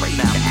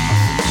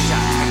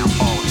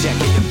 Check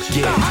it,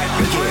 yeah.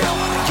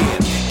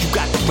 You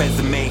got the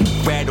resume,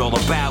 read all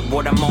about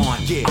what I'm on.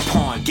 A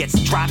pawn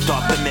gets dropped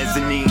off the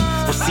mezzanine.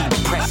 Receive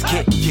the press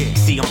kit,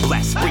 see I'm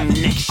blessed, bring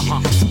the next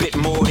shit. Spit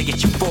more to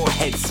get your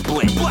forehead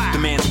split. The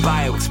man's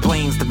bio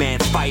explains the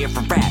man's fire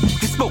for rap.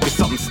 You spoke of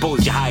something,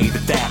 suppose you're higher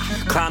than that.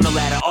 Climb the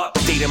ladder,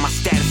 updated my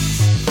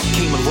status.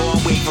 Came a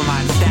long way from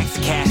hiding stacks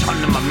of cash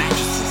under my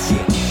mattresses.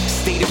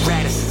 State of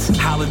reticence,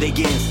 holiday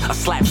ends. A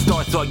slap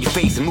starts on your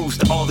face and moves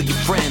to all of your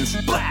friends.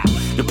 Blah.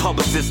 Your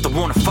publicists don't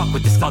wanna fuck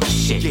with this other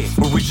shit.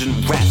 Original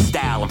rap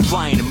style, I'm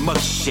flying in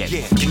mother shit.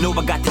 You know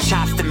I got the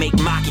chops to make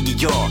mocking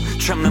of y'all.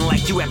 Trembling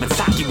like you having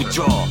sake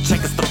withdrawal.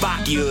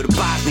 Czechoslovakia to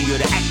Bosnia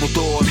to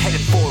Ecuador. I'm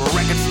headed for a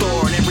record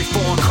store in every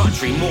foreign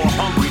country. More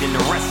hungry than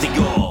the rest of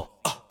y'all.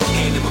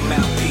 Hand him a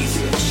mouthpiece,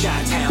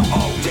 Chi-town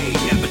all day.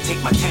 Never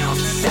take my towns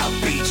to South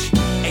Beach.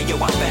 And yo,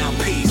 I found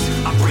peace,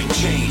 I bring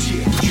change.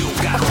 You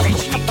don't gotta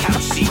reach in your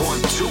couch seats.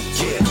 1, 2,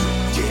 yeah.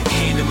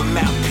 Hand him a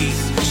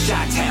mouthpiece,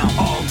 Chi-town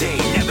all day.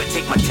 Never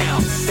take my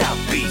towns to South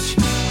Beach.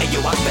 And yo,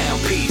 I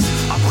found peace,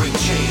 I bring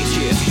change.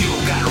 You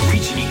don't gotta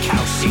reach in your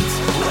couch seats.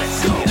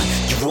 Let's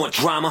go. Want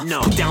drama?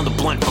 No. Put down the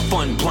blunt for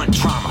fun, blunt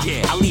trauma.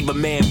 I leave a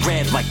man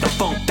red like the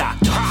funk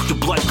doctor. Your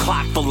blood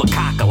clot full of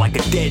caca like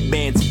a dead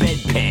man's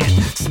bedpan.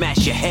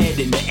 Smash your head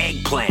into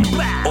eggplant.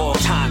 All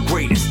time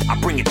greatest, I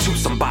bring it to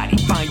somebody.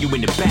 Find you in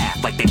the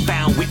bath like they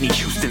found Whitney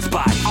Houston's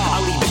body. I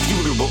leave the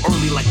funeral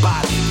early like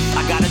Bobby.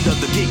 I got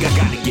another gig I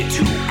gotta get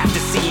to after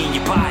seeing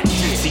your body.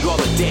 See all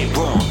the dead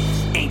wrong.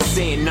 Ain't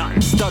saying nothing,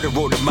 stutter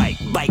on the mic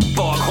like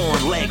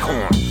foghorn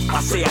leghorn.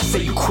 I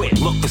say you quit,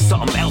 look for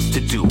something else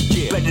to do.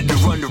 Better to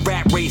run the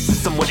rat race in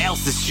someone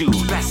else's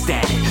shoes. Best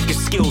at it, your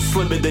skills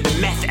slimmer than a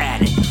meth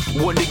addict.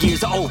 Wonder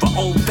years are over,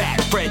 old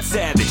fat Fred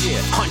Savage.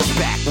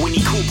 Hunchback,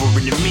 Winnie Cooper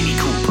in the Mini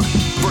Cooper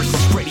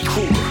versus Freddy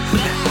Krueger.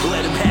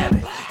 Let him have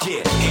it,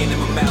 yeah. Hand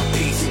him a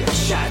mouthpiece,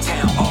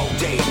 Chi-Town all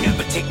day.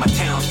 Never take my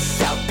towns to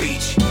South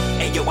Beach.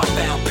 And yo, I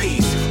found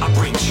peace, I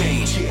bring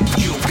change.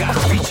 You gotta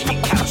reach in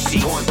your couch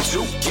seat. 1,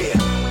 2, yeah.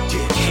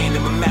 Hand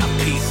him a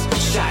mouthpiece,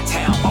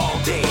 Chi-Town all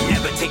day.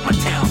 Never take my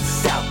towns to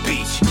South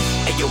Beach.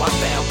 And yo, I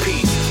found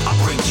peace, I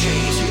bring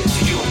change.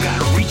 So you don't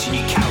gotta reach in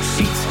your couch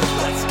seats.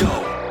 Let's go.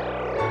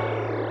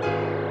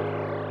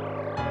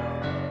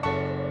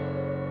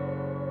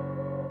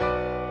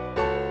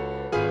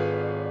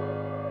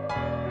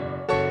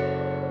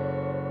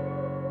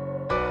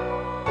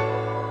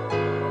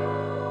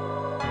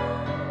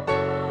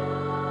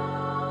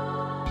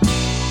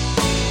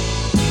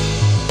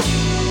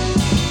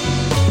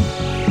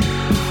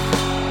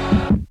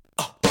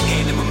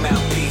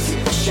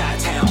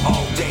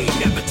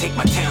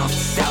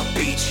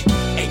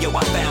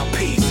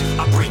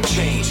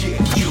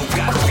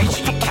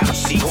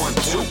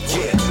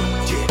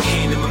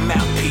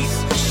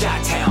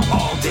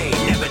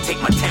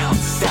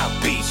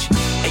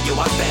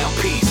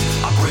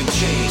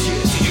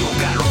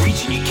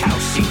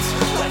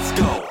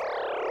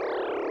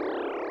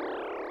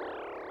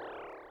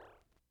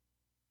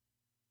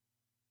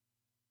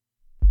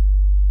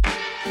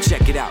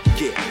 Check it out,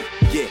 yeah.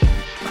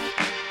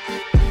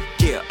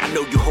 Yeah, I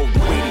know you hold the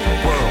weight of your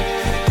world.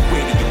 The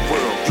weight of your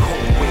world. You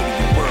hold the weight of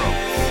your world.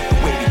 The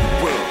weight of your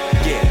world,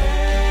 yeah.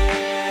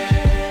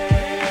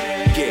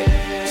 Yeah,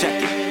 check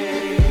it.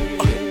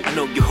 I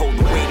know you hold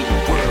the weight of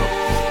your world.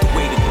 The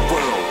weight of your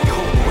world. You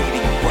hold the weight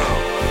of your world.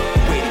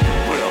 The weight of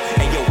your world.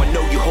 Hey yo, I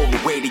know you hold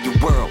the weight of your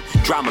world.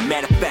 Drama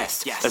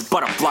manifests as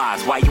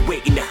butterflies while you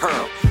waiting to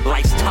hurl.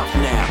 Life's tough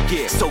now,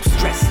 yeah. So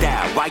stressed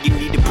out. Why you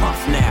need to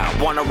puff now?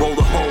 Wanna roll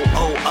the whole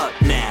O up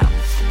now?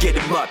 Get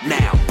him up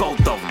now, both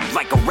of them,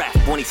 like a ref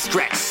when he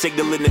stretched,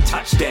 signaling the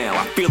touchdown.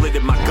 I feel it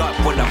in my gut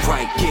when I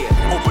write, yeah.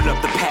 Open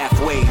up the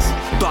pathways,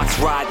 thoughts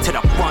ride to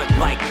the front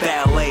like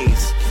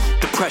ballets.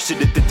 The pressure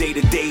that the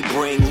day-to-day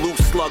bring,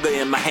 loose slugger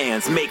in my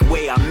hands, make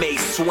way, I may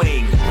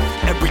swing.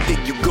 Everything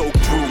you go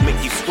through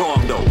make you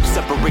strong though.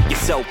 Separate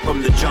yourself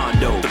from the John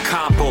Doe. The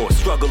combo,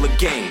 struggle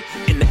again.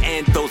 In the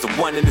end, those are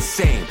one and the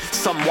same.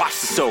 Some watch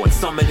the show and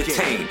some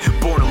entertain.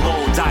 Born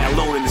alone, die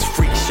alone in this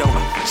freak show.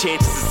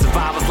 Chances of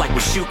survivors like we're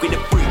shooting a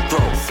free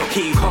throw.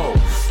 Heave ho,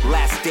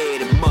 last day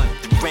of the month,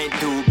 the rent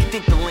due. You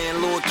think the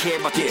landlord care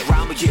about the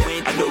drama you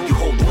went through? I know you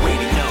hold the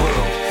weight of your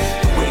world.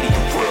 The weight of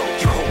your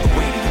world. You hold the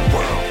weight of your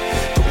world.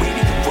 The weight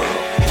of your world,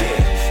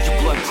 yeah. Your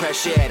blood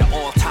pressure at an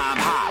all-time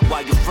high,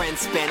 while your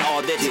friends spend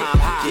all their time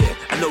high. Yeah,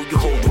 I know you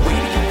hold the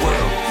weight of your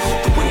world.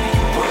 The weight of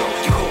your world.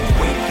 You hold the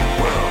weight of your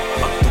world.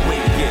 The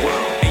weight of your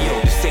world. Hey yo,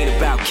 this ain't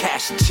about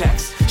cash and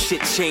checks.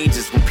 Shit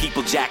changes when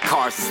people jack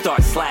cars and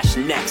start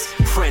slashing necks.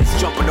 Friends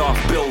jumping off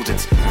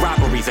buildings,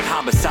 robberies and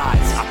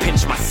homicides. I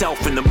pinch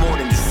myself in the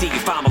morning to see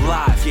if I'm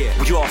alive. Yeah,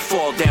 we all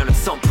fall down at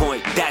some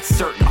point, that's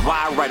certain.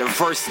 Why I write a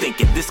verse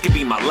thinking this could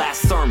be my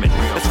last sermon.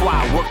 That's why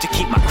I work to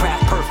keep my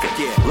craft perfect.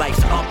 Yeah,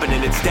 life's up and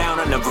then it's down.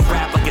 I never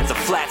rap like it's a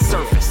flat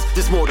surface.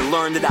 There's more to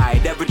learn than I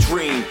had ever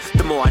dreamed.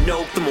 The more I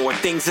know, the more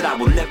things that I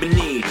will never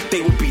need.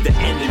 They will be the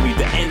enemy,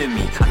 the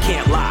enemy. I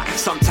can't lie.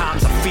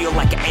 Sometimes I feel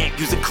like an ant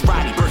using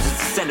karate versus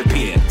a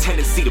centipede.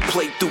 Tendency to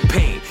play through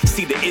pain.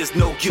 See, there is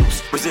no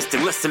use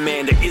resisting. Listen,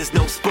 man, there is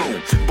no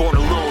spoon. Born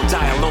alone,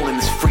 die alone in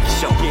this freak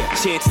show. Yeah,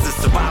 chances of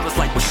survivors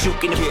like we're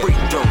shooting a free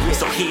throw.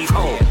 So heave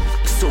ho.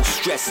 So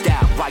stressed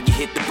out while you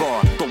hit the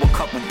bar. Throw a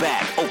couple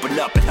back, open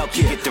up and help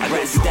you get the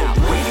rest out.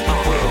 The weight of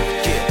your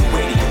world, yeah. The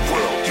weight of your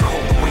world. You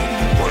hold the weight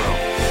of your world.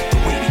 The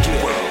weight of your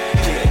world,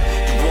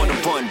 yeah. You wanna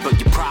run, but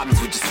your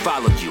problems will just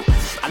follow you.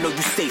 I know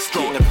you stay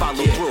strong and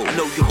follow through. I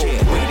know you hold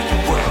the weight of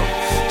your world.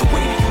 The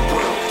weight of your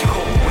world. You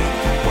hold the weight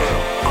of your world.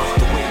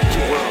 The weight of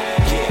your world,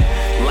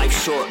 yeah.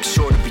 Life's short,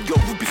 sure to be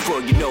over before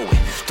you know it.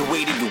 The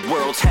weight of your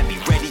world's heavy,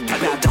 ready, you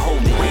about to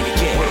hold the weight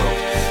again.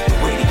 The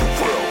weight of your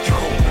world. You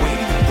hold the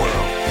weight of your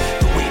world.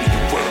 The weight of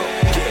your world,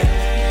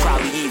 yeah.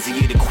 Probably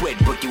easier to quit,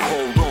 but you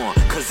hold on,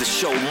 cause the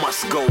show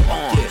must go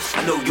on.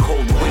 I know you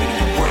hold the weight of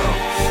your world.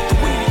 The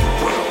weight of your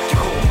world. You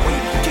hold the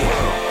weight of your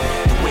world.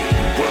 The weight of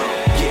your world,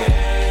 yeah.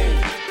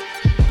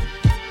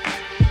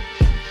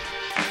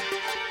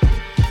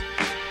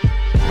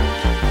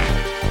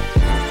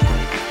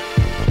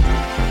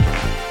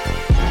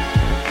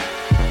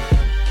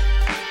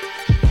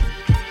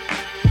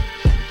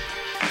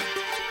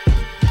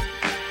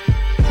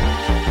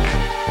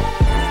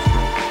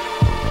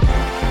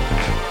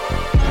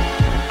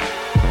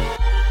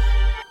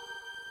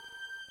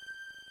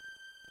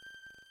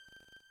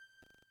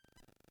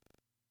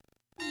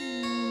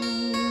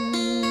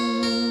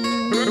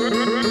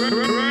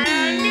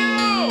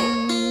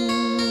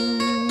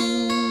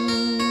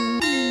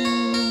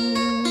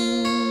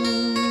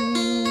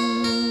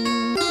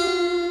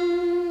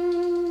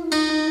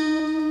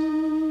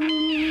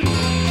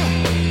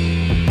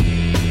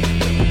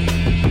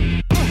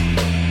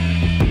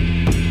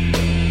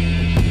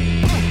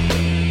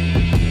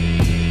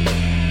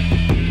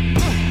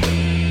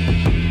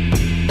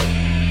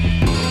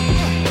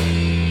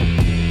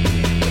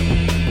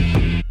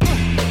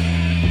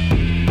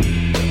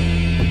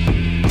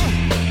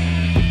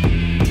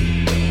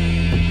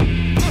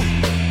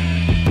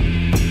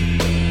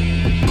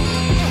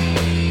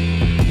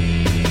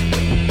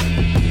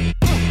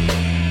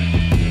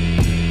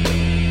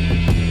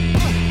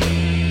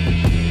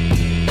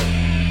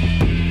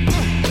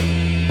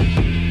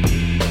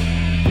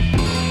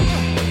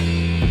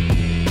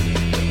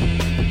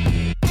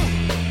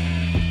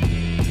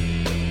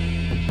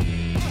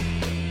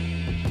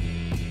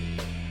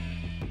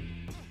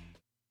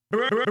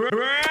 Brand new!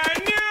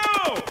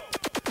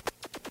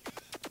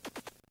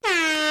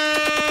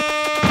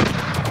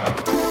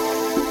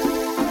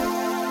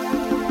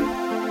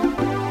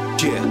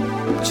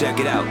 Yeah, check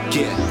it out,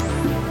 yeah,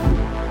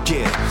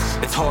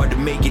 it's hard to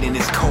make it in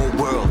this cold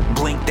world.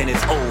 Blink, then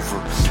it's over.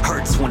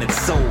 Hurts when it's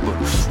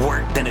sober.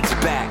 Work, then it's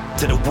back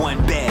to the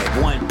one bed,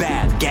 one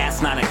bath.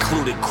 Gas not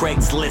included,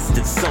 Craigslist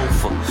and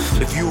sofa.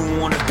 If you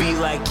wanna be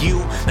like you,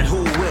 then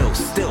who will?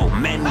 Still,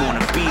 men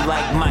wanna be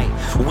like Mike,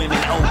 women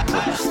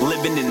Oprah.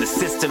 Living in the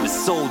system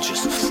as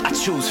soldiers. I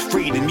choose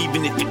freedom,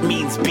 even if it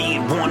means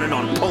being wanted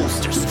on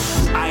posters.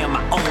 I am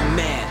my own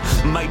man,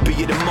 might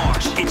be at a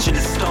march, itching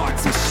to start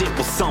some shit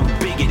with some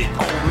bigoted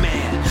old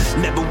man.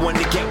 Never one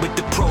to get with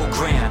the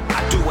program.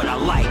 I do what I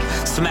like,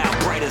 smile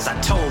bright as I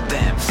told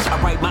them. I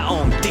write my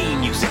own theme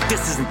music.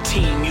 This isn't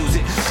team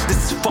music.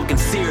 This is fucking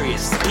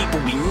serious. People,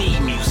 we need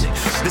music.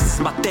 This is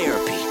my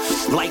therapy.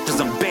 Life is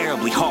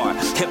unbearably hard.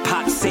 Hip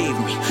hop saved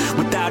me.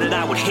 Without it,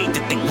 I would hate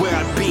to think where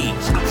I'd be.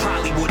 I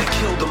probably would have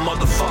killed the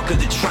motherfucker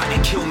that tried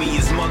to kill me.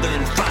 His mother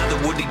and father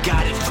would have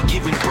got it for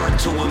giving birth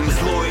to him. His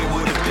lawyer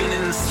would have been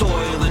in the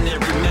soil, and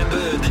every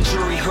member of the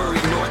jury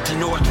hurried north to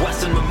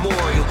Northwestern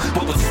Memorial.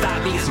 What would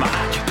stop me is my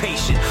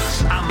occupation.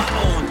 I'm my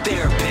own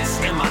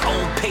therapist and my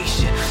own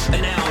patient,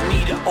 and I don't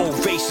need an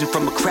ovation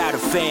from a crowd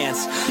of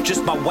fans.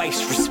 Just my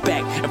wife's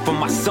respect, and for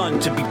my son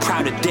to be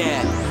proud of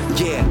dad.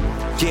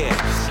 Yeah,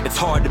 it's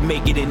hard to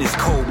make it in this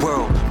cold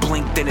world.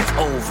 Blink, then it's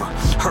over.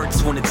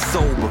 Hurts when it's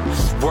sober.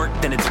 Work,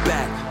 then it's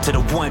back to the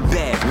one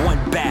bed, one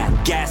bath.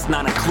 Gas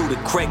not included,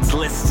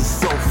 Craigslist and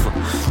sofa.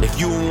 If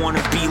you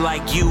wanna be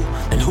like you,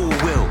 then who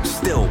will?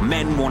 Still,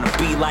 men wanna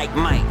be like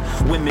Mike,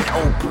 women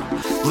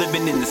Oprah.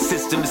 Living in the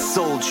system as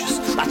soldiers.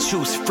 I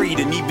choose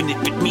freedom, even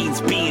if it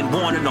means being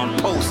wanted on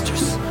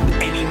posters.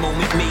 Any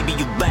moment, maybe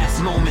your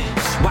last moment.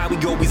 Why we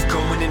always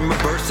going in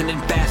reverse and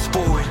then fast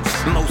forward?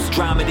 Most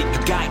drama that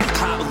you got, you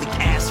probably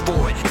asked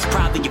for it. It's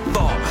probably your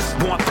fault.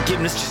 Want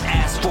forgiveness, just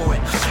ask for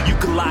it. You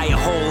could lie your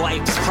whole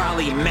life, there's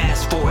probably a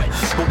mask for it.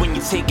 But when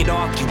you take it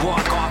off, you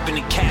walk off and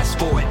then cast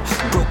for it.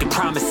 Broken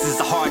promises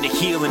are hard to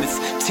heal, and it's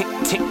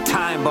tick-tick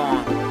time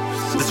bomb.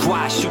 That's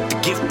why I shoot the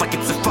gift like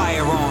it's a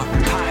firearm.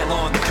 Pile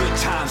on the good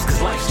times,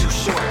 cause life's too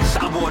short.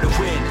 I want to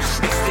win,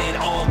 extend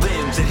all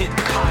limbs and hit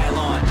the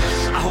pylon.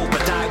 I hope I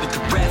die with the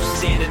ref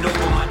standing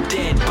over my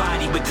dead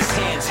body with his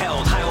hands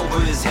held high over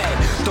his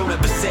head. Don't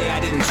ever say I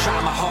didn't try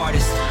my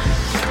hardest.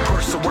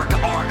 First a work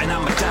of art, and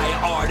I'ma die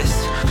an artist.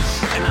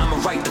 And I'ma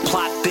write the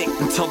plot thick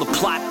until the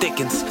plot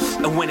thickens.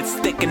 And when it's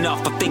thick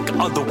enough, I think of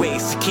other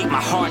ways to keep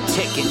my heart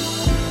ticking.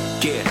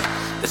 Yeah,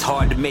 it's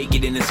hard to make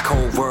it in this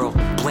cold world.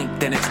 Blink,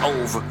 then it's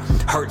over.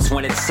 Hurts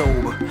when it's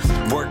sober.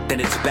 Work, then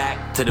it's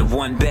back to the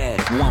one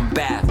bed, one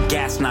bath.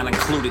 Gas not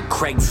included,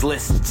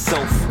 Craigslist,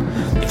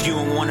 sofa. If you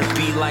don't wanna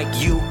be like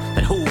you,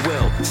 then who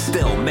will?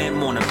 Still, men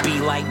wanna be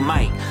like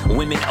Mike,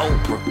 women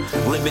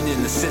Oprah. Living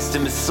in the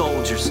system as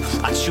soldiers.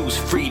 I choose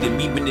freedom,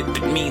 even if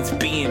it means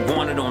being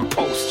wanted on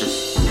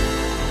posters.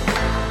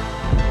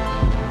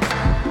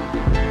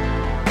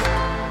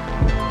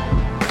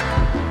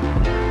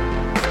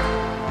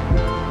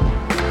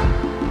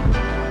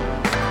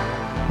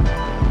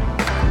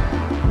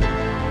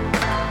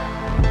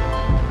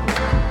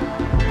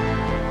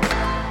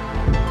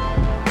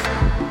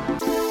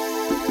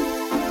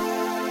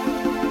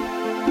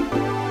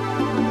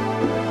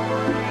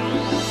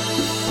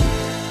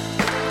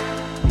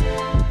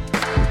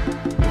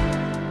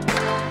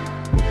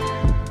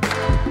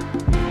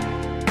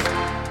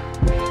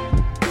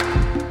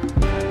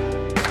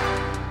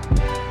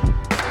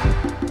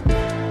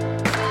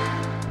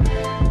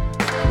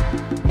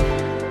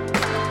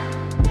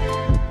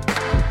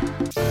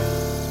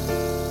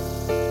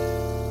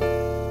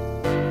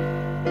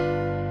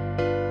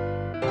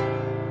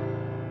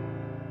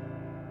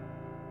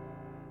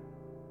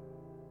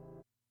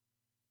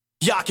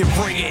 Y'all can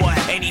bring it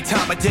any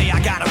time of day.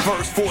 I got a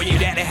verse for you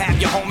that'll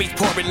have your homies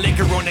pouring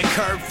liquor on the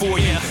curb for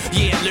you.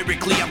 Yeah,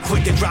 lyrically I'm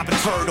quick to drop a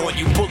turd on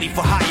you. Bully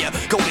for hire,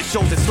 go to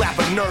shows and slap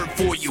a nerve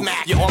for you.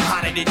 Yo, I'm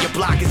hotter than your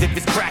block as if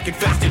it's crack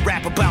infested.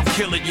 Rap about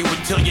killing you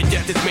until your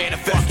death is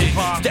manifested.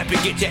 Step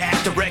and get your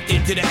ass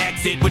directed to the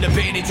exit with a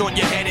bandage on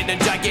your head and a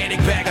gigantic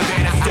bag of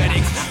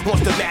anesthetics.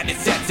 Once the madness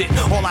sets it,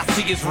 all I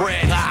see is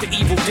red. The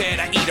evil dead,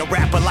 I eat a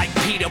rapper like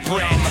Peter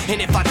Bread. And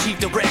if I cheat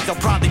the regs, I'll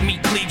probably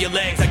meet cleave your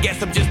legs. I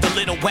guess I'm just a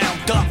little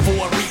wound up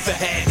for a reefer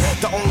head.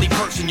 The only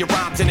person your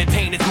rhymes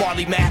entertain is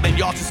Marley Matlin.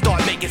 Y'all should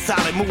start making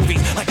silent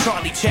movies like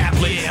Charlie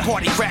Chaplin.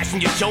 Party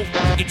crashing your joke,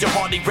 get your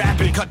hardly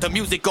rapping. Cut the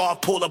music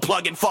off, pull the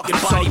plug and fucking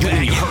body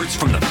bag. It hurts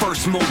from the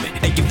first moment,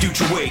 and your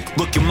future wake.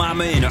 Look your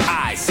mama in her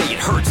eyes, say it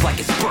hurts like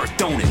it's birth,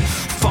 don't it?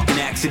 Fucking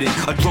accident,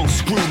 a drunk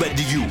screw led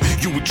to you.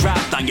 You were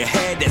dropped on your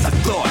head as I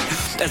thought.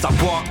 As I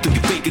walk through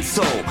your vacant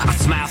soul, I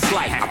smile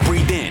slight, I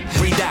breathe in,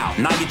 breathe out.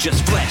 Now you're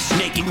just flesh,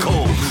 naked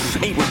cold.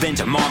 Ain't revenge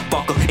a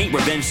motherfucker, ain't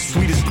revenge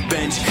sweet as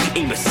revenge.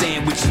 Ain't a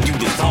sandwich, you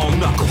just all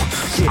knuckle.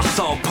 I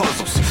solve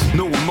puzzles,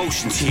 no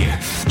emotions here.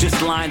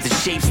 Just lines and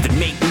shapes that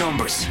make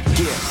numbers.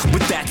 Yeah,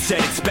 with that said,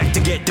 expect to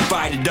get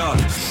divided up.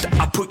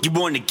 I put you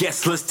on the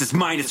guest list as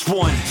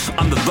 -1.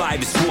 I'm the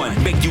livest one.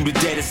 Make you the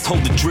deadest,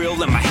 hold the drill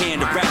and my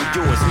hand around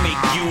yours.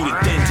 Make you the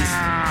dentist.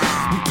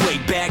 We play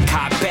bad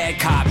cop,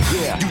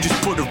 yeah. You just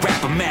put a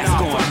rapper mask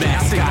on,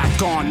 mascot. I've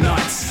gone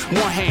nuts.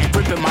 One hand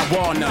ripping my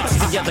walnuts,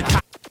 the other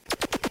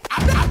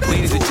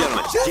Ladies and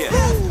gentlemen,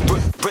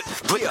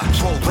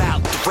 roll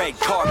out the red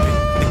carpet.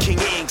 The king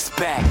of ink's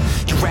back.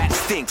 Your rap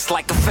stinks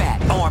like a fat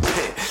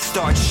armpit.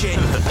 Start shit.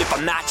 If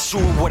I'm not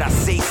sure what I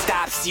say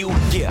stops you,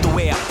 the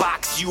way I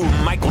box you,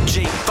 Michael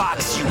J.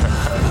 Fox you.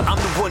 I'm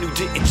the one who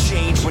didn't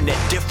change when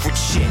that different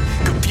shit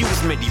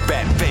confused many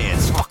rap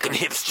fans. Fucking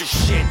hipster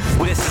shit.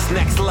 Well, this is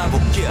next level.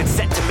 It's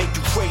set to make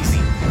you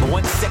crazy. But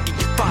 1 second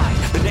you're fine,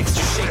 the next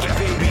you're shaking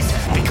babies.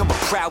 Become a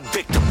proud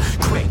victim.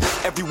 Quick,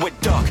 everywhere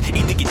duck.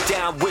 Either get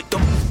down with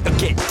them or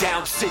get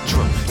down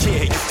syndrome.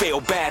 Yeah, you fail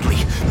badly,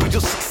 but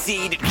you'll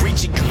succeed at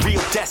reaching your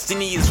real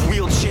destiny as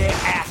wheelchair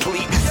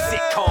athlete.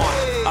 Sitcom.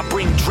 I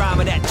bring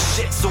drama that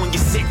shit so in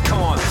your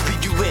sitcom.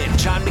 Leave you in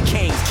John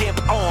McCain's camp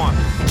arm.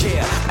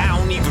 Yeah, I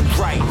don't even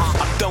write.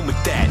 I'm done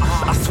with that.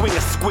 I swing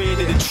a squid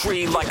in a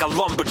tree like a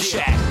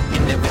lumberjack. You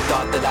never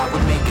thought that I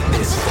would make it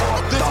this far.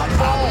 Thought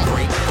I would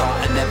break, thought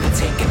I'd never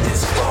take it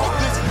this far.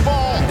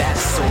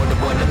 That's sort of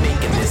what I'm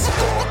making this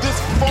for.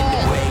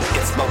 Anyway,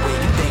 it's my way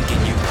of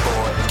thinking you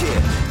for. Yeah,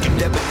 you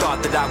never thought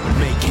that I would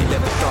make it.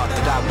 Never thought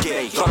that I would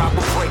make it. Thought I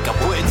would break, I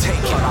wouldn't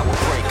take it. Thought I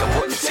would break, I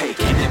wouldn't take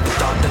it. Never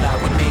thought that I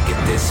would make it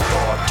this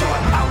far.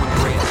 Thought I would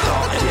break,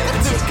 thought I'd never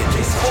take it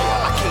this far.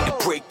 I came to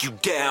break you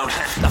down.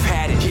 I've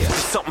had it.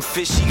 There's something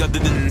fishy other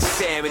than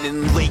salmon in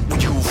the lake where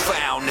you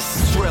found. This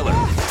is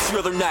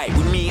Thriller night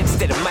with me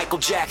instead of Michael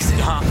Jackson,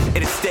 huh?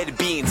 And instead of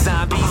being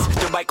zombies,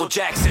 they're Michael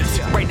Jacksons.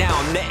 Right now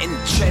I'm netting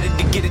cheddar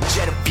to get a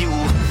jet of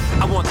fuel.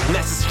 I want the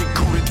necessary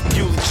gouda to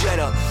fuel the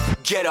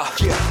Jetta.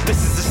 Yeah, this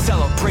is a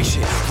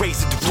celebration.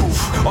 Raising the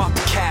roof, off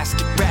the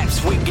casket,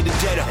 raps, waking the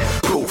dead up.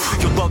 Poof,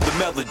 you'll love the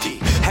melody.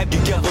 Have you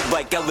yellow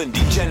like Ellen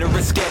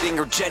DeGeneres, getting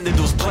her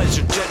genitals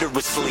pleasure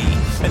generously.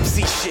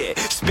 MC shit,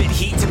 spit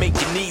heat to make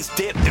your knees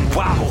dip and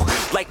wobble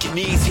like your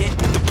knees hit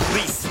with the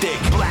police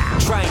stick.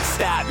 Try and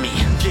stop me,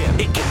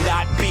 it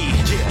cannot be.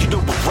 You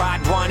know what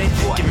Rod wanted?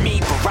 Give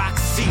me Barack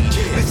C.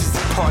 This is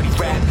a party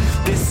rap.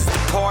 This is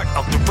the part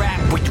of the rap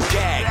where you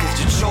gag, cause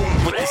you're showing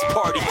what this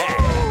party had.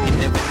 You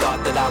never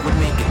thought that I would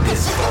make it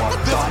this far.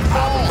 Thought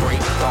I would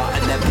break, thought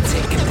I'd never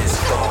take it this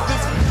far.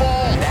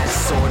 That's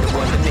sort of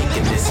what I'm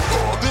making this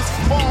for.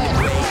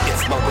 Anyway,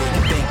 it's my way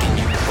of thinking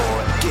you for.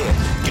 Yeah,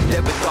 you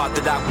never thought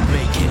that I would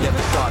make it.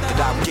 Never thought that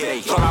I would get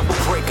it. Thought I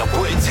would break, I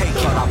wouldn't take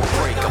it. Thought I would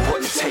break, I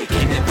wouldn't take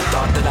it. Never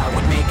thought that I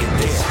would make it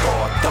this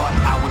far. Thought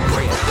I would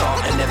break, thought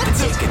I'd never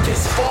take it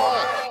this far.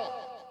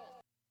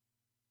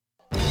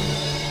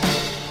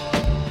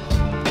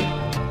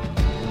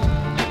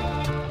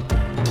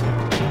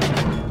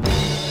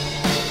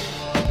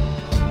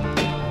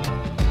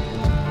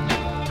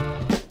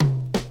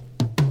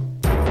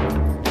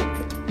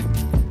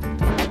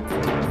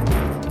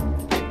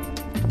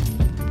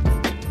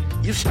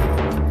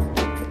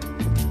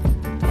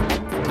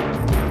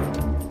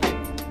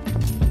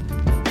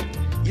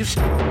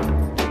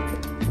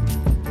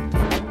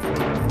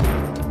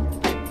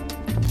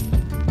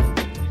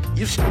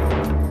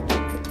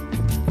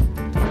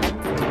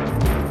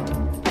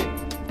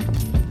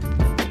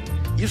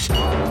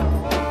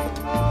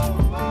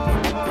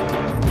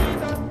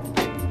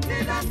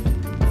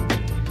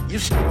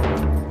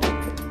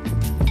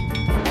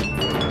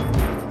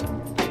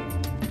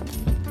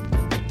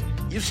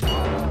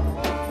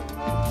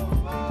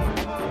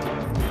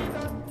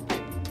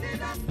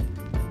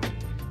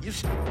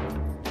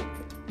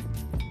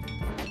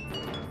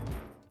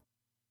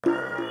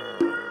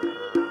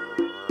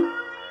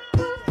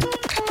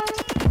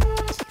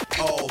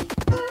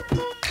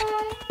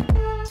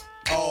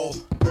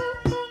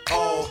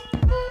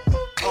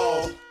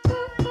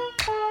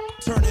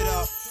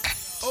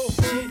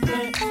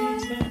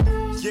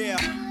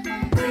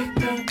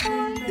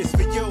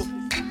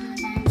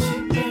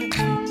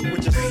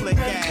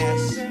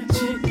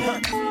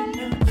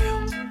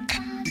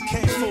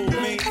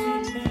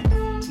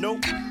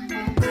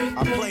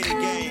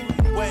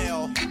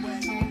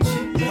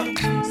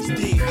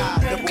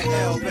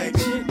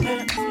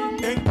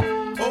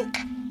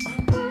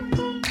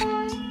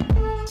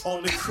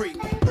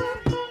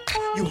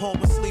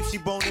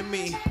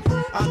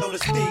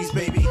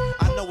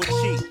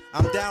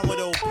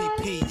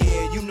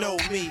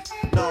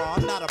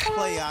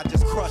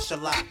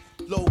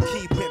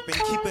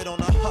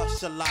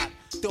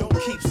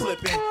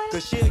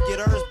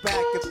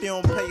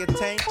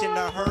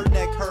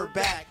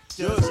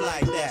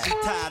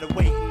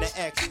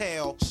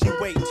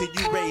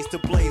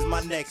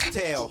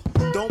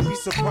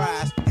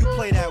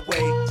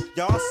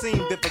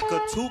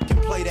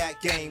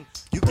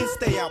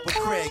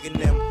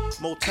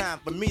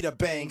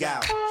 Bang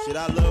out. Shit,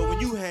 I love when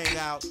you hang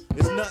out.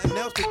 There's nothing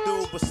else to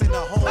do but send her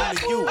home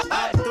to you.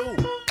 I'm through.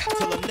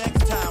 Till the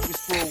next time we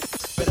screw.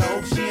 But I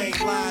hope she ain't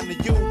lying to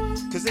you.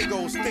 Cause cause it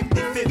goes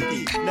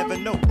 50-50. Never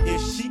know,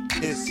 is she,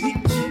 is he,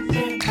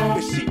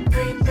 is she,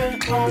 is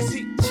he,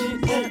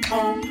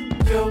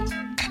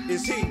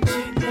 is he,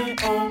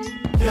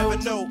 never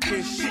know,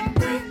 is she,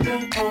 is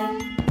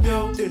he,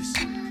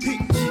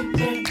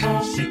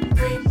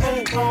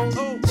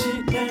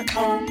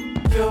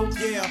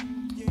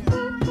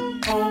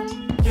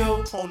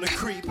 on the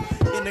creep,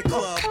 in the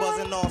club,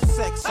 buzzing off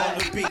sex on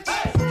the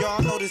beach.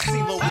 Y'all know the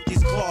CeeLo with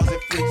these closet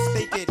freaks.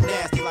 They get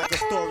nasty like a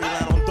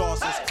storyline on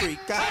Dawson's Creek.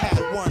 I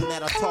had one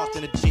that I tossed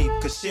in a Jeep,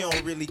 cause she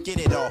don't really get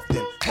it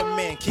often. Her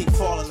man keep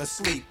falling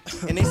asleep,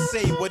 and they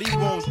say what he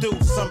won't do,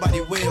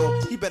 somebody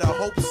will. He better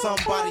hope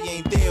somebody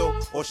ain't there,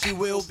 or she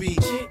will be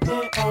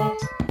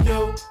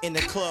in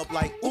the club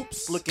like,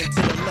 oops, looking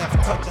to the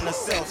left, touching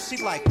herself.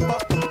 She like,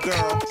 fuck them,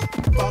 girl,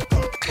 fuck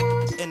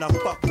 'em. In a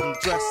fuck 'em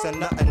dress and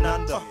nothing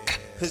under.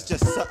 It's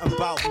just something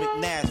about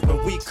McNash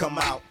when we come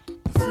out.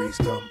 The freaks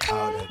come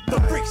out at night.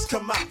 The freaks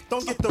come out.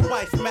 Don't get the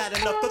wife mad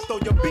enough to throw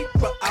your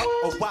beeper out.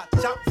 Or watch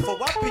out for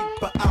I peep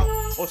her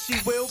out. Or she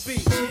will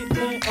be.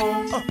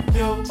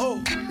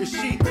 Oh, is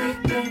she?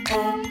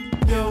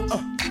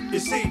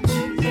 Is he?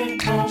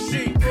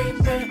 She?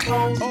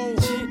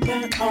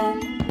 Oh,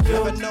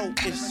 never know,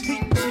 is he?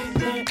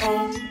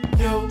 Is he?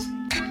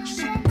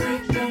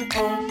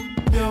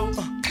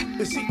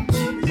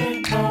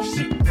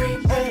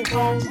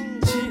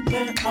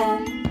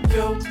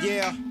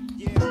 Yeah.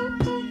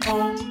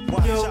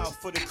 Watch out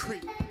for the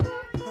creep.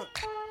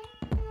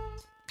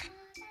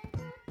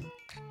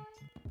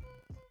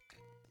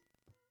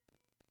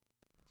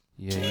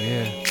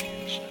 Yeah.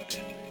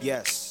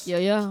 Yes.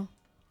 Yo.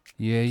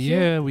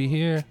 Yeah, we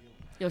here.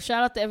 Yo,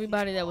 shout out to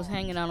everybody that was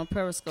hanging out on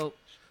Periscope.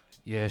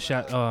 Yeah,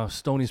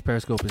 Stoney's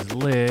Periscope is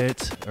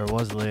lit, or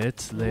was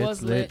lit.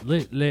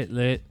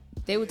 Lit.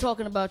 They were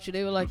talking about you.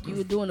 They were like, you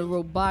were doing the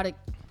robotic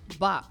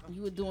bop.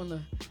 You were doing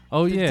the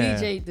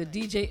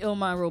DJ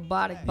llmind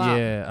robotic bop.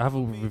 Yeah, I have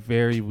a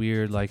very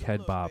weird like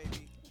head bop.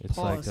 It's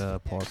Pause.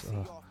 Like pause.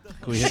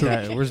 Can we hit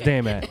that? Where's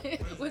Dame at?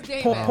 Where's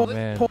Dame Oh at?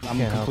 man,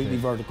 I'm completely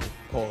vertical.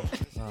 Pause.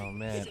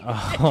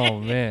 Oh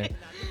man.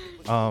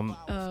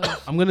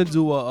 I'm gonna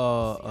do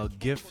a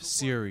GIF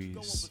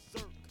series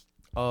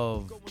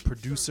of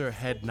producer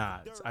head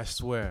nods. I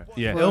swear.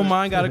 Yeah.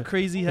 llmind got a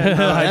crazy head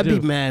nod.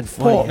 That'd be mad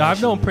funny. No,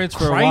 I've known Prince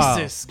for a while.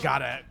 Crisis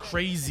got a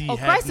crazy head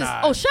Crisis.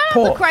 nod. Oh, shout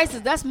out to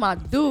Crisis. That's my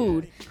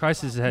dude.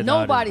 Crisis head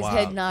nod. Nobody's is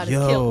head wild. nod is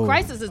killed.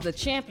 Crisis is the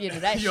champion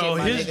of that shit,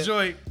 my his nigga.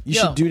 joint. You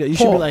should do that. You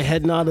should be like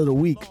head nod of the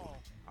week.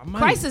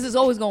 Crisis is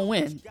always gonna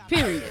win.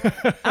 Period.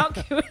 I don't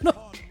care. No.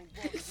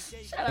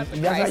 Shout out to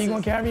That's how Crisis. you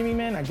gonna carry me,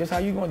 man? Like, just how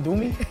you gonna do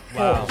me?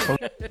 Wow.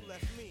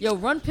 Yo,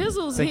 Run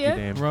Pizzle's Thank you, here.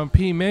 Dame. Run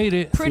P made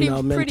it. Pretty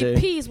Finalmente.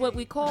 P is what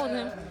we called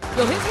him.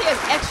 Yo, his hair is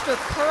extra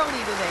curly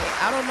today.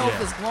 I don't know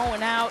if it's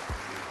growing out.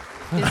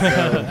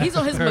 He's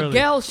on his Curly.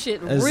 Miguel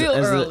shit real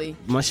early.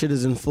 My shit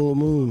is in full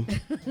moon.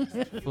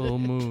 Full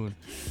moon.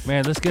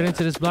 Man, let's get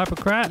into this block of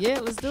crap. Yeah,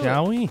 let's do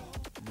Shall it. we?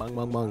 Bang,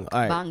 bang, bang. All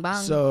right. Bang,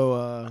 bang.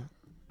 So,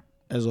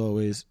 as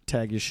always,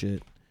 tag your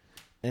shit.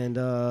 And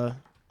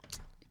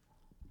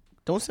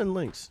don't send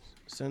links.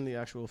 Send the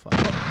actual file.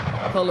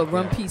 Hold up,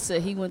 Run P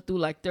said he went through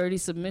like 30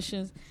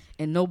 submissions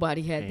and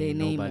nobody had their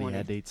name Nobody on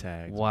had it. their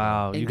tags.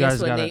 Wow. And You guess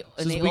guys what? got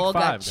They to Week all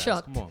 5, got guys.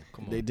 chucked. Come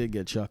on. They did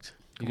get chucked.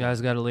 you guys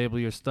got to label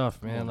your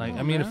stuff, man. Like,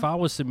 I mean, if I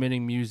was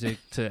submitting music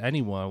to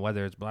anyone,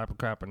 whether it's Black or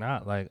Crap or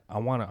not, like,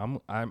 I'm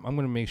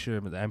gonna make sure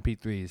the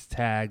MP3 is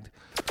tagged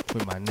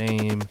with my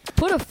name.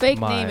 Put a fake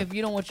name if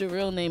you don't want your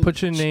real name.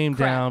 Put your name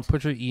cracked. down.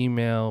 Put your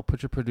email.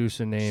 Put your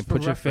producer name.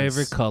 Put your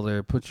favorite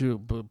color.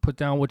 Put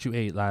down what you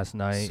ate last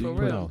night. For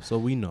real. So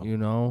we know. You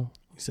know,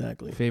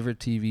 Exactly. favorite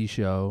TV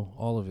show,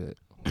 all of it.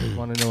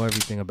 Want to know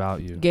everything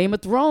about you. Game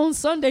of Thrones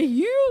Sunday.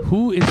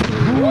 Who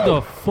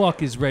the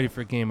fuck is ready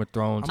for Game of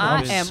Thrones? I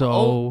I'm am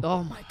so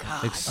oh my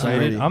god,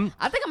 excited. I'm I'm.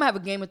 I think I'm gonna have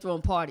a Game of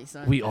Thrones party,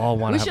 son. We all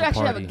want We to should have a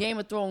actually party. have a Game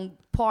of Thrones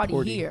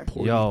party here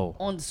Yo,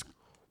 on the.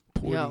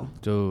 Yo,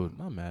 dude,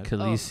 Not mad.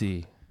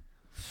 Khaleesi.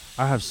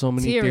 I have so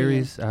many Tyrion.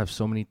 theories. I have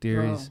so many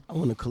theories. I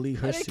want to Khalid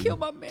her they scene. killed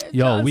my man.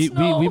 Yo, Jon we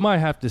Snow. might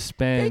have to They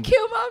spend.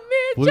 killed my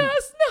man, we- Jon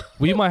Snow.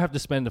 We might have to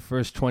spend the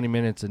first 20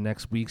 minutes of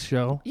next week's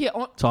show Yeah,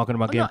 talking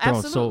about Oh, Game no, of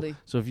Thrones. absolutely.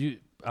 So if you,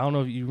 I don't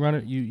know if you run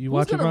it, you Who's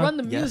watch it, gonna Run? run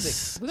the music?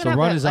 Yes. We're So gonna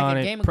Run have is like on a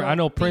it. Game of I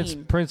know Thrones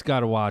theme. Prince got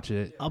to watch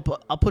it. I'll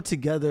put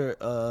together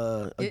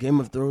a Game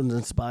of Thrones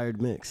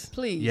inspired mix.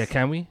 Please. Yeah,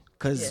 can we?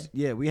 Cause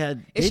we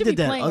had It they should did be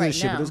that playing other right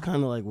shit, but now. it was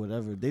kind of like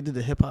whatever. They did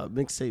the hip hop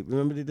mixtape.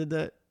 Remember they did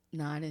that?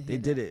 Nah, I didn't. They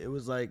hear did it. It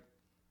was like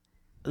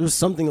it was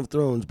something of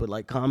Thrones, but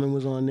like Common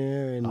was on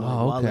there and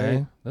Oh, like, okay.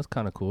 Wale. That's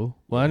kind of cool.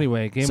 Well,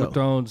 anyway, Game So- of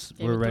Thrones,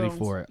 Game we're of ready Thrones,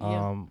 for it.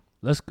 yeah.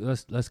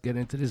 Let's get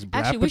into this.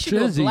 Actually, we should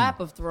do a Blap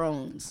of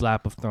Thrones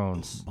Blap of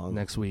Thrones Bunk.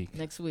 next week.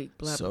 next week.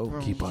 Blap So of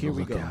Thrones. Keep on Here the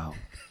we go. lookout.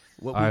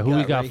 What All right, who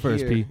we got right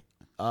first, here,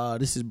 P?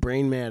 This is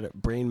Brain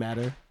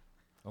Matter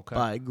Okay.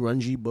 by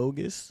Grungy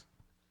Bogus.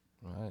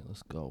 All right,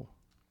 let's go.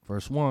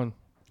 First one.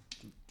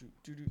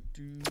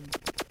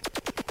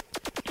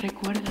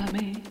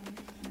 Recuérdame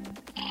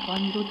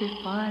cuando te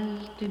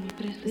falte mi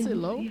Is it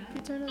low? presencia.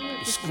 You turn it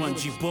up?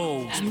 Scrunchy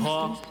Bowls,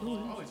 Paul.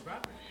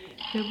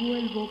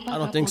 I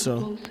don't think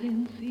so. It's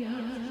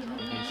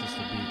just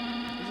a beat.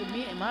 Is it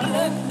me? Am I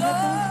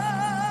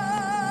wrong?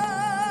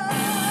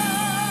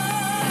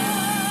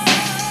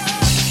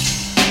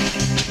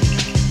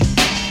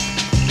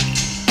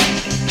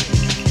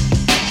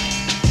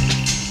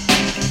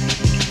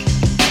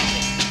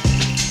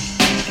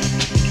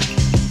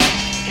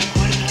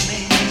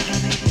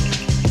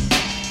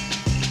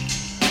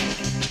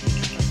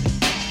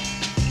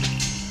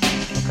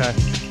 Okay.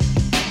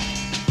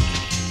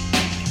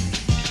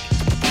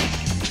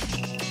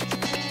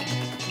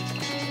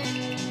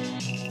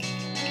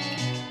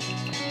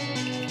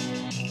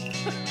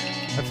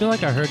 I feel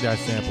like I heard that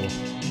sample.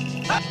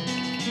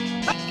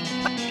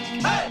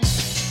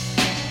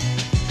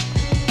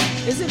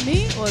 Is it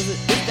me or is it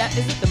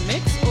the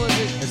mix or is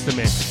it? It's the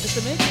mix. It's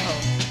the mix. Oh,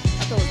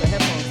 I thought it was the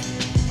headphones.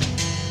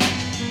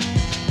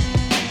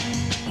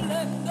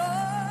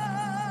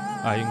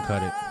 You can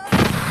cut it.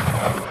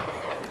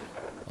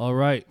 All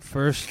right,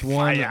 first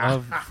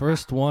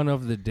one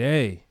of the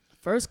day.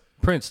 First,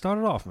 Prince, start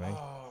it off, man.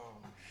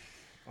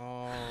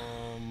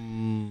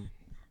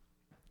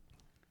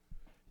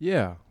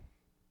 Yeah.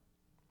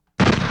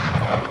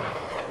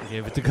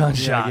 Gave it the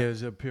gunshot. Yeah,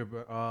 it's a pure.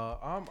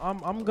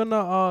 I'm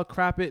gonna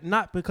crap it,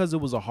 not because it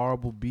was a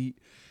horrible beat.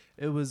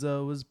 It was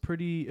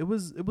pretty. It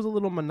was a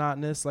little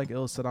monotonous, like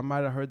Il said. I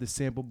might have heard the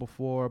sample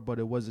before, but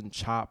it wasn't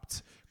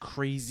chopped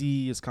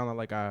crazy. It's kind of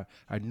like I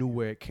knew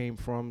where it came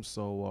from.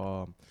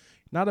 So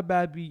not a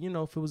bad beat. You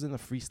know, if it was in a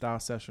freestyle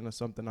session or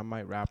something, I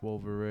might rap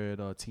over it.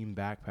 Team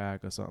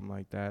Backpack or something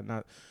like that.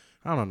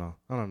 I don't know.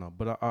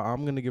 But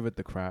I'm gonna give it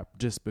the crap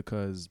just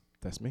because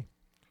that's me.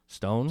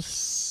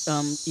 Stones?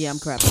 Yeah, I'm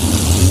crapping.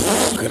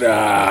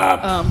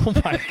 Oh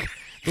my God.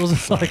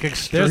 Those are like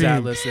extreme. There's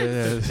Atlas.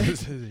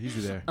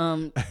 He's there.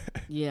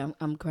 Yeah,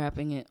 I'm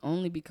crapping it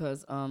only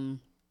because I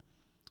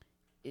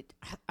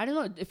don't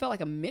know. It felt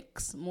like a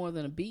mix more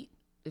than a beat.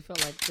 It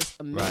felt like just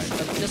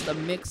a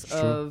mix,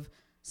 of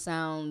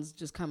sounds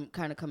just kind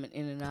of coming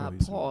in and out.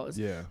 Pause.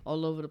 Yeah.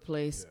 All over the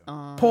place.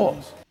 Yeah.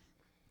 Pause.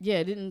 Yeah,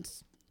 it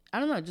didn't.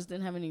 I don't know. It just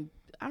didn't have any.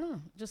 I don't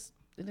know. Just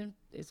it didn't.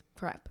 It's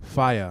crap.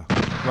 Fire.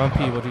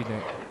 Rumpy, what do you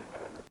think?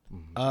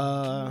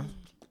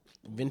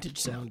 Vintage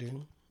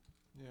sounding.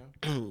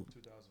 Yeah.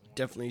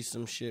 Definitely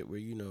some shit where,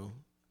 you know,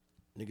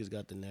 niggas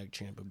got the Nag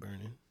Champa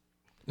burning.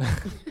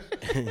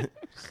 And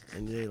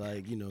they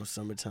like, you know,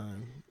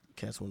 summertime.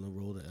 Cats want to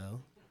roll the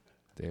L.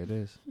 There it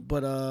is.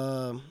 But,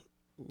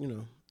 you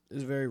know,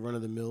 it's very run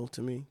of the mill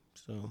to me.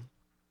 So I'm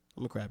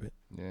going to crap it.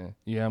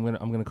 Yeah, I'm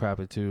gonna crap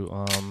it too.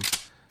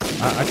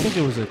 I think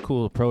it was a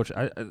cool approach.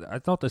 I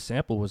thought the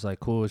sample was like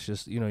cool. It's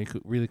just, you know, you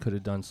could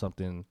have done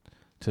something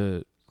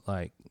to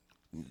like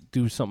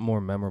do something more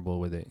memorable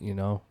with it. You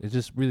know, it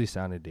just really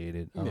sounded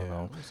dated. I don't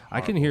know.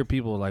 I can hear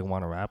people like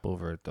want to rap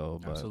over it though,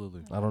 but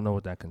absolutely. I don't know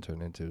what that can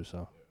turn into.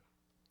 So.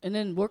 And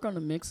then work on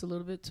the mix a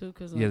little bit too,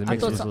 because the mix I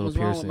thought was something a little was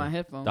piercing. wrong with my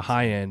headphones. The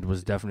high end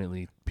was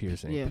definitely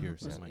piercing. Yeah,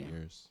 piercing my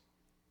ears.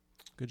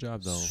 Good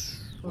job though.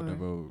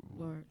 Whatever.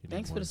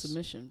 Thanks for the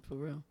submission, for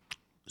real.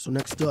 So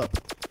next up.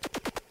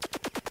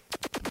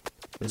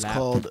 It's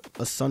called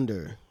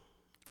Asunder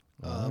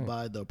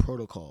by The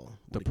Protocol.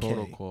 The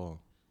Protocol.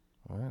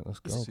 All right, let's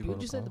go.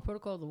 Would you say The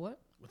Protocol, the what?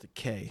 With a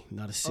K,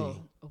 not a C.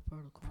 Oh,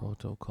 Protocol.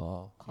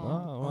 Protocol. Oh,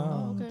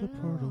 wow. Okay. The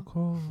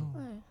Protocol.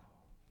 Right.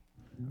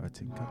 I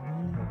think Protocol.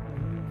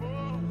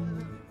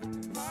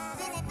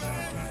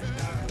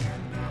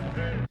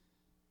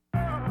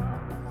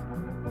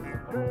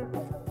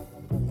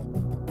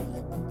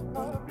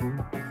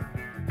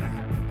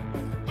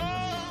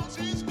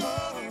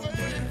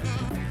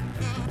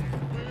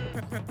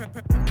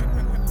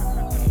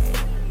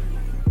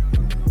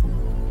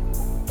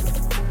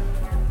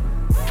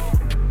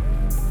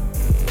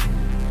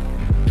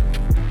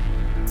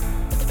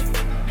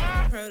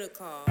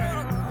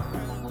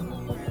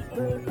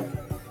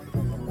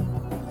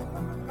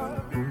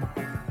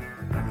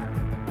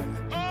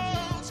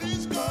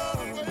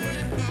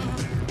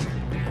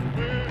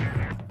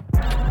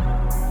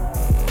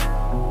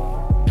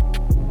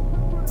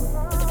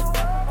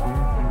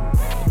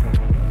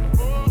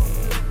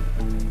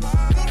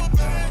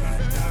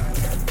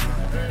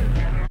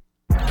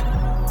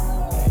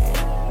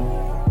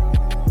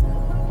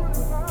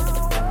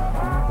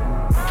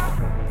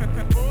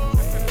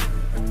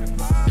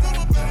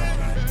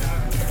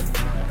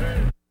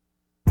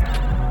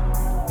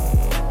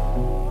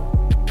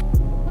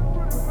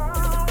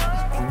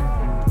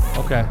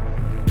 Okay.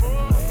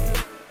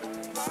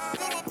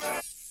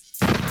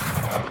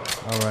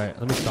 All right,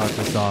 let me start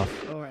this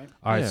off. All right.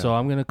 All right, Yeah. so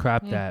I'm going to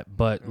crap that,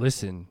 but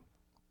listen.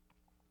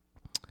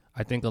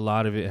 I think a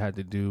lot of it had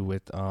to do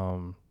with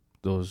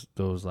those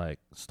like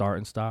start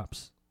and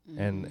stops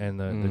and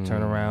the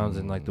turnarounds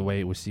and like the way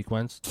it was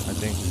sequenced. I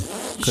think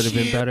could have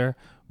been better.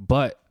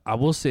 But I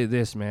will say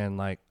this, man,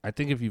 like I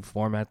think if you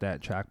format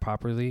that track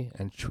properly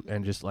and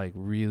just like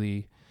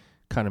really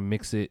kind of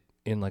mix it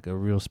in like a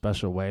real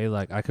special way,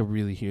 like I could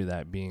really hear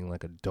that being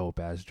like a dope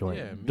ass joint.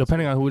 Yeah,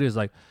 depending on who it is,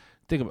 like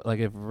think about like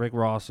if Rick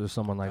Ross or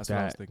someone like That's what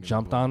I was that thinking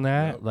jumped about. on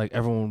that, Yep. like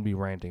everyone would be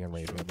ranting and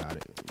raving about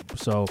it.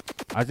 So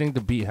I think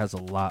the beat has a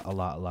lot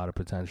of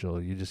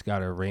potential. You just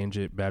gotta arrange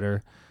it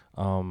better.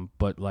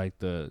 But like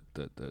the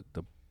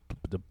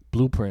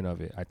blueprint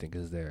of it, I think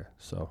is there.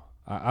 So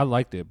I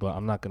liked it, but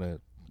I'm not gonna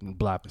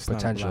blap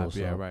potential. So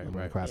yeah, right,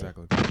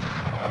 exactly.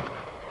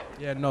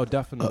 Yeah, no,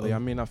 definitely. Uh-oh. I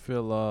mean, I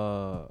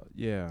feel,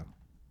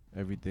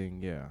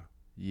 everything,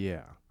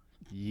 yeah.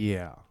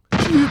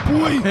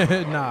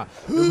 Nah,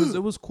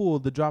 it was cool.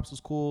 The drops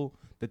was cool.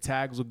 The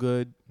tags were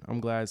good. I'm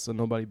glad so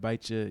nobody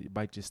bite your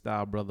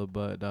style, brother.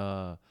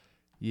 But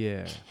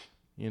yeah,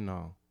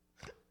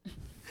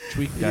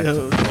 tweak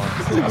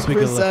that.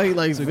 Chris sound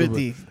like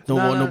 50. Don't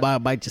want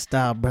nobody bite your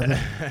style, brother.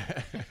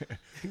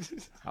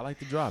 I like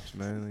the drops,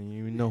 man.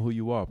 You know who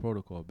you are.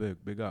 Protocol,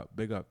 big up.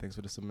 Thanks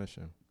for the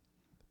submission.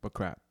 But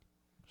crap.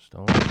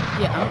 Stone.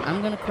 Yeah,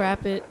 I'm gonna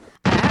crap it.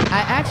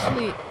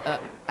 I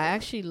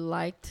actually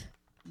liked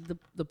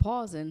the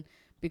pausing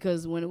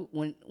because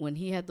when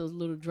he had those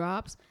little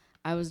drops,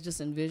 I was just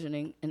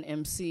envisioning an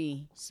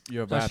MC.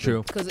 That's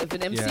true. Because if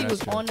an MC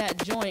was on that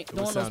joint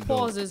doing those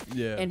pauses,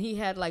 and he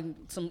had like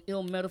some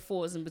ill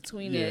metaphors in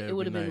between it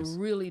would have been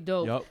really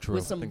dope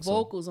with some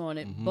vocals on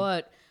it. Mm-hmm.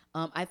 But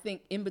I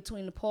think in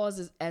between the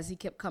pauses, as he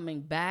kept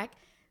coming back,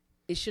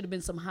 it should have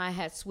been some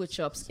hi-hat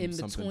switch-ups in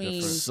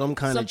between. Some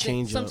kind of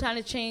change. Some kind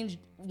of change.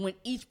 When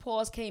each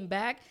pause came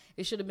back,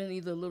 it should have been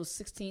either a little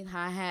 16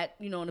 hi-hat,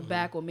 in the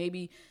back, or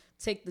maybe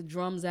take the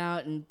drums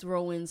out and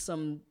throw in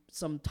some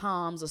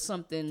toms or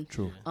something.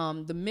 True.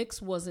 The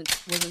mix wasn't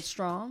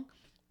strong.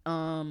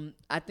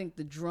 I think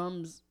the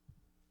drums,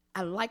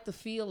 I like the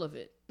feel of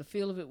it. The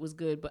feel of it was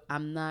good, but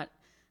I'm not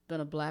going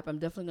to blap. I'm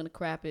definitely going to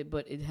crap it,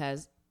 but it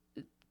has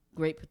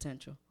great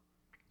potential.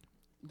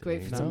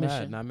 Great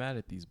submission. Not mad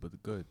at these,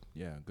 but good.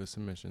 Yeah, good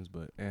submissions,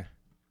 but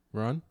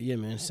Run? Yeah,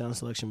 man. Sound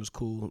selection was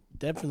cool.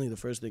 Definitely the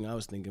first thing I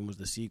was thinking was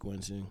the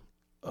sequencing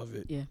of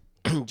it. Yeah.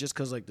 Just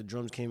because, like, the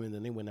drums came in,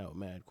 then they went out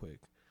mad quick.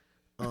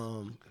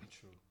 And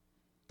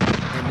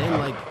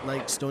then,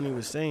 like Stoney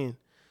was saying,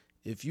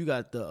 if you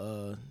got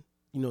the,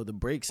 the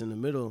breaks in the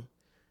middle,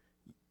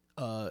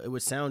 it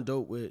would sound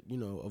dope with,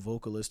 a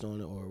vocalist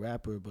on it or a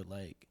rapper. But,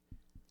 like,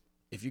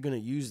 if you're going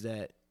to use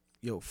that,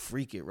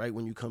 freak it right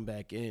when you come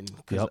back in.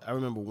 Because I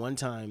remember one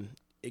time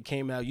it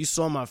came out, you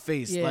saw my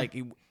face, like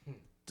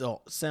the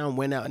sound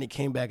went out and it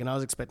came back, and I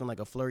was expecting like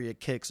a flurry of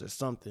kicks or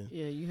something.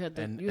 Yeah, you had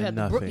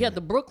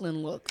the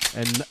Brooklyn look.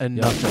 And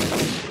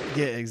nothing.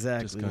 Yeah,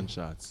 exactly. Just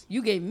gunshots.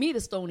 You gave me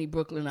the Stony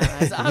Brooklyn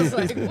eyes. I was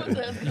like, what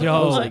the hell?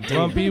 Yo,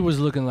 Grumpy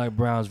was looking like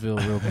Brownsville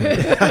real quick.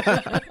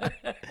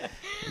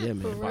 Yeah,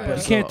 man.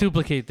 You can't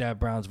duplicate that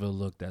Brownsville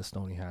look that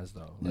Stoney has,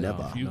 though. Like,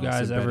 Never. If you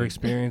guys ever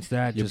experience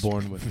that, you're just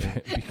born with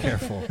it. Be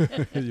careful.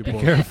 Be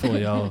careful,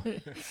 yo.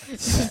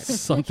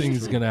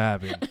 Something's gonna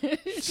happen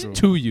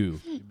to you.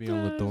 You be in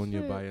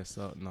Lithonia by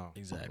yourself. No,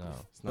 exactly. No,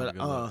 it's not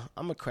but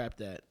I'm gonna crap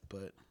that,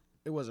 but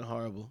it wasn't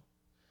horrible.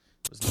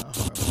 It was not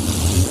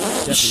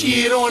horrible.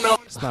 Shit on them.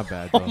 It's not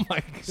bad though. Oh my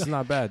God. It's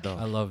not bad though.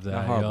 I love that.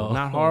 Not horrible. Yo.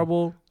 Not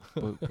horrible,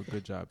 but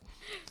good job.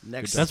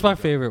 Next, that's my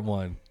favorite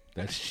one.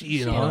 That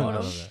shit on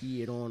them.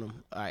 Shit on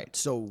them. All right,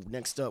 so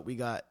next up we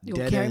got You Dead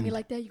gonna carry End. me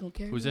like that? You gonna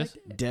carry Who's me this?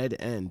 like that? Dead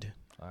End.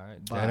 All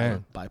right, by, Dead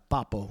End. by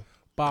Papo.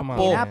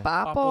 Papo. Yeah,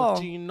 Papo.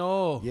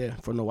 Chino. Yeah,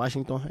 from the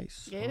Washington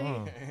Heights. Get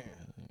it?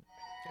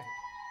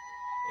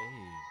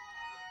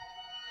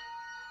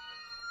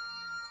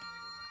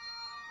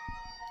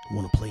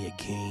 Want to play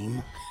a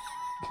game?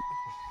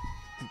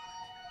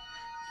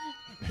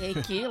 Hey,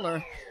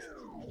 killer.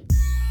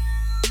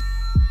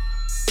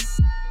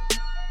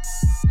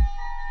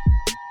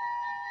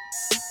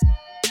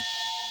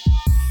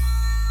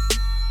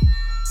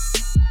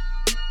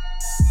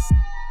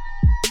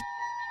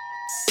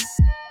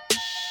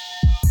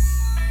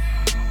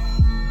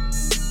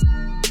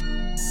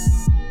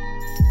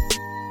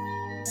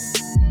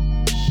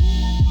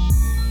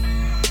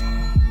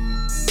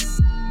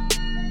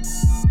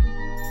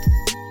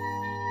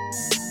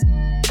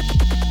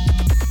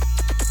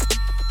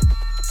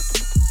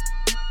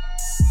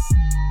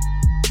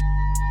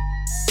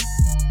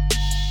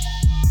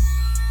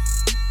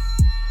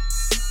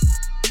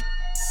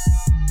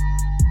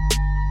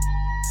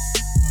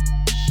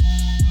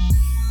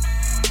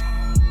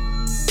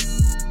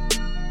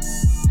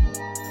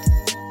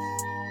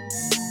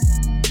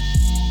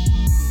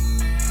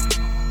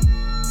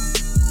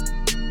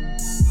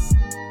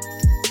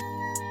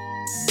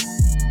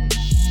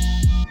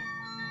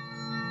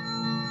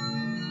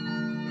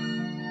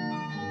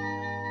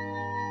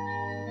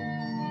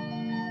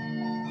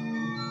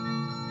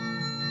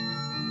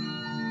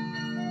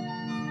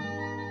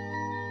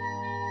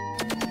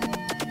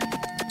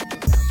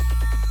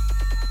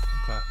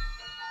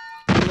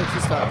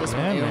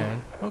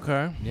 Man.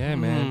 Okay. Yeah,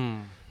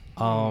 man.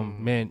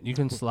 Man, you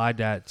can slide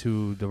that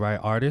to the right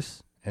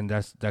artist, and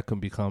that can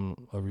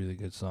become a really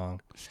good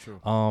song. It's true.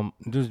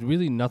 There's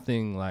really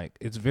nothing like,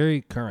 it's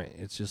very current.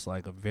 It's just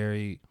like a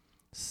very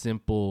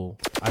simple,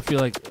 I feel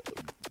like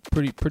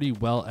pretty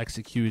well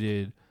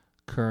executed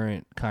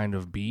current kind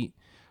of beat.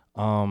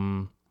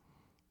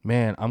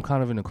 man, I'm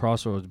kind of in a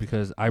crossroads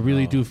because I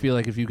really do feel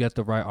like if you get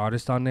the right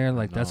artist on there,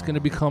 like that's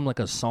gonna become like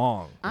a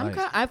song.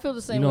 I feel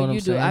the same way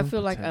you do. I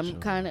feel like I'm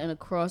kind of in a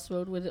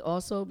crossroad with it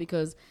also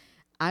because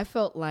I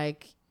felt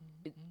like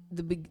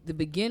the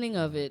beginning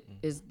of it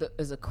is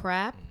a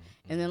crap,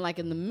 and then like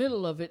in the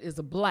middle of it is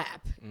a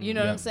blap. You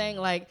know what I'm saying?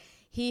 Like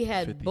he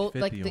had both.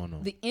 Like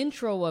the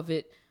intro of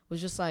it was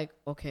just like,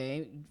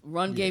 okay,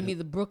 Run gave me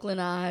the Brooklyn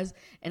eyes,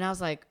 and I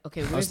was like,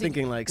 okay, where's he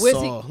gonna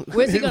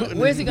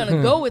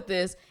go with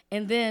this?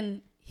 And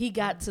then he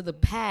got to the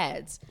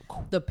pads.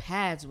 The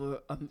pads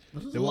were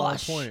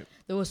lush.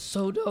 They were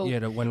so dope.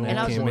 Yeah, when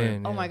that came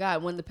in. Oh my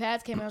god, when the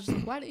pads came out, I was just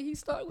like, why did he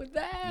start with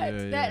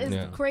that? That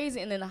is crazy.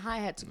 And then the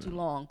hi-hat took too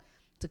long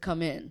to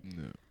come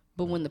in.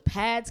 But when the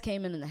pads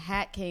came in and the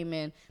hat came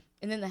in,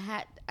 and then the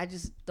hat, I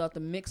just thought the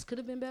mix could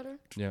have been better.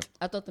 Yeah,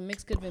 I thought the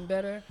mix could have been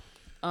better.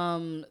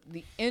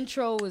 The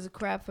intro is a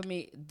crap for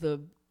me.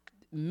 The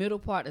middle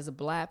part is a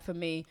blap for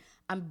me.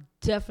 I'm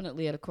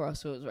definitely at a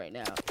crossroads right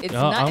now. It's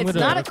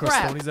not a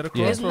crap. It's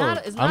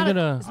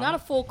not a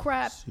full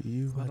crap.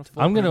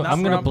 I'm gonna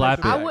blap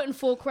it. I wouldn't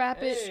full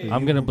crap it.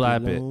 I'm gonna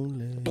blap it.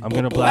 I'm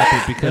gonna blap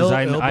it because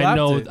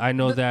I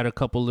know that a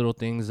couple little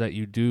things that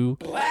you do.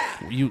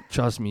 You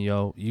trust me,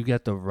 yo. You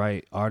get the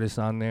right artist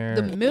on there.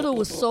 The middle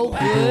was so good.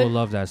 People will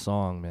love that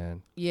song,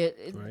 man. Yeah,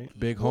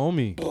 big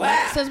homie.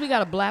 Since we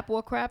got a blap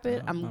or crap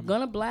it, I'm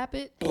gonna blap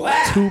it.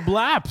 2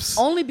 blaps.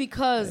 Only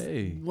because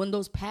when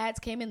those pads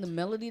came in, the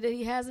melody that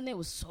he has in it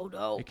was so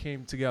dope. It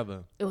came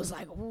together. It was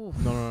like, ooh.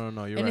 No, you're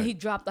right. And then he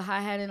dropped the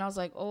hi-hat, and I was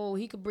like, oh,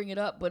 he could bring it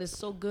up, but it's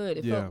so good.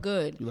 It felt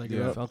good. You like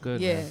it up? It felt good.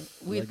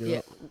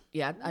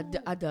 Yeah,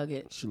 I dug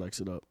it. She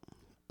likes it up.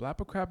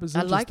 Blapper crap is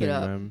interesting, I like it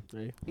up. man.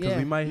 Because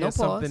we might hear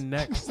something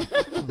next.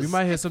 We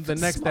might hear something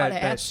next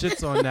that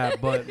shits on that.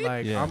 But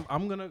like,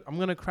 I'm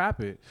gonna crap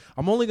it.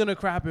 I'm only gonna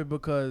crap it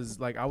because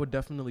like I would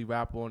definitely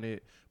rap on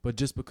it, but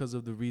just because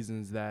of the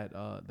reasons that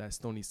that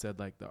Stoney said,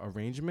 like the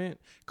arrangement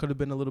could have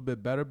been a little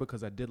bit better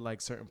because I did like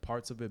certain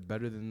parts of it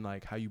better than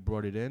like how you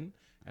brought it in.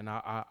 And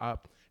I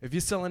if you're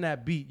selling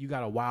that beat, you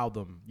gotta wow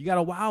them. You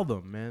gotta wow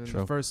them, man. In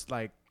the first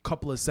like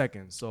couple of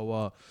seconds.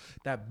 So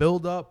that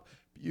build up.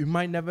 You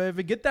might never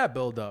ever get that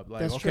build up.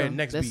 Like, that's okay, true.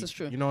 next that's beat.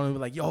 True. You know,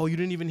 like, yo, you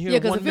didn't even hear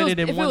 1 if minute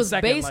and 1 second. If it was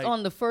based like,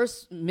 on the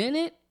first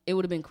minute, it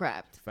would have been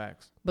crapped.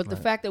 Facts. But the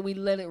fact that we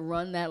let it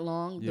run that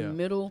long, the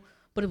middle,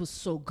 but it was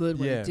so good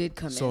when it did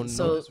come in. So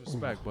no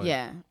disrespect, but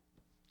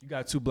you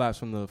got 2 blasts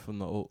from the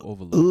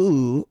overload.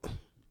 Ooh.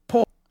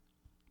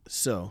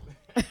 So.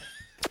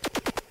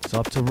 It's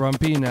up to Run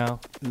P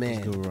now. Man.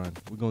 Let's do a run.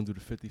 We're going to do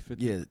the 50-50.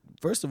 Yeah.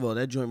 First of all,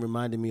 that joint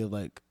reminded me of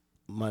like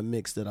my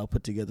mix that I'll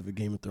put together for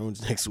Game of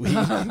Thrones next week.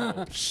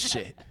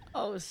 Shit.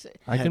 Oh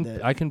shit! I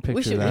can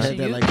picture that. Had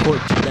that like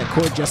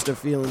court jester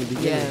feel in the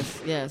beginning.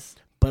 Yes.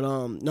 But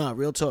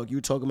real talk. You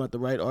were talking about the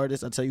right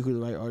artists. I'll tell you who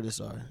the right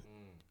artists are.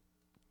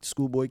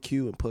 Schoolboy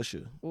Q and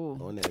Pusha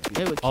on that beat.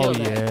 They would kill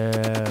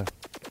that.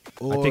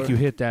 Or, I think you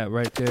hit that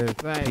right there.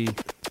 Right. P.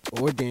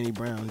 Or Danny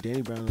Brown.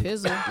 Danny Brown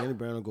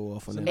will go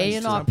off on that.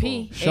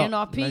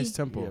 A&RP. Nice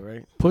tempo. Yeah,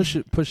 right.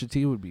 Pusha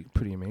T would be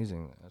pretty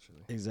amazing, actually.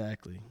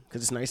 Exactly.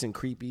 Because it's nice and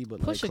creepy,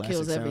 but Pusha like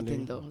kills sounding.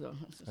 everything, though.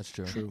 That's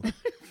true.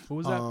 Who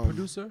was that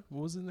producer?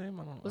 What was his name?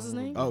 I don't know. What's his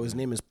name? Oh, his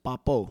name is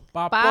Papo.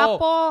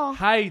 Papo.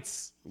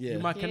 Heights. Yeah. You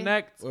might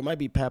connect. Or it might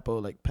be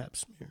Papo, like Pap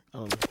Smear. I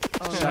don't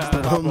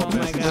know. Oh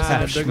my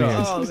God.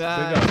 Oh,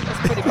 God.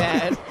 That's pretty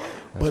bad.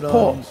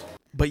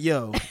 But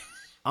yo,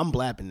 I'm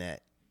blapping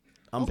that.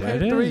 I'm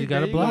blapping that. You got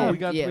to blap. We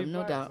got 3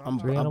 no doubt. I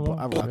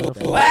rock with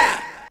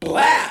that.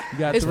 You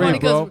got it's 3, funny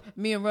bro. because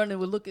me and Running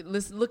were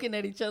looking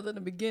at each other in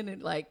the beginning,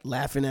 like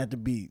laughing at the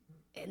beat.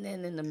 And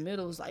then in the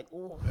middle, it was like,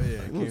 oh.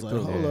 It was like,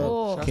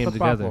 hold up. Came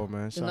together. Papo,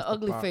 man. And the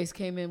ugly face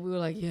came in. We were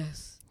like,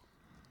 yes.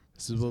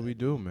 This is what we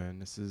do, man.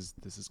 This is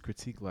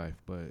critique life.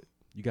 But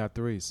you got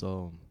 3,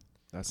 so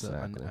that's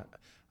exactly.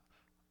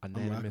 a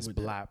unanimous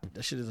blap.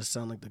 That shit doesn't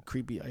sound like the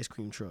creepy ice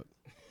cream truck.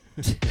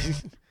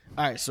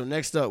 All right, so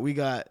next up, we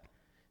got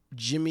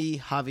Jimmy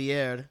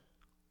Javier.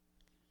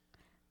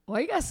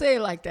 Why you gotta say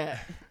it like that?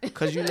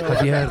 Because you know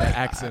Javier, the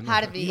accent.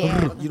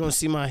 You don't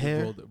see my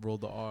hair. Roll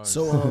the R.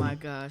 So, oh my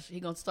gosh, he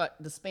gonna start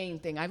the Spain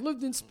thing. I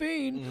lived in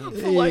Spain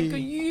for like a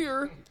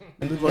year.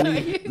 Live on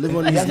these nuts. You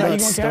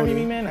gonna carry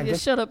me, man? Yeah,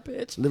 shut up,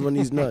 bitch. Live on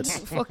these nuts.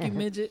 Fuck you,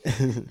 midget.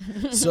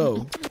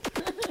 So,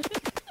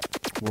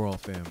 we're all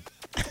fam.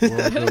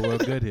 We're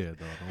good here,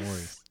 though. Don't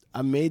worry.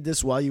 I made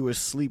this while you were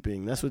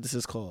sleeping. That's what this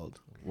is called.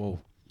 Whoa.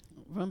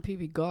 Run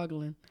PB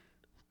gargling.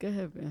 Go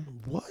ahead, man.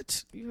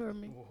 What? You heard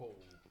me.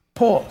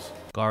 Pause.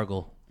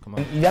 Gargle. Come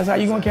on. That's how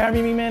you gonna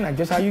carry me, man? Like,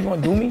 just how you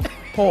gonna do me?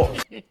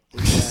 Pause.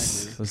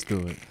 Exactly. Let's do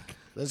it.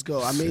 Let's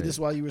go. I made this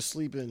while you were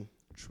sleeping.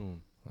 True.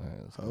 All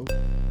right, let's go.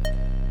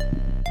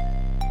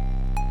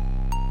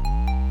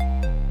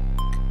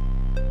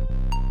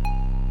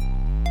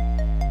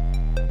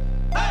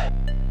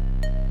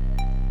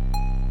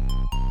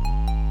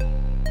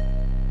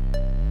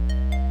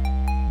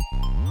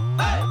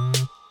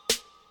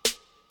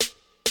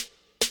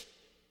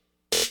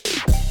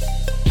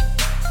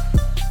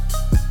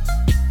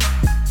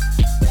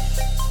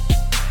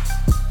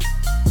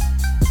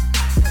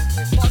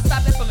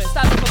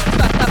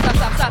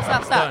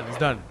 Stop. It's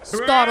done.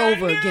 Start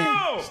over again.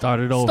 Start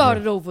it over. Start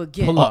it over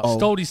again. Pull up.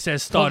 Stody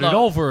says start it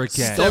over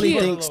again.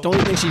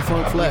 Stony thinks she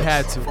funk flex.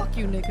 Had to. Fuck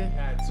you,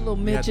 nigga. Little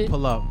You had to midget.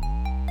 pull up.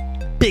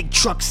 Big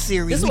truck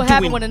series. This is we what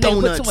happened doing when a nigga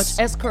put too donuts.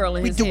 much S curl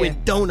in We his doing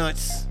hair.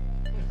 donuts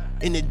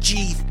in the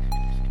G6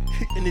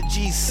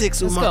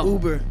 with Let's my go.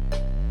 Uber.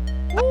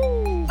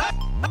 Woo.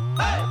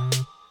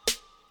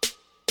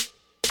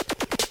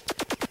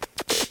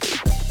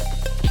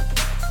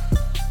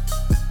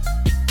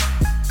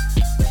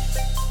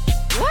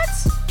 What?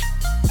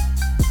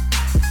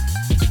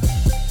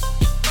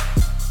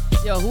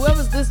 Yo,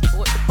 whoever's this,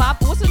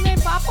 what's his name,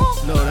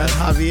 Papo? No, that's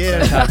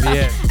Javier.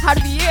 Javier.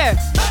 Javier.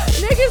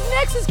 Niggas'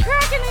 necks is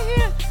cracking in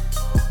here.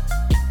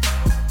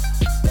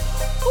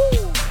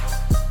 Ooh.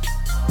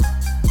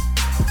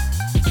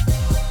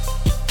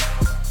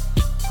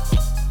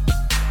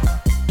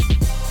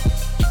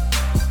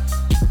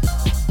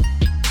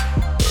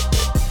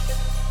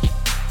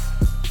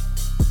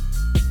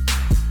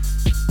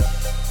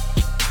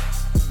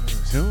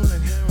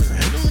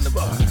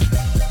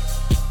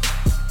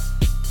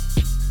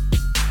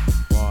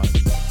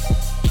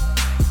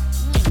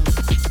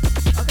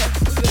 Okay,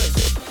 we good.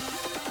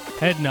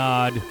 Head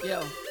nod.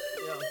 Yo.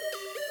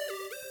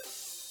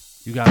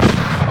 You got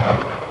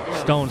it.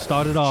 Stone,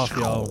 start it off,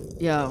 yo.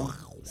 Yo,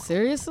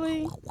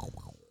 seriously?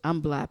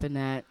 I'm blapping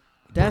that.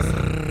 That's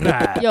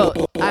yo.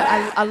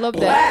 I love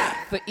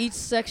that. For each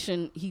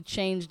section, he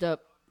changed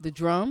up the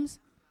drums.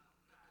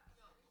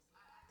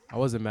 I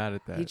wasn't mad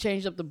at that. He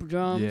changed up the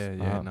drums.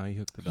 Yeah. No, he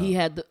hooked it up. He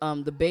had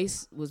the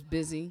bass was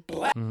busy.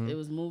 Mhm. It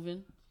was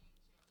moving.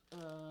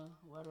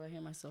 Why do I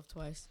hear myself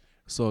twice?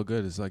 So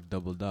good. It's like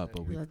doubled up,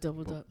 but we Yeah,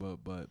 doubled up.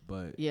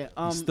 But Yeah,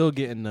 he's still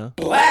getting the.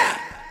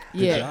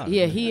 Yeah, job,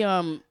 yeah.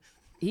 man.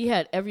 He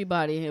had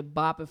everybody in here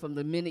bopping from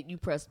the minute you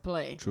pressed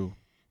play. True.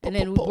 And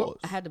then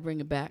I had to bring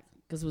it back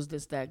because it was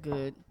just that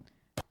good.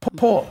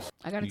 Pause.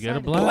 I got You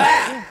excited. get a blap.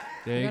 Yeah,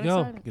 There I you got go.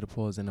 excited. Get a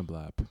pause and a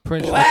blap.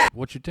 Prince,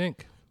 what you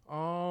think?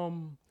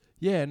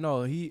 Yeah,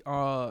 no, he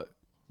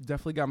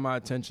definitely got my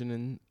attention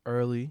in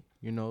early.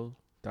 You know,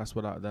 that's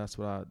what I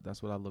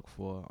look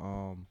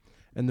for.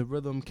 And the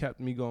rhythm kept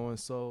me going.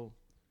 So,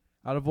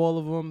 out of all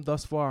of them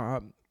thus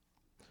far,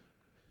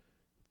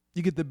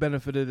 you get the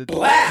benefit of the.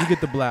 You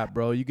get the blap,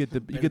 bro. You get the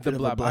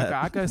blap.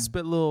 I could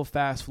spit little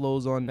fast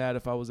flows on that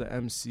if I was an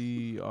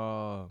MC.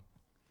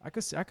 I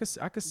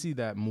could see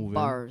that moving.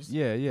 Bars.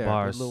 Yeah.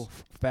 Bars. Little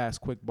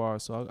fast, quick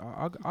bars. So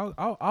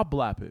I'll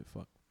blap it.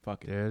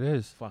 Fuck it. There it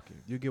is. Fuck it.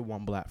 You get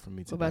one blap from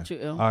me today. What about you,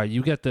 Il? All right,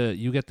 you get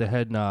the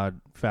head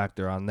nod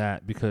factor on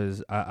that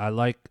because I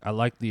like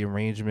the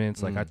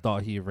arrangements. Like I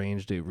thought he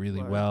arranged it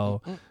really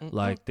well.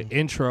 Like the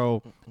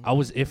intro, I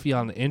was iffy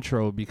on the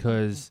intro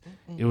because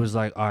it was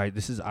like, all right,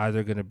 this is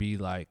either gonna be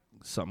like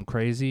something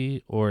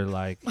crazy or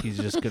like he's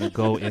just gonna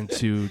go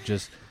into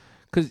just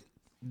because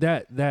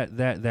that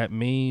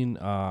main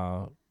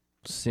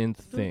synth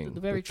thing, The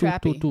very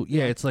trappy.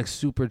 yeah, it's like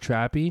super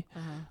trappy.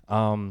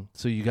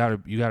 So you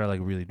gotta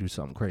like really do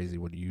something crazy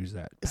when you use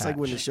that. It's like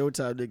when the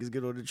Showtime niggas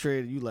get on the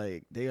train, you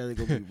like they either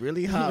gonna be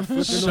really hot.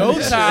 Showtime.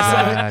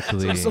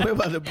 Exactly. So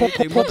about to break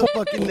their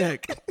motherfucking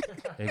neck.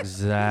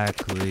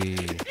 Exactly.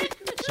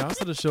 Shouts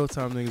to the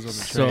Showtime niggas on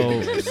the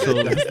train.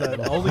 So That's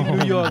that.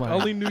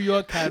 Only New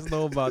York cats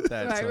know about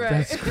that. Right, so. right.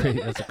 that's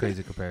crazy. That's a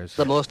crazy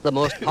comparison. The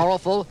most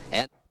powerful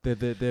and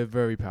They're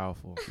very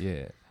powerful.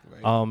 Yeah.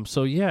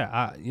 So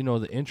yeah,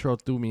 the intro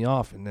threw me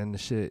off, and then the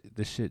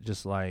shit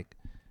just like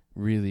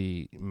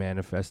really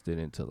manifested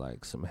into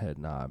like some head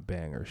nod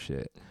banger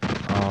shit.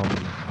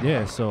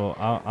 Yeah. So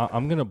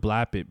I'm gonna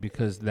blap it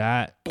because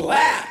that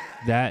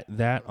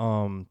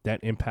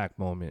impact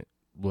moment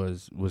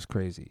was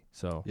crazy.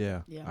 So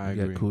Yeah. I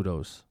you agree. get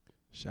kudos.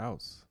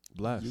 Shouts.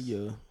 Bless.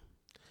 Yeah.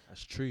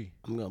 That's tree.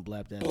 I'm gonna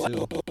blap that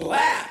too.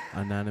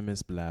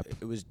 Anonymous blap.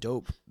 It was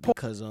dope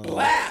because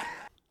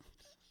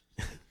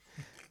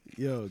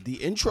yo, the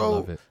intro.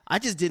 love it. I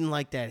just didn't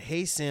like that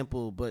Hey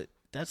sample, but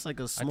that's like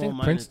a I small. think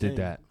minor Prince thing. did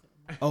that.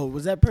 Oh,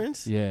 was that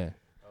Prince? Yeah.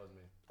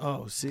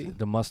 Oh, see.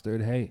 The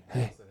mustard. Hey.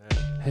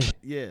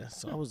 Yeah.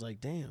 So I was like,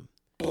 damn.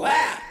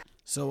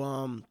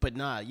 So but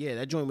nah, yeah,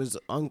 that joint was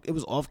it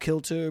was off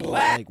kilter, but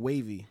like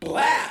wavy.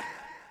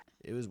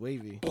 It was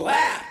wavy.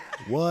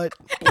 What?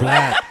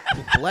 Blap.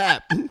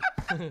 Blap.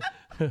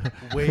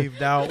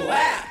 Waved out.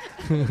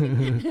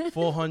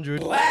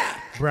 400.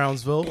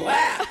 Brownsville.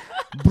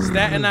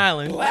 Staten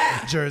Island.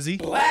 Jersey.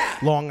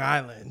 Long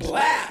Island.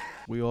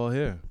 We all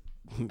here.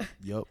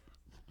 Yup.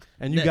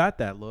 And you got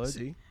that, Lord.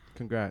 See?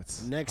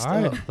 Congrats. Next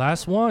All up. right.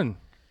 Last one.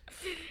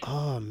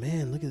 Oh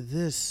man, look at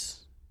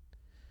this.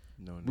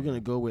 No, We're gonna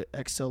go with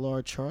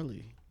XLR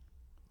Charlie.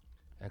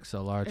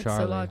 XLR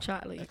XLR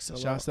Charlie. Charlie.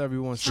 Shouts to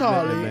everyone.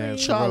 Charlie, submitting, man.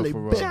 Charlie For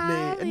real, bit for real.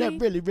 me, and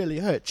that really, really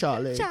hurt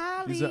Charlie.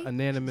 These are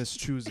anonymous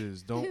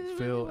chooses. Don't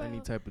feel any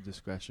type of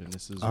discretion.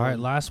 This is All right.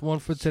 Last one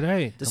for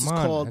today. This Come is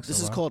on, called this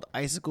is XLR. called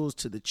Icicles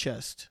to the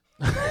Chest.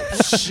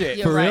 shit.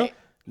 You're For real? right.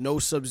 No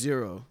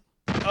Sub-Zero.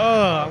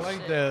 I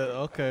like that.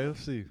 Okay,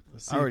 let's see.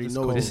 I already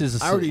know cold. This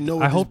is. I already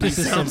know. I hope this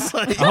this is some.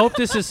 like. I hope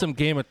this is some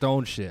Game of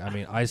Thrones shit. I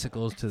mean,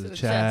 icicles to the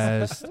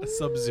chest.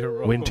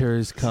 Sub-Zero.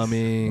 Winter's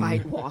coming.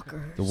 White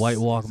Walker. The White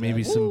Walker.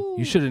 Maybe some.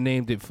 You should have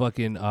named it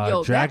fucking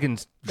dragon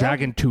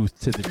tooth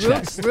to the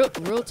chest.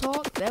 Real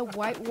talk. That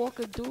White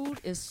Walker dude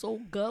is so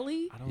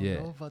gully. I don't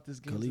know about this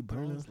Game of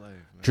Thrones life.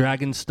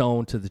 Dragon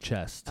stone to the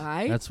chest. All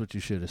right. That's what you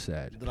should have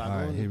said. All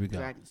right, here we go.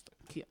 Dragon stone.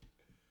 Yeah.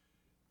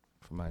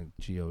 For my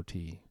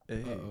GOT.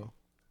 Uh-oh.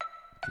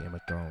 Game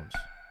of Thrones.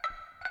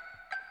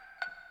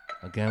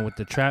 Again with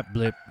the trap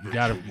blip, you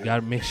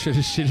gotta make sure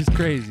this shit is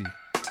crazy.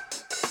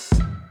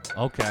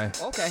 Okay.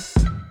 Okay.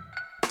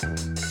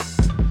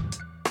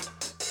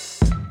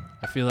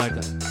 I feel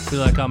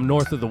like I'm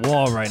north of the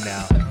wall right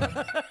now.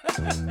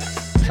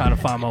 Trying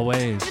to find my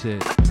way and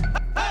shit.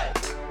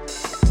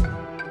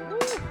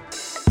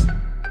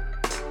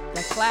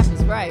 That clap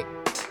is right.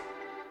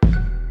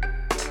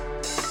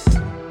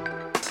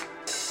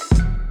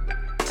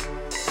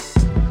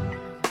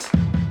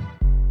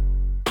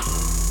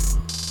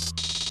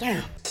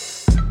 Damn.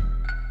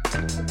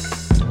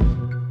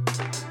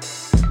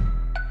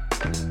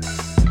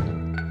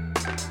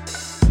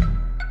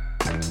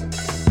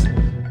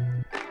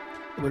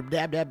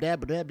 Dab, dab,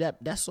 dab, dab, dab.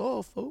 That's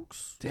all,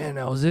 folks. Damn,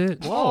 that was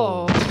it.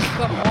 Whoa.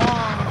 Come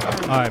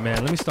on. All right,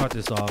 man. Let me start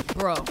this off,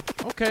 bro.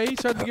 Okay, he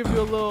tried to give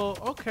you a little.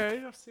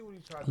 Okay, I see what he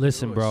tried to do.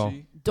 Listen, bro.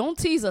 Don't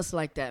tease us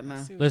like that,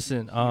 man.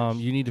 Listen,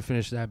 you need to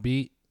finish that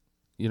beat.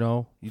 You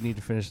know, you need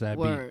to finish that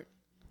beat.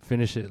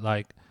 Finish it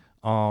like,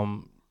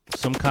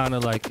 some kind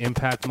of like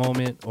impact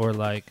moment or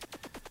like,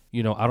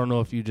 you know, I don't know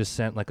if you just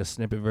sent like a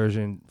snippet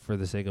version for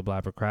the sake of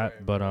blabber crap,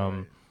 but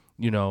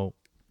you know,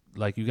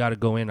 like you got to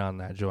go in on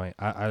that joint.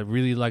 I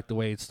really like the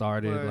way it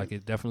started. Word. Like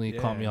it definitely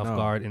caught me off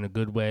guard in a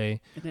good way.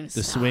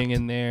 The swing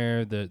in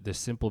there, the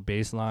simple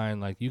bass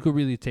line, like you could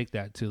really take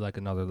that to like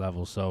another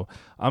level. So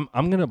I'm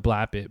gonna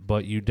blap it,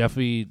 but you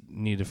definitely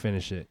need to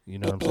finish it. You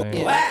know what I'm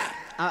saying? Yeah.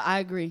 I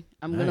agree.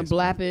 I'm gonna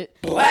blap it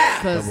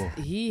because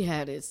he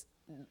had his.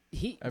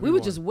 We were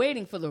just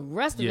waiting for the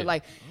rest of it.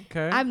 Like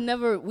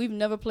we've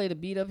never played a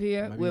beat up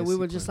here where we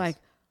were just like,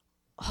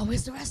 oh,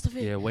 where's the rest of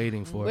it? Yeah,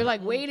 waiting for it. We're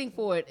like waiting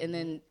for it, and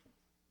then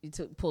you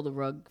pulled the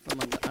rug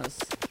from under us.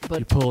 But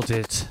you pulled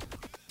it.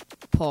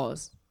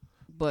 Pause.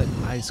 But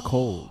ice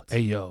cold. Hey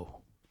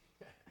yo.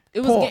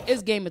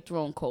 It's Game of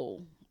Thrones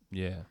cold.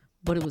 Yeah.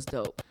 But it was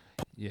dope.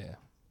 Yeah.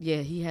 Yeah,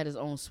 he had his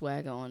own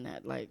swagger on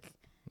that. Like,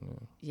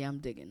 yeah, I'm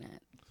digging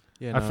that.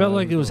 Yeah, I felt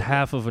like it was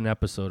half of an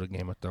episode of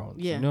Game of Thrones.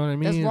 Yeah, you know what I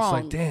mean? that's it's wrong.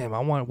 like, damn,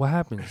 what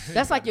happened?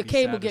 That's like your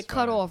cable get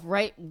cut off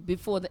right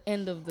before the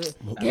end of the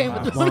Game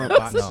of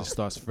Thrones. It just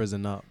starts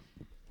frizzing up.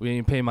 We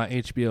didn't pay my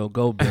HBO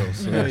Go bill,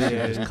 so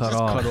it's cut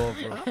off.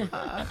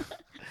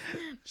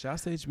 Shout out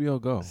to HBO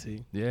Go.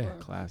 See? Yeah.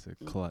 Classic.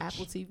 Clutch.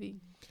 Apple TV.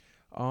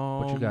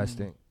 What you guys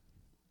think?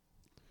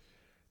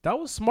 That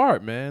was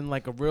smart, man.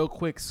 Like a real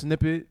quick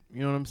snippet.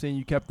 You know what I'm saying?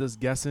 You kept us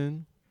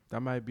guessing.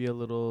 That might be a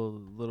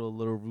little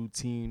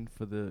routine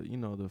for the, you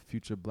know, the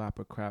future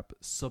blapper crap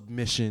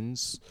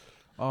submissions.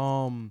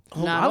 Hold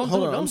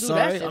on. I'm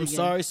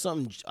sorry.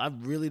 Something I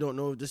really don't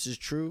know if this is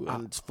true,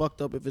 and it's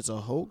fucked up if it's a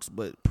hoax.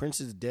 But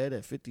Prince is dead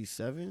at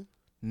 57.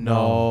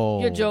 No,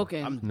 you're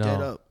joking. I'm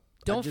dead up.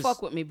 Don't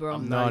fuck with me, bro.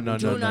 No.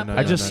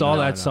 I just saw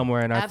that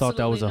somewhere, and I thought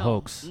that was a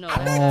hoax. No.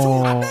 Hey,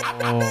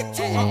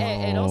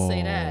 don't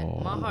say that.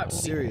 My heart.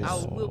 Serious.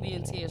 I will be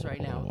in tears right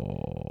now.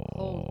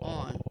 Hold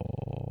on.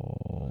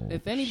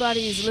 If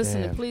anybody is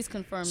listening, please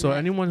confirm. So that.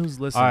 anyone who's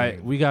listening, all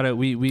right, we gotta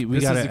this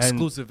gotta is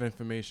exclusive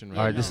information. Right?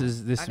 All right, this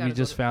we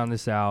just found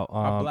this out.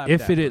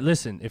 If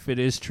it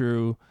is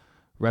true,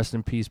 rest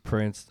in peace,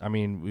 Prince. I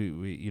mean,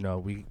 we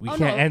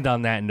can't end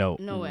on that note.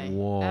 No way.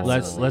 Whoa.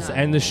 Let's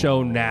end the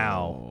show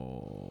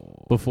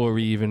now before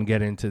we even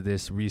get into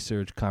this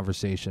research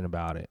conversation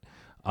about it.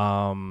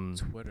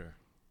 Twitter.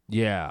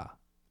 Yeah.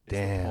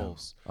 Damn.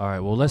 All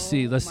right. Well, let's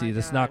see.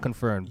 That's not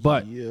confirmed,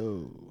 but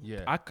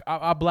yeah.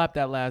 I blapped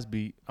that last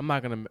beat. I'm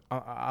not gonna.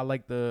 I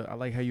like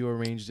how you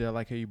arranged it. I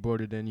like how you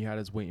brought it in. You had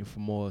us waiting for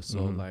more.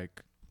 So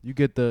like, you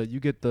get the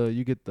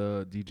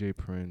DJ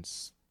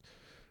Prince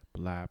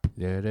blap.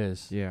 There it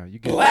is. Yeah, you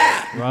get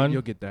Run.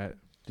 You'll get that.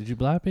 Did you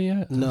blap it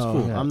yet? No,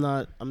 I'm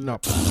not. It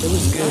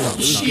was good.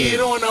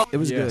 It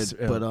was good,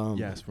 but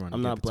yes, Run.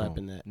 I'm not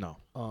blapping that. No.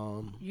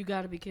 You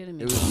gotta be kidding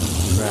me. It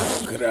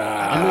was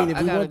crap. I mean,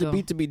 if we want the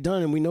beat to be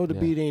done and we know the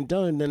beat ain't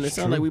done, then it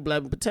sounds like we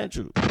blapping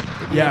potential.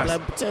 Yes.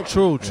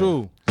 True.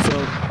 So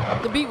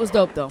the beat was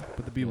dope though.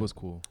 But the beat was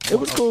cool. It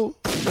was cool.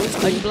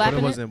 Are you blapping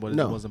it? Wasn't,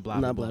 no, it wasn't blappable.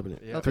 I'm not blapping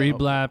it. Yeah. Okay. 3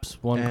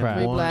 blaps, 1 crap.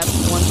 3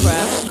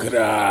 blaps, 1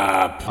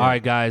 crap. All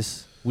right,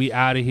 guys. We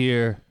out of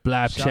here.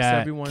 Blap Shouts chat. to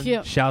everyone.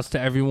 Yeah. Shouts to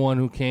everyone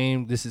who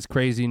came. This is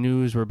crazy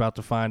news. We're about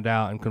to find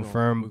out and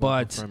confirm.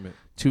 But confirm it.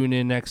 tune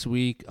in next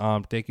week.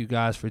 Thank you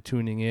guys for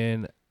tuning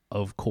in.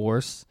 Of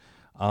course.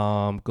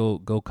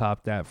 Go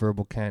cop that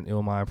Verbal Kent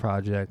llmind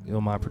project.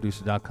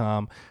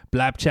 llmindproducer.com.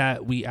 Blap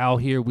chat. We out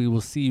here. We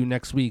will see you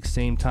next week.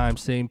 Same time,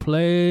 same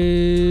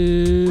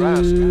place.